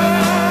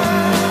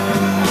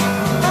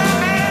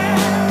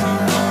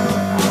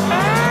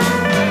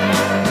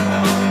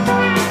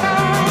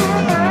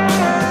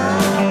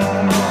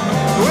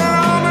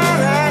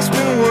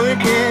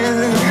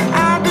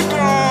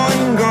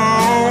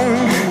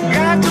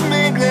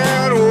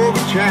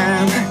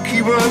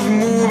 Keep us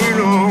moving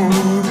on.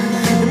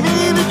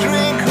 Need a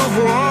drink of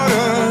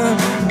water,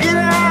 get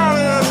out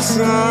of the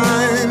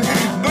sun.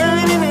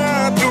 Burning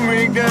up to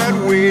make that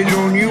wage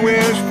on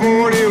US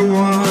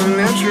 41.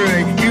 That's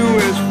right,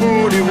 US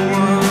 41.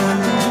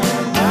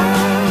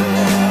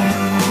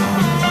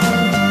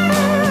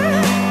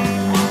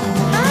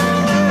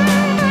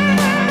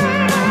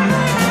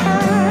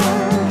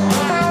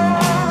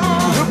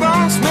 The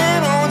boss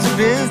man owns a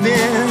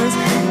business,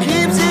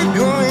 keeps it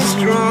going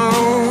strong.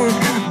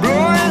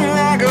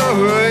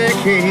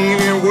 Hurricane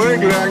and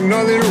work like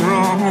nothing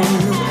wrong.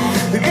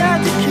 We got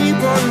to keep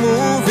on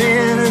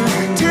moving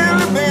till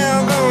the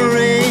bell gonna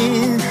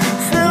ring.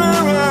 Fill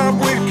her up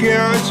with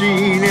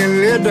kerosene and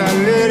let that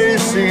lady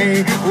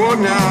sing. Oh,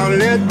 now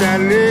let that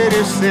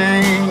lady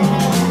sing.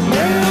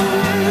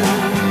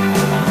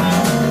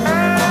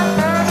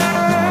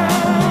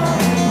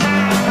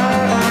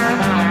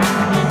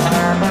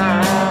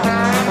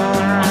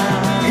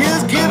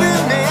 His given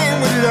name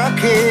was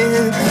Lucky.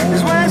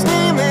 His wife's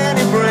name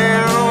Annie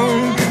Brown.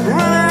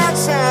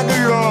 The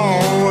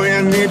law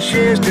and they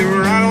chased him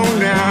right on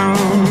down.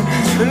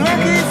 The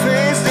Lucky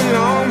faced the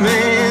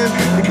lawman.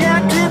 The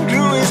captain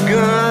drew his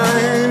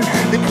gun.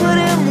 They put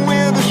him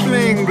with a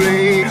sling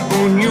blade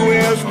on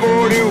US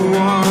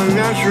 41.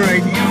 That's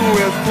right,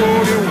 US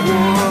 41.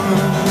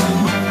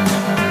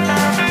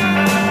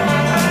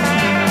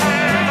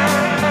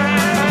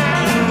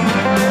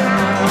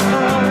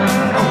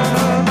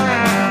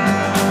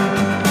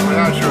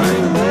 That's right.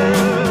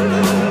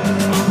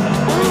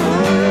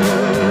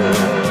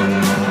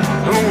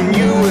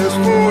 US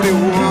 41.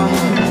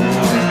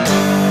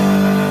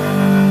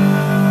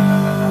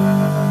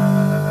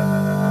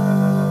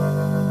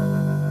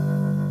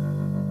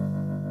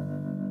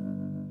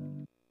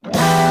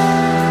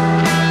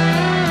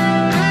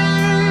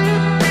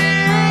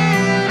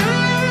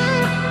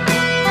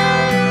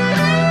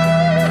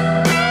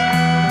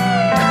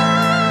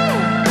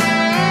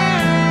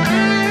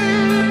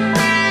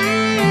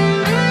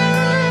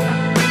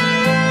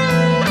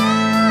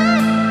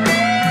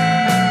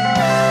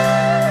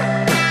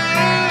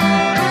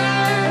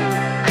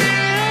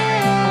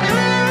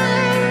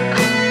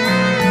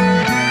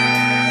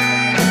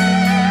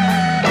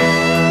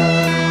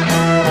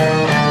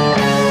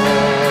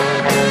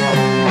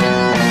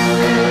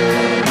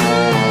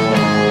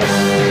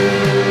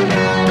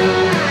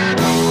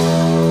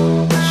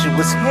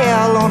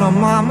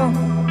 Mama,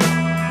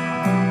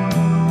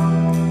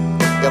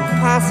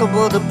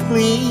 impossible to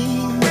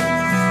please.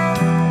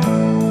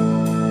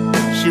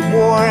 She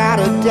wore out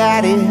her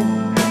daddy,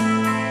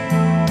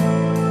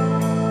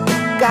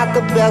 got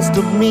the best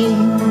of me.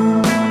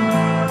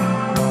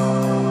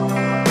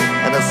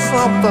 And there's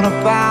something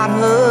about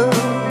her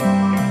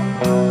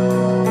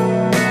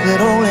that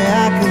only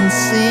I can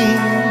see,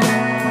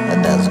 and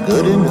that's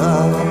good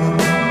enough.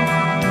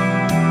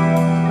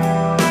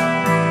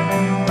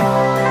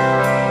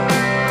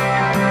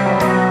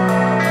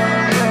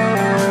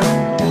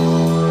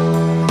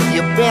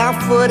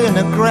 Barefoot in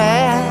the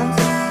grass,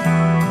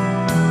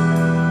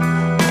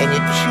 and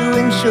you're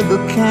chewing sugar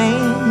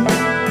cane.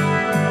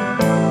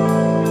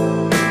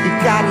 You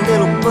got a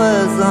little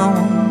buzz on,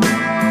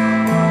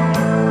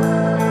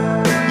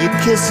 you're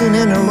kissing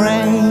in the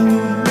rain.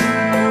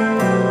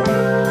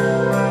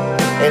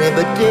 And if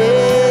a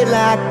day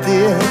like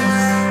this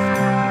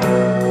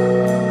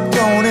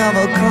don't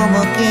ever come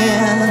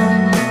again,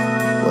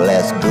 well,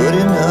 that's good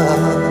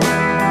enough.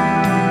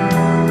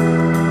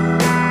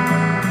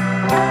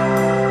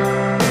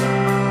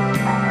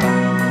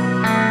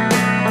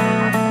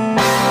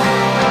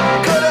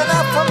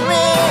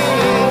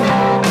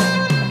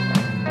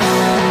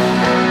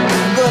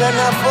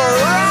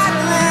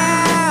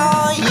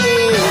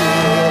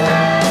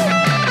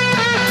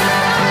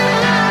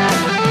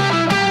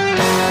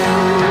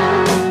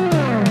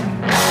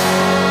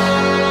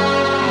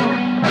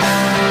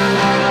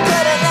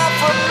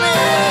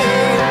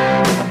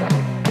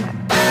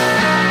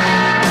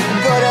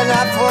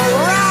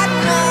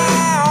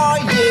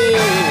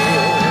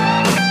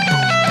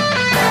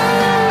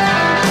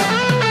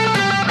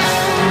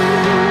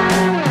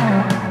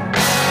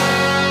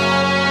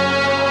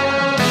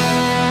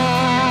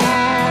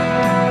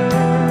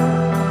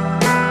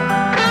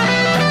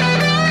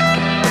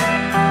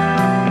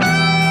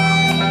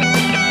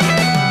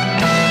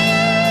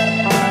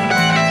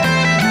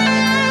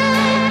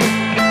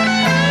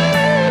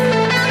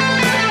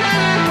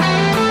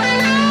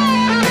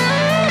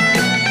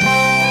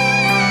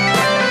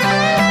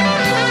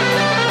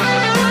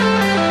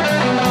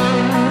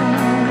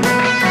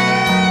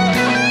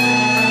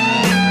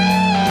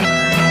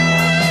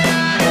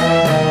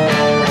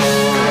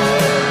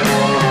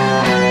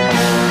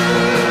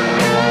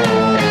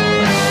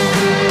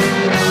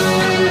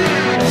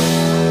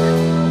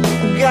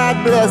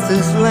 bless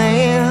this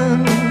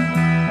land.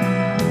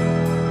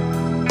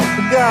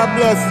 God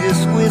bless this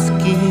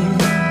whiskey.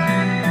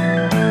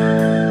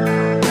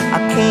 I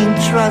can't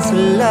trust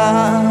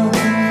love.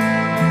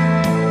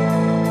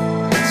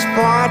 It's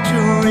far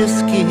too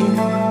risky.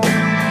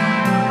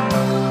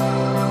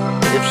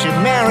 If she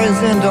marries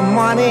into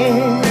money,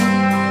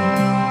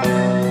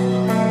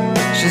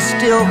 she's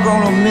still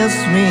gonna miss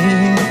me,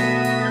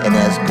 and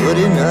that's good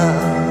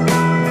enough.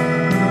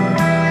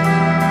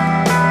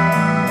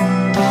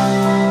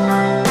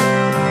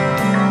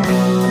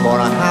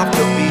 Gonna have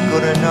to be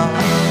good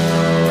enough.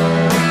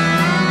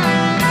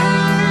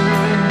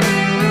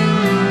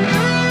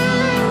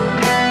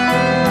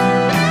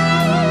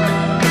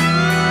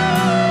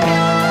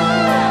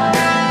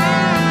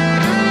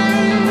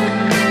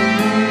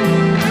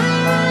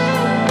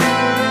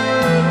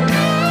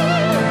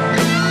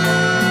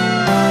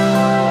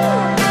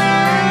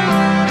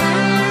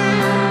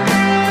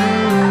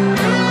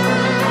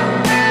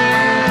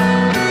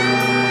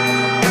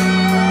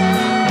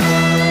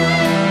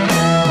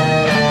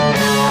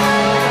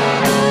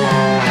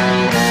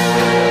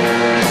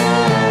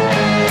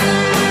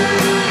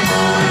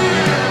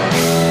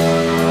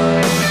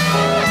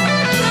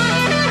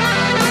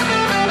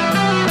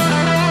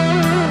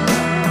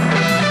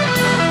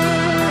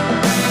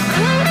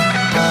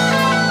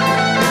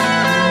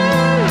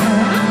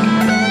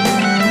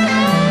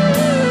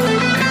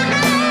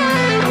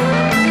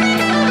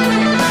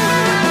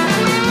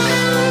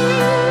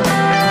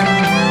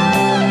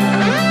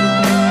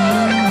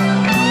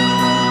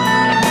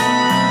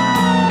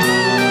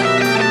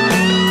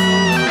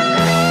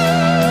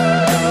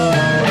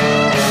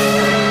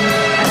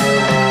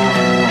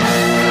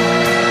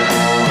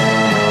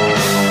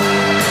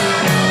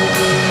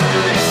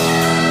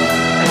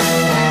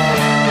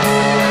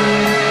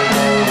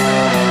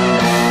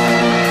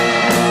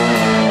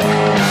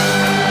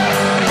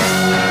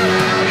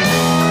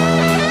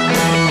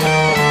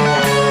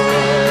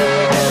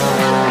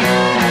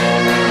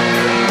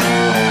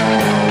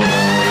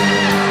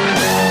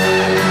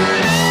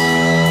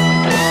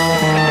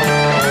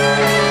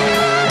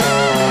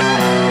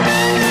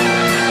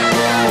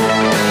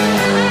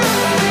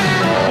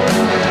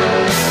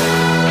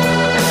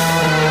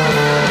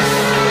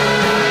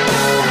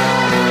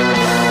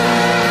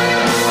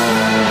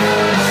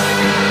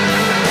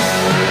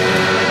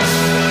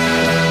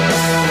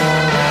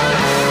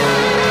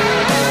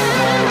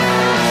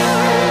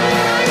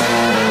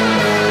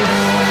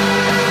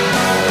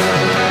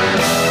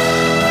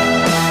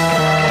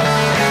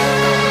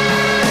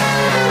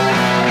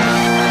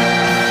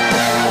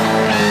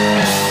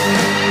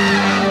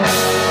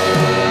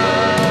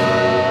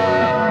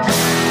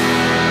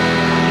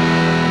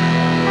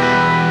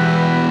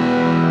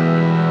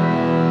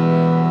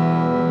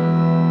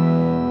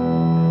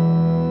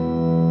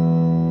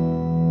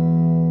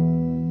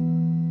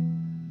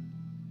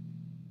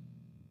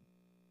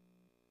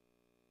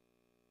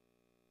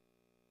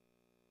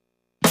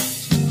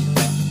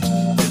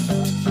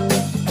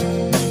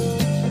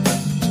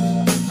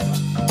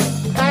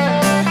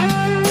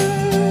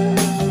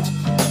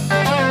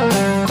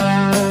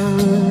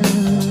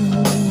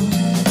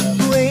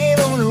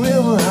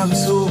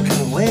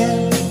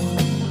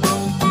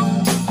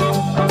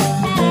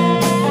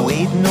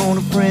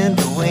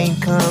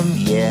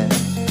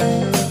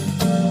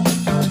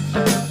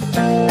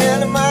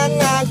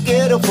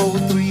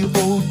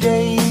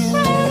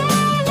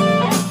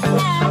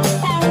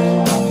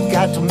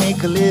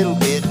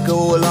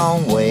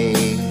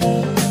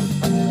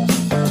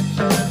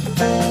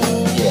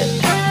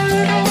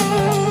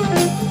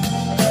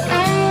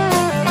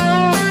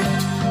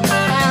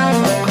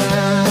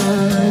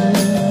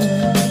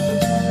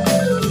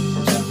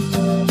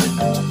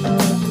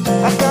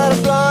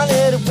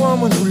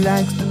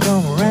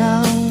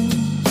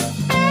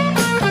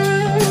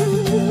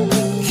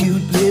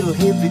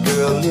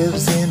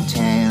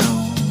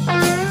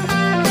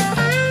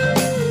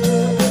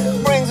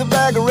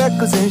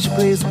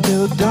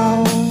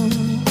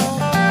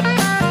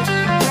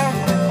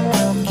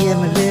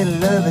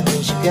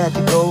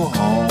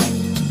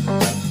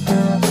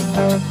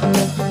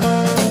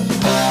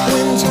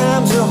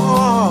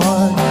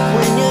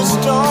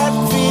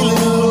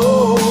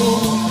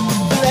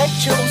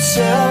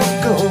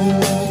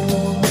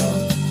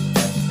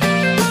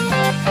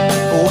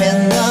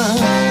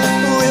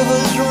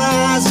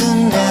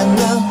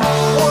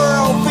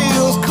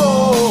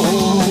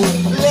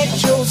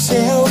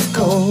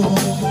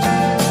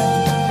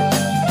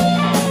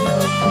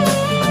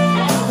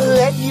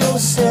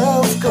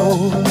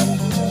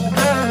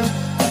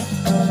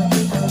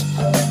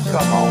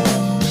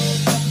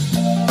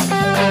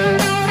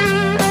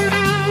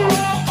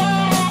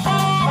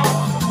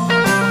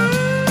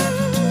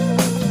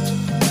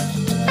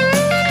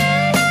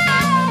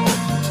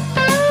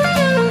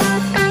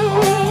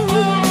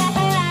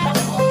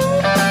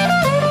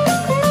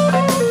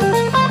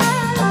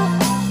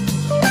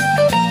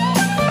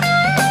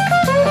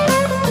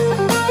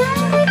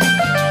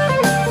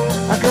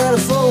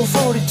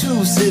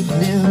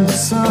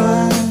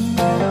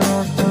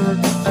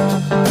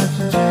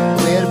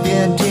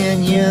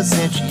 ever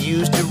since she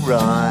used to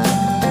run.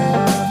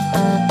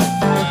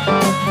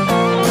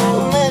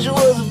 Man, she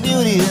was a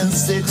beauty in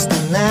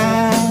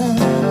 '69,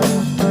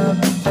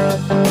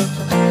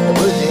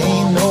 but there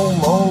ain't no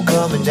more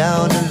coming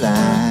down the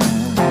line.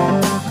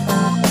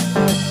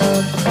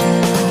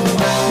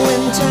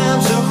 When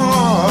times are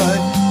hard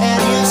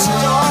and you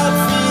start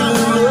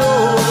feeling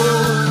low,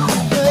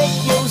 let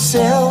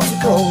yourself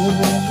go.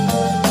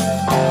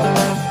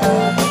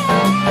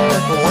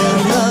 When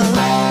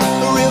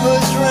the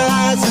river's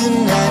rising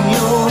and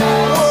your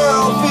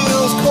world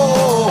feels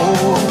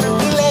cold,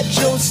 let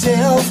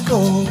yourself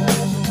go.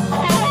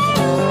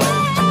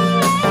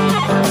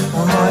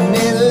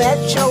 Honey, let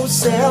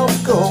yourself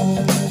go.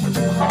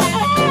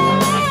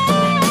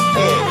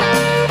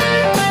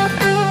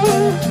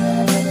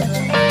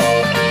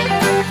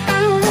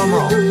 Come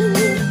on.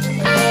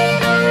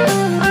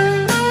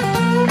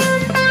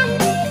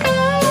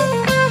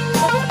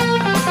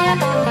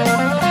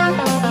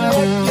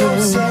 Let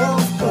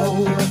yourself go.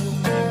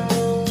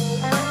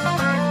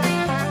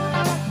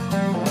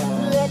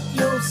 Let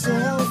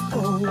yourself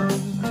go.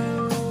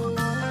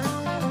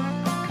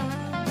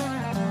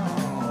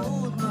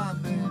 Who's my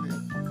baby?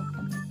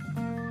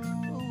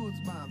 Who's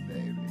my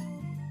baby?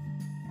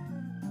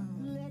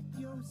 Let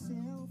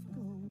yourself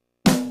go.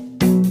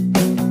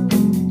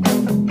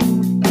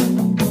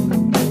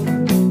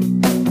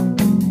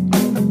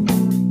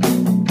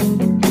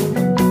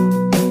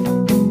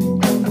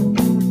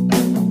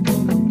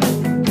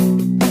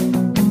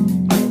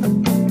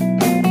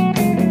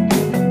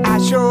 I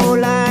sure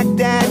like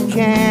that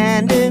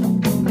candy.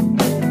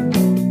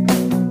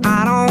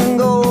 I don't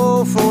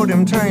go for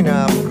them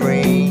turnip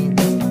greens.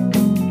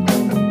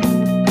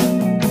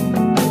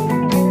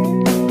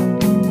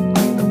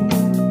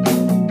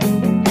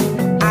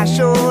 I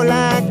sure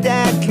like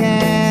that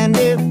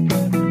candy.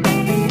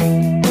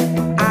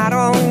 I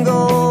don't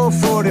go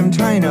for them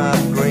turnip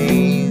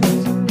greens.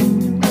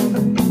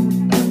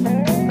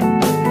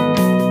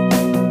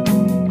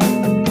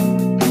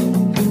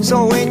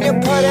 So when you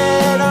put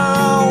it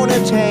on the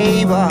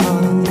table,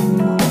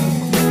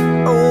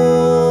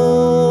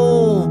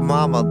 oh,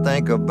 mama,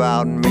 think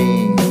about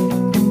me.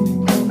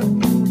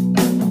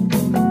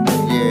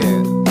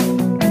 Yeah.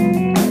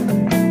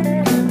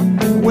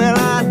 Well,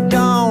 I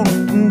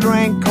don't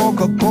drink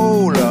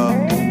Coca-Cola,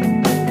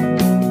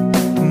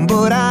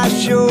 but I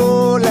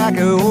sure like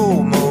a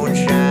old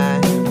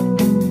moonshine.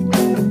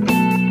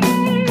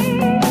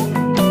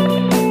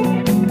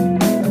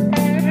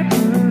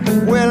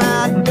 Well,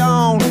 I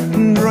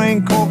don't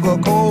drink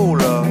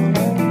Coca-Cola,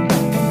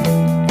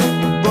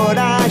 but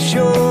I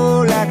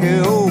sure like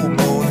a old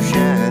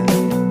moonshine.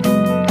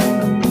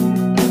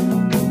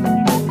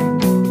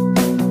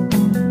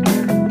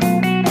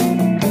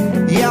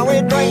 Yeah,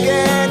 we drink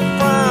it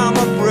from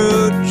a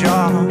fruit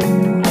jar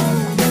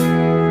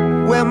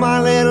with my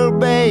little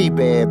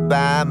baby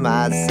by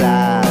my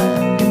side.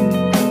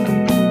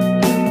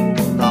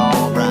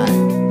 All right.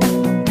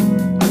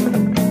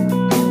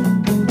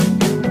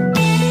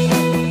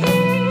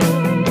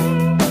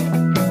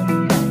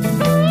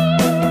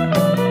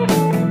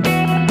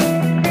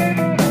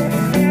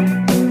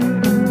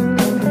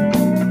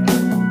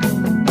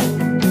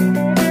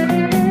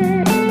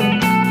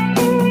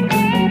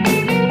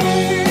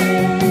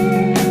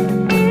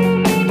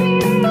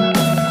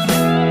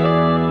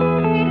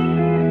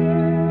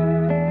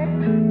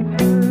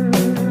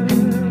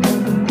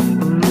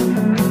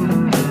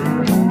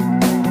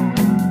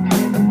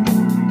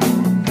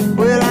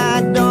 Well,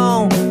 I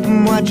don't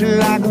much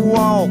like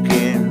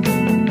walking,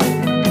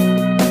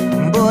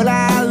 but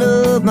I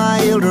love my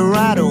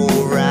Eldorado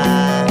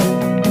ride.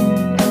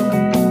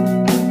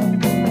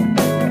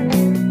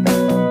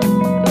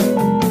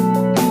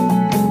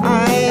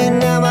 I ain't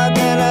never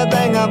gonna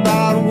think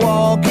about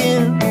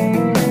walking,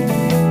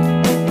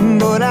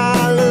 but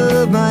I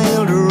love my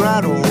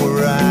Eldorado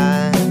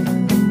ride.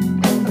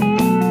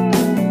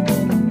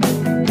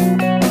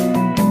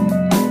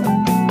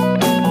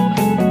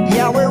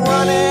 Yeah, we're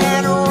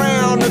running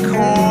around the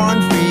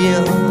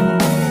cornfield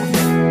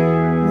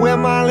with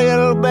my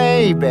little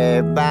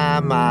baby by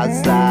my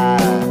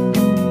side.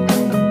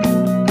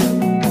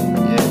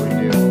 Yeah, we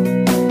do.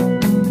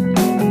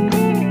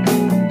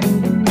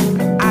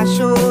 I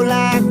sure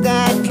like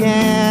that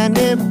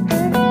candy.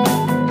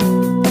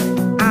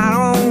 I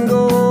don't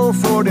go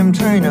for them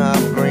turnip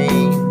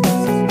greens.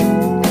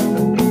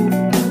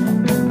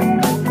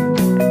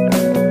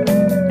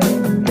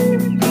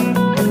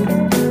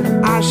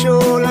 I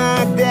sure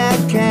like that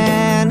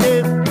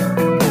candy.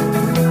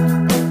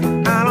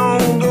 I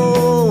don't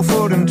go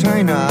for them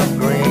turnip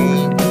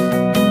greens.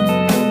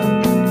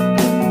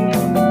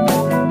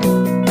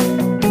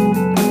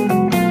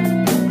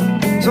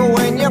 So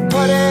when you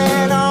put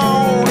it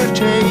on the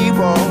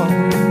table,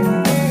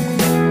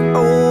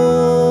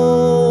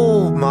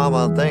 oh,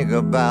 mama, think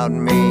about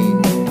me.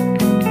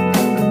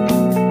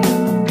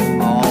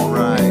 All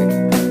right.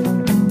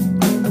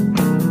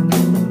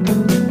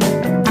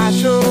 I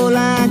sure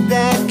like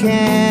that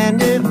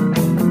candy.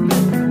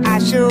 I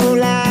sure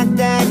like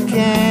that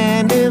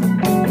candy.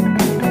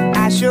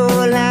 I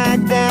sure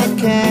like that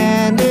candy.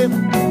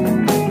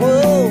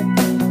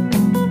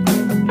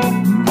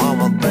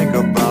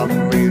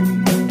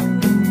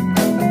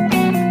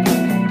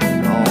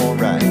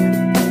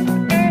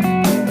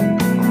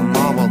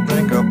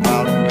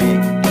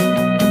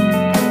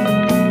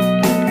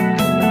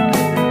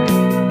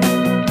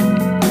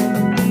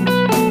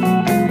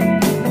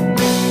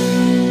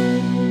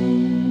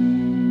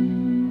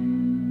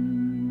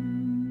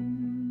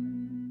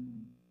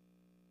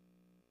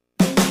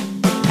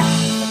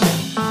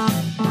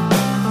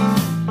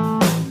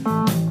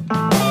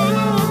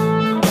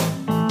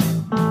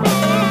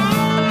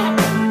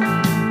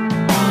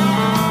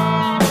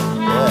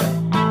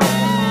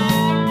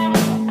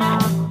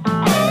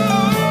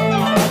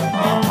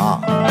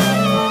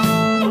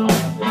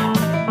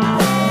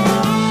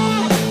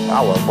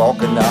 I was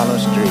walking down the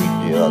street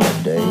the other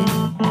day,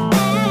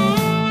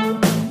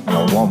 and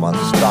a woman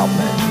stopped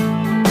me.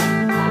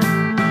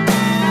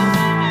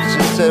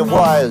 She said,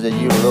 "Why is it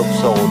you look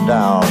so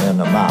down in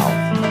the mouth?"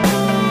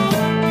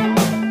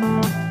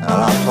 And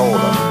I told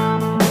her,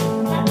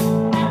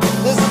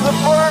 "This is a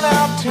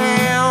burnout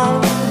town.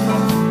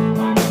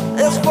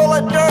 It's full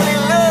of dirty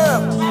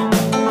looks.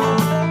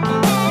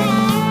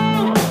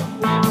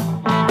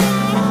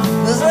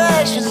 There's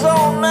ashes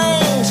on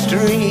Main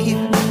Street,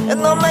 and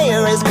the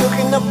mayor is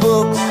cooking the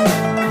books.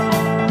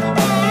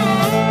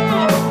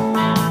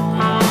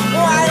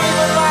 Why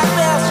even my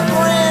best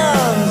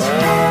friends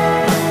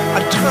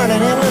are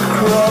turning into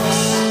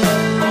crooks.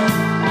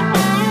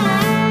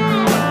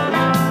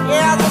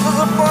 Yeah, this is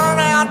a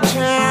burnout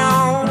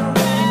town.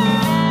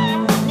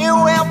 New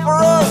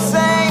emperor,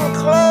 same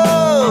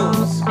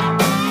clothes.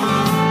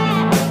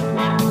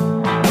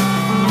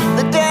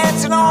 They're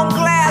dancing on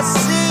glass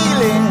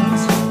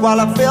ceilings while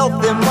I felt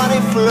their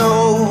money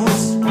flows.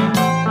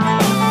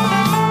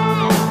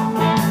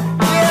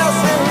 Yes,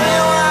 and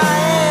here I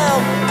am,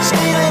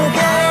 stealing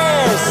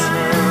gas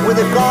with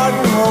a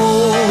garden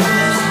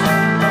hose.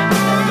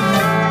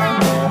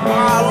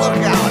 Oh, look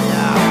out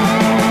now.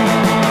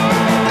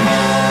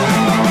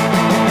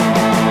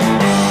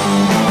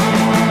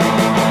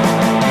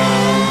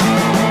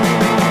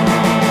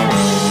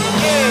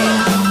 Yeah,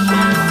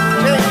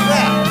 take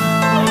that.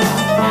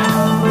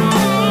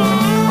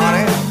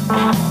 Honey.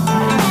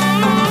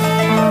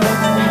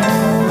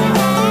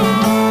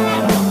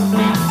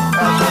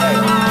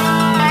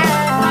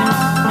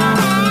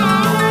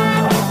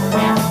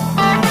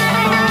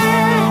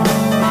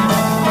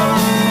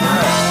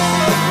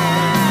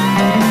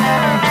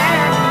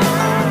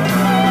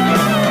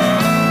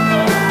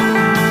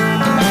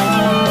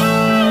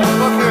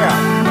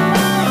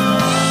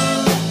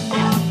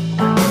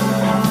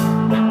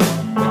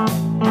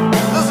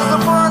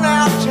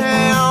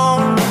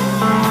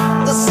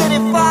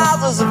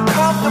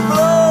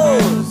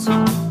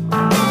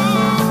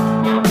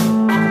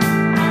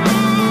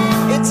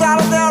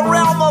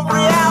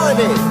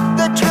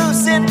 The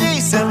truth's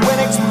indecent when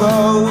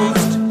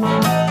exposed.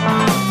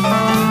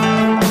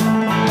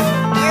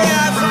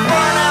 Yeah, it's a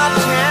burnout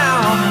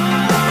town.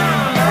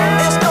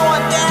 It's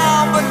going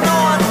down, but no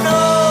one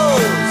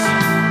knows.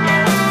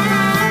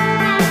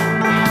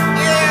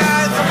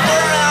 Yeah, it's a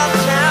burnout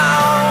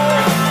town.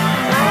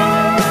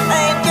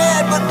 Ain't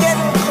dead, but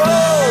getting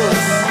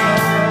close.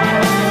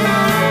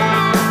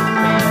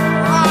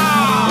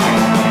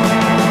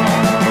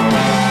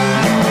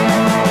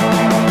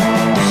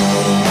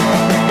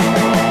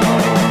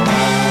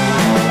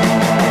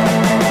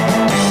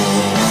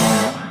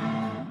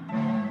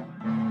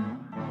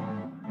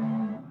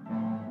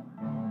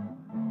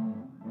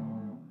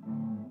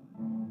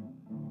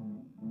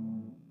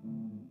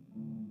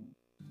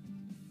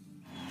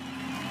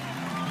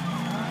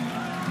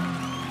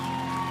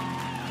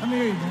 Let me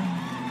hear you, man.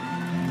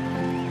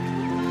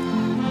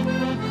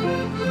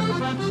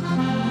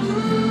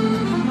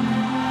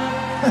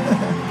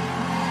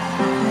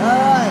 All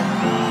right.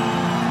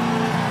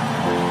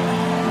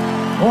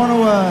 I want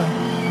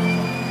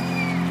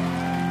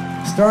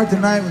to start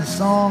tonight with a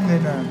song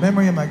in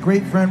memory of my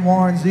great friend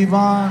Warren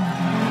Zevon.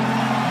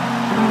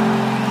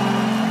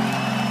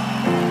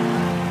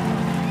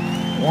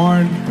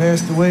 Warren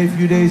passed away a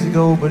few days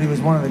ago, but he was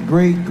one of the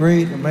great,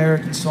 great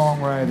American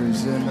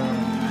songwriters, and I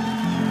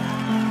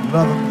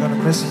love him. I'm gonna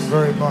miss him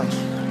very much.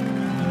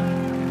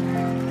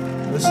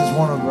 This is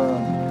one of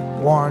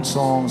Warren's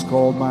songs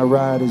called "My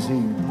Ride Is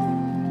Here."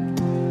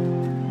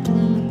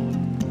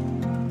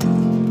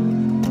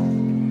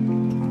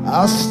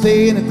 I was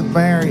staying at the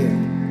Marriott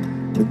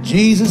with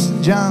Jesus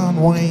and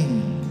John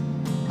Wayne.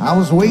 I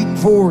was waiting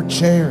for a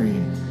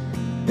chariot.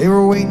 They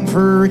were waiting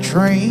for a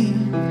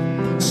train.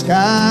 The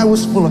sky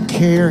was full of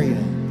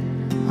carrion.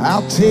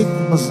 I'll take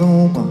the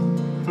Mazuma,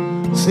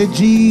 said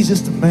Jesus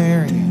to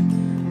Marion.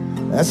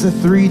 That's a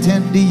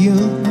 310 to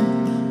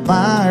Union.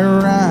 My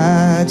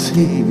ride's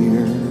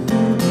here.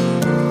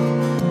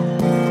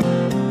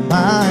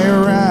 My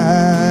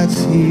ride's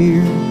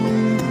here.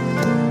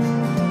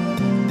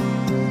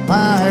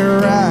 My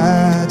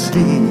ride's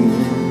here.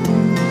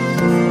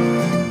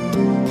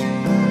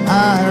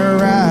 My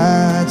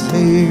ride's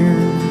here.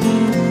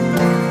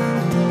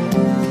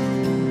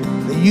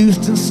 The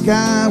Houston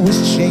sky was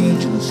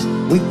changeless.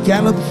 We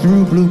galloped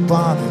through blue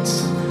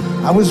bonnets.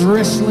 I was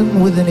wrestling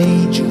with an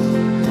angel.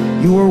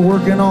 You were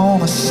working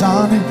on a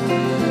sonnet.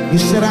 You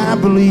said, I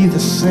believe the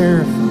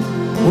seraphim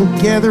will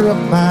gather up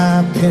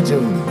my pinto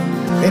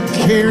and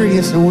carry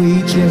us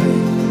away, Jimmy,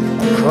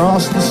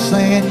 across the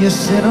San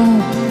Jacinto.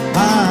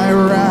 My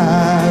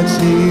ride's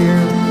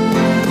here.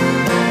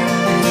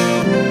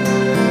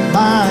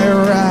 My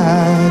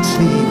ride's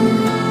here.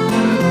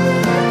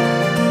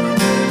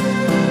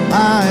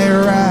 My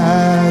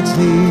ride's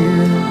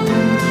here.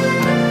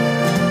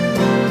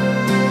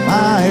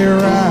 My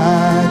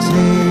ride's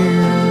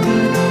here.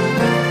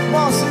 Come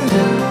on,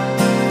 Susan.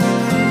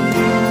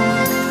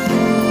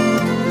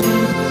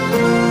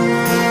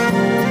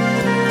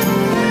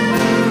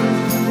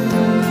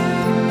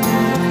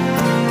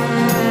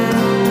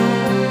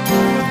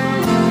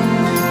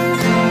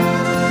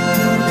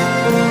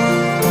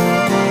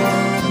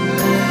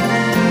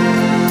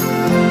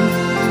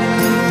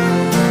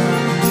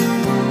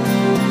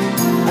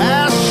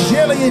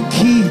 and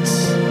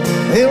Keats,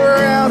 they were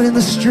out in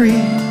the street.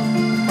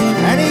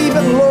 And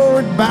even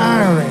Lord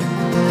Byron,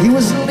 he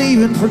was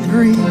leaving for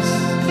Greece.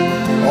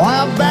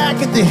 While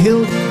back at the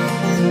Hilton,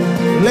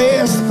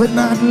 last but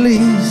not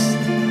least,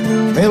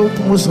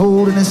 Milton was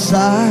holding his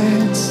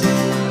sides.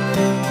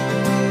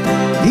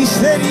 He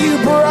said, you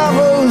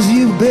bravos,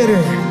 you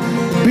better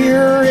be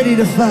ready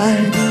to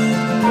fight,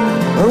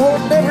 or we'll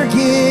never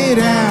get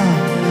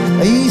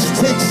out of East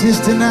Texas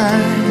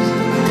tonight.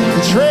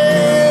 The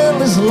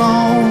trail is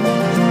long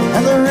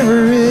and the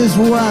river is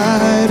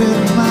wide,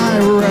 and my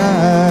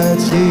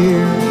ride's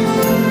here.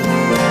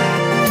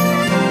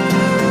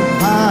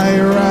 My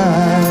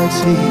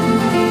ride's here.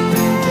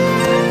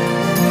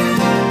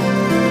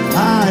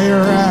 My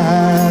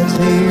ride's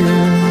here.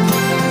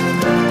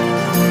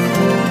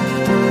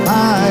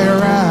 My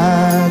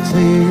ride's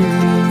here.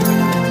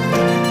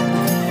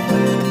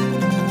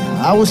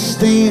 I was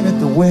staying at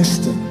the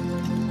Westin.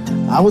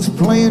 I was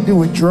playing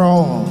to a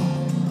draw.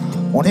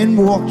 On in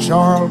walked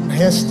Charlton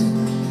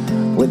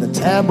Heston with the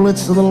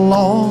tablets of the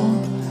law.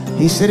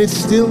 He said, it's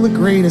still the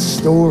greatest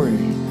story.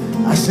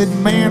 I said,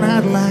 man,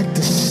 I'd like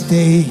to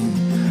stay,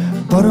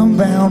 but I'm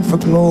bound for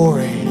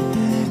glory.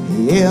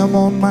 Yeah, I'm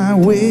on my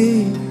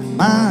way.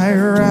 My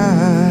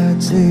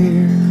ride's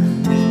here.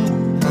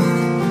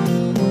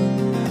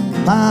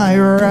 My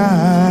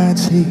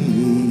ride's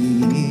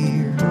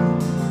here.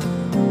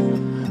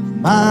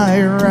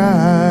 My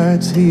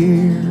ride's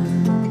here.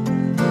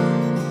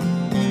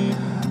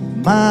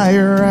 My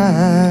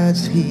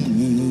ride's here.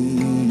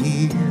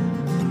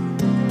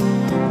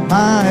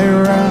 My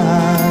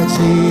ride's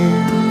here.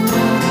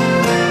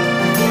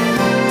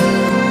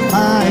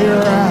 My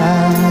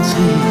ride's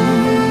here.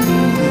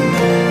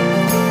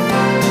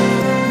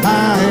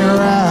 My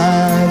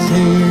ride's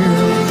here.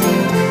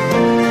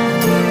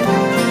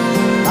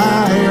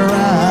 My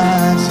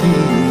ride's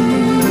here.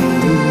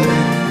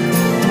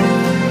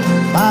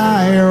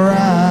 My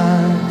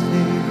ride's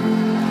here.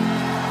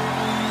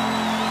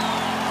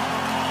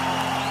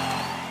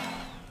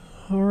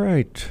 All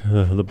right,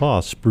 the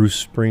boss,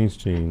 Bruce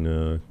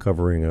Springsteen,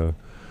 covering a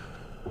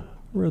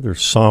rather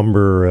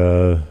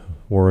somber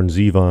Warren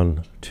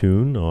Zevon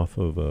tune off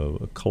of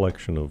a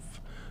collection of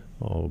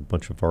a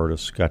bunch of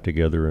artists got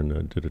together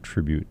and did a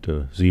tribute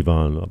to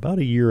Zevon about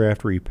a year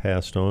after he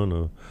passed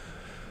on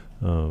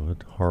a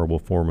horrible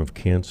form of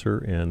cancer.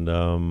 And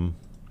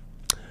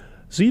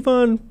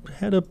Zevon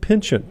had a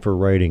penchant for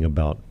writing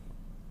about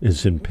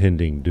his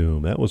impending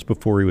doom. That was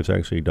before he was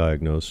actually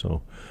diagnosed,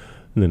 so.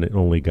 And then it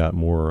only got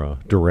more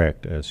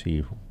direct as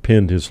he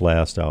penned his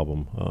last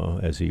album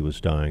as he was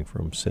dying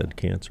from said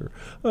cancer.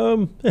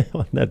 On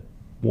that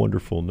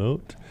wonderful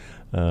note,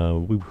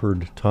 we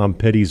heard Tom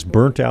Petty's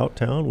Burnt Out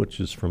Town, which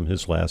is from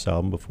his last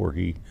album before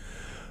he,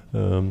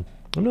 I'm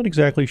not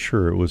exactly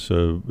sure. It was,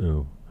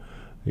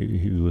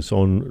 he was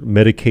on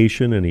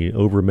medication and he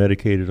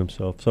over-medicated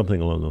himself,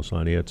 something along those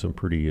lines. He had some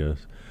pretty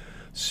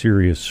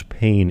serious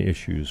pain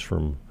issues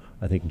from,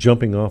 I think,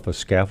 jumping off a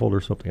scaffold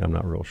or something. I'm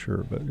not real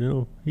sure. But,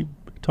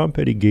 Tom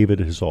Petty gave it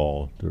his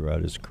all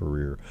throughout his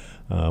career.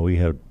 We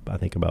had, I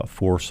think, about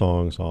 4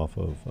 songs off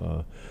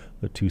of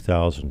the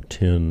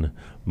 2010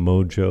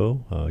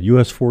 Mojo.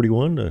 US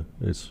 41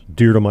 is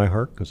dear to my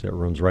heart because that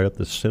runs right up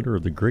the center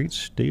of the great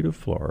state of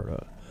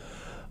Florida.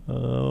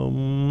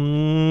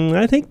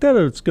 I think that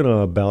it's going to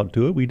about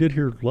do it. We did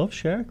hear Love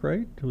Shack,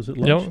 right? Was it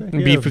Love Shack? Yeah,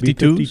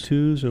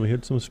 B-52s. And we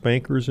had some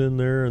spankers in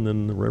there, and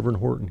then the Reverend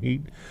Horton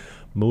Heat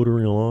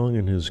motoring along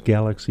in his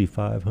Galaxy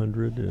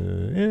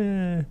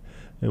 500.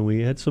 And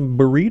we had some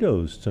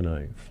burritos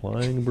tonight,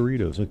 flying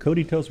burritos. And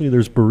Cody tells me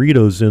there's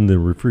burritos in the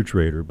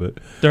refrigerator, but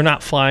they're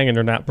not flying and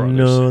they're not brothers.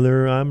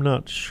 No, I'm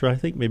not sure. I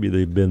think maybe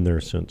they've been there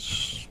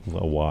since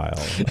a while.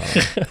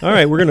 All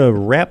right, we're going to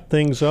wrap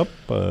things up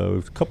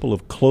with a couple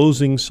of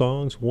closing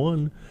songs.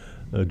 One,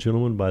 a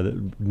gentleman by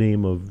the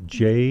name of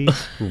J.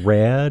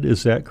 Rad.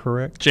 Is that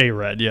correct? J.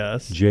 Red,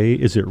 yes.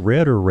 Is it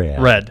Red or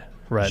Rad? Red.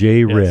 J.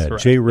 Yes, Red. Red.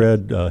 J.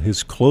 Red,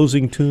 his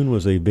closing tune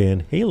was a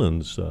Van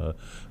Halen's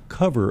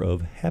cover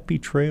of Happy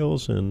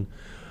Trails, and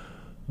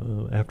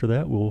after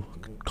that we'll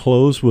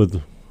close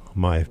with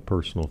my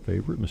personal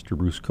favorite, Mr.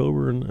 Bruce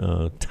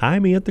Coburn, Tie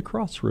Me at the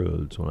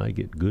Crossroads. When I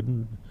get good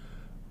and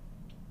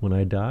when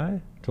I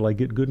die, till I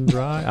get good and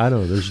dry. I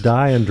don't know, there's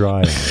die and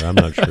dry in there, I'm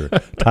not sure.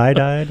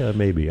 Tie-dyed?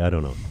 Maybe, I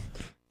don't know.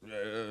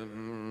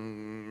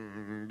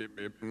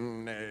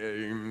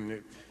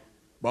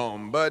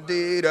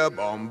 Bomba-dee-da,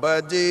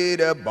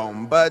 bomba-dee-da,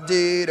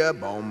 bomba-dee-da,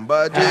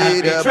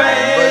 bomba-dee-da, bomba-dee-da,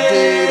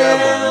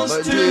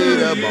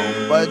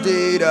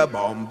 bomba-dee-da,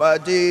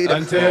 bomba-dee-da,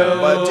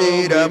 Until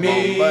bomba-dee-da, we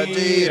meet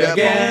bomba-dee-da,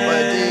 again.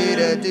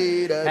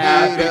 bomba-dee-da,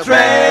 Happy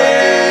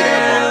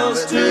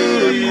trails to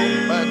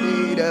you.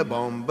 bomba-dee-da,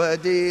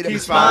 bomba-dee-da, Keep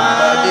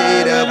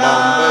smiling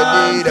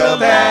bomba-dee-da, until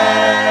then.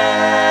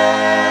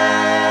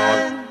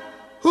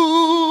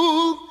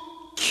 Who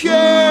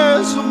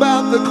cares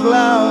about the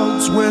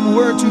clouds when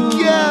we're together?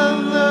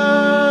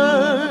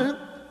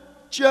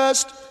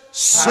 Just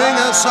sing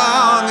a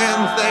song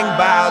and think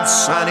about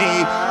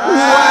sunny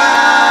weather.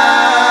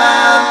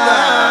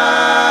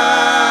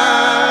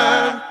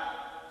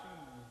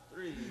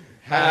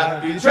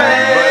 happy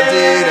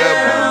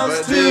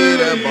trails to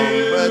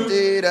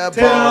you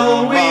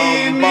till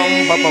we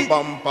meet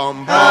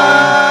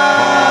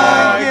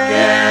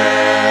again.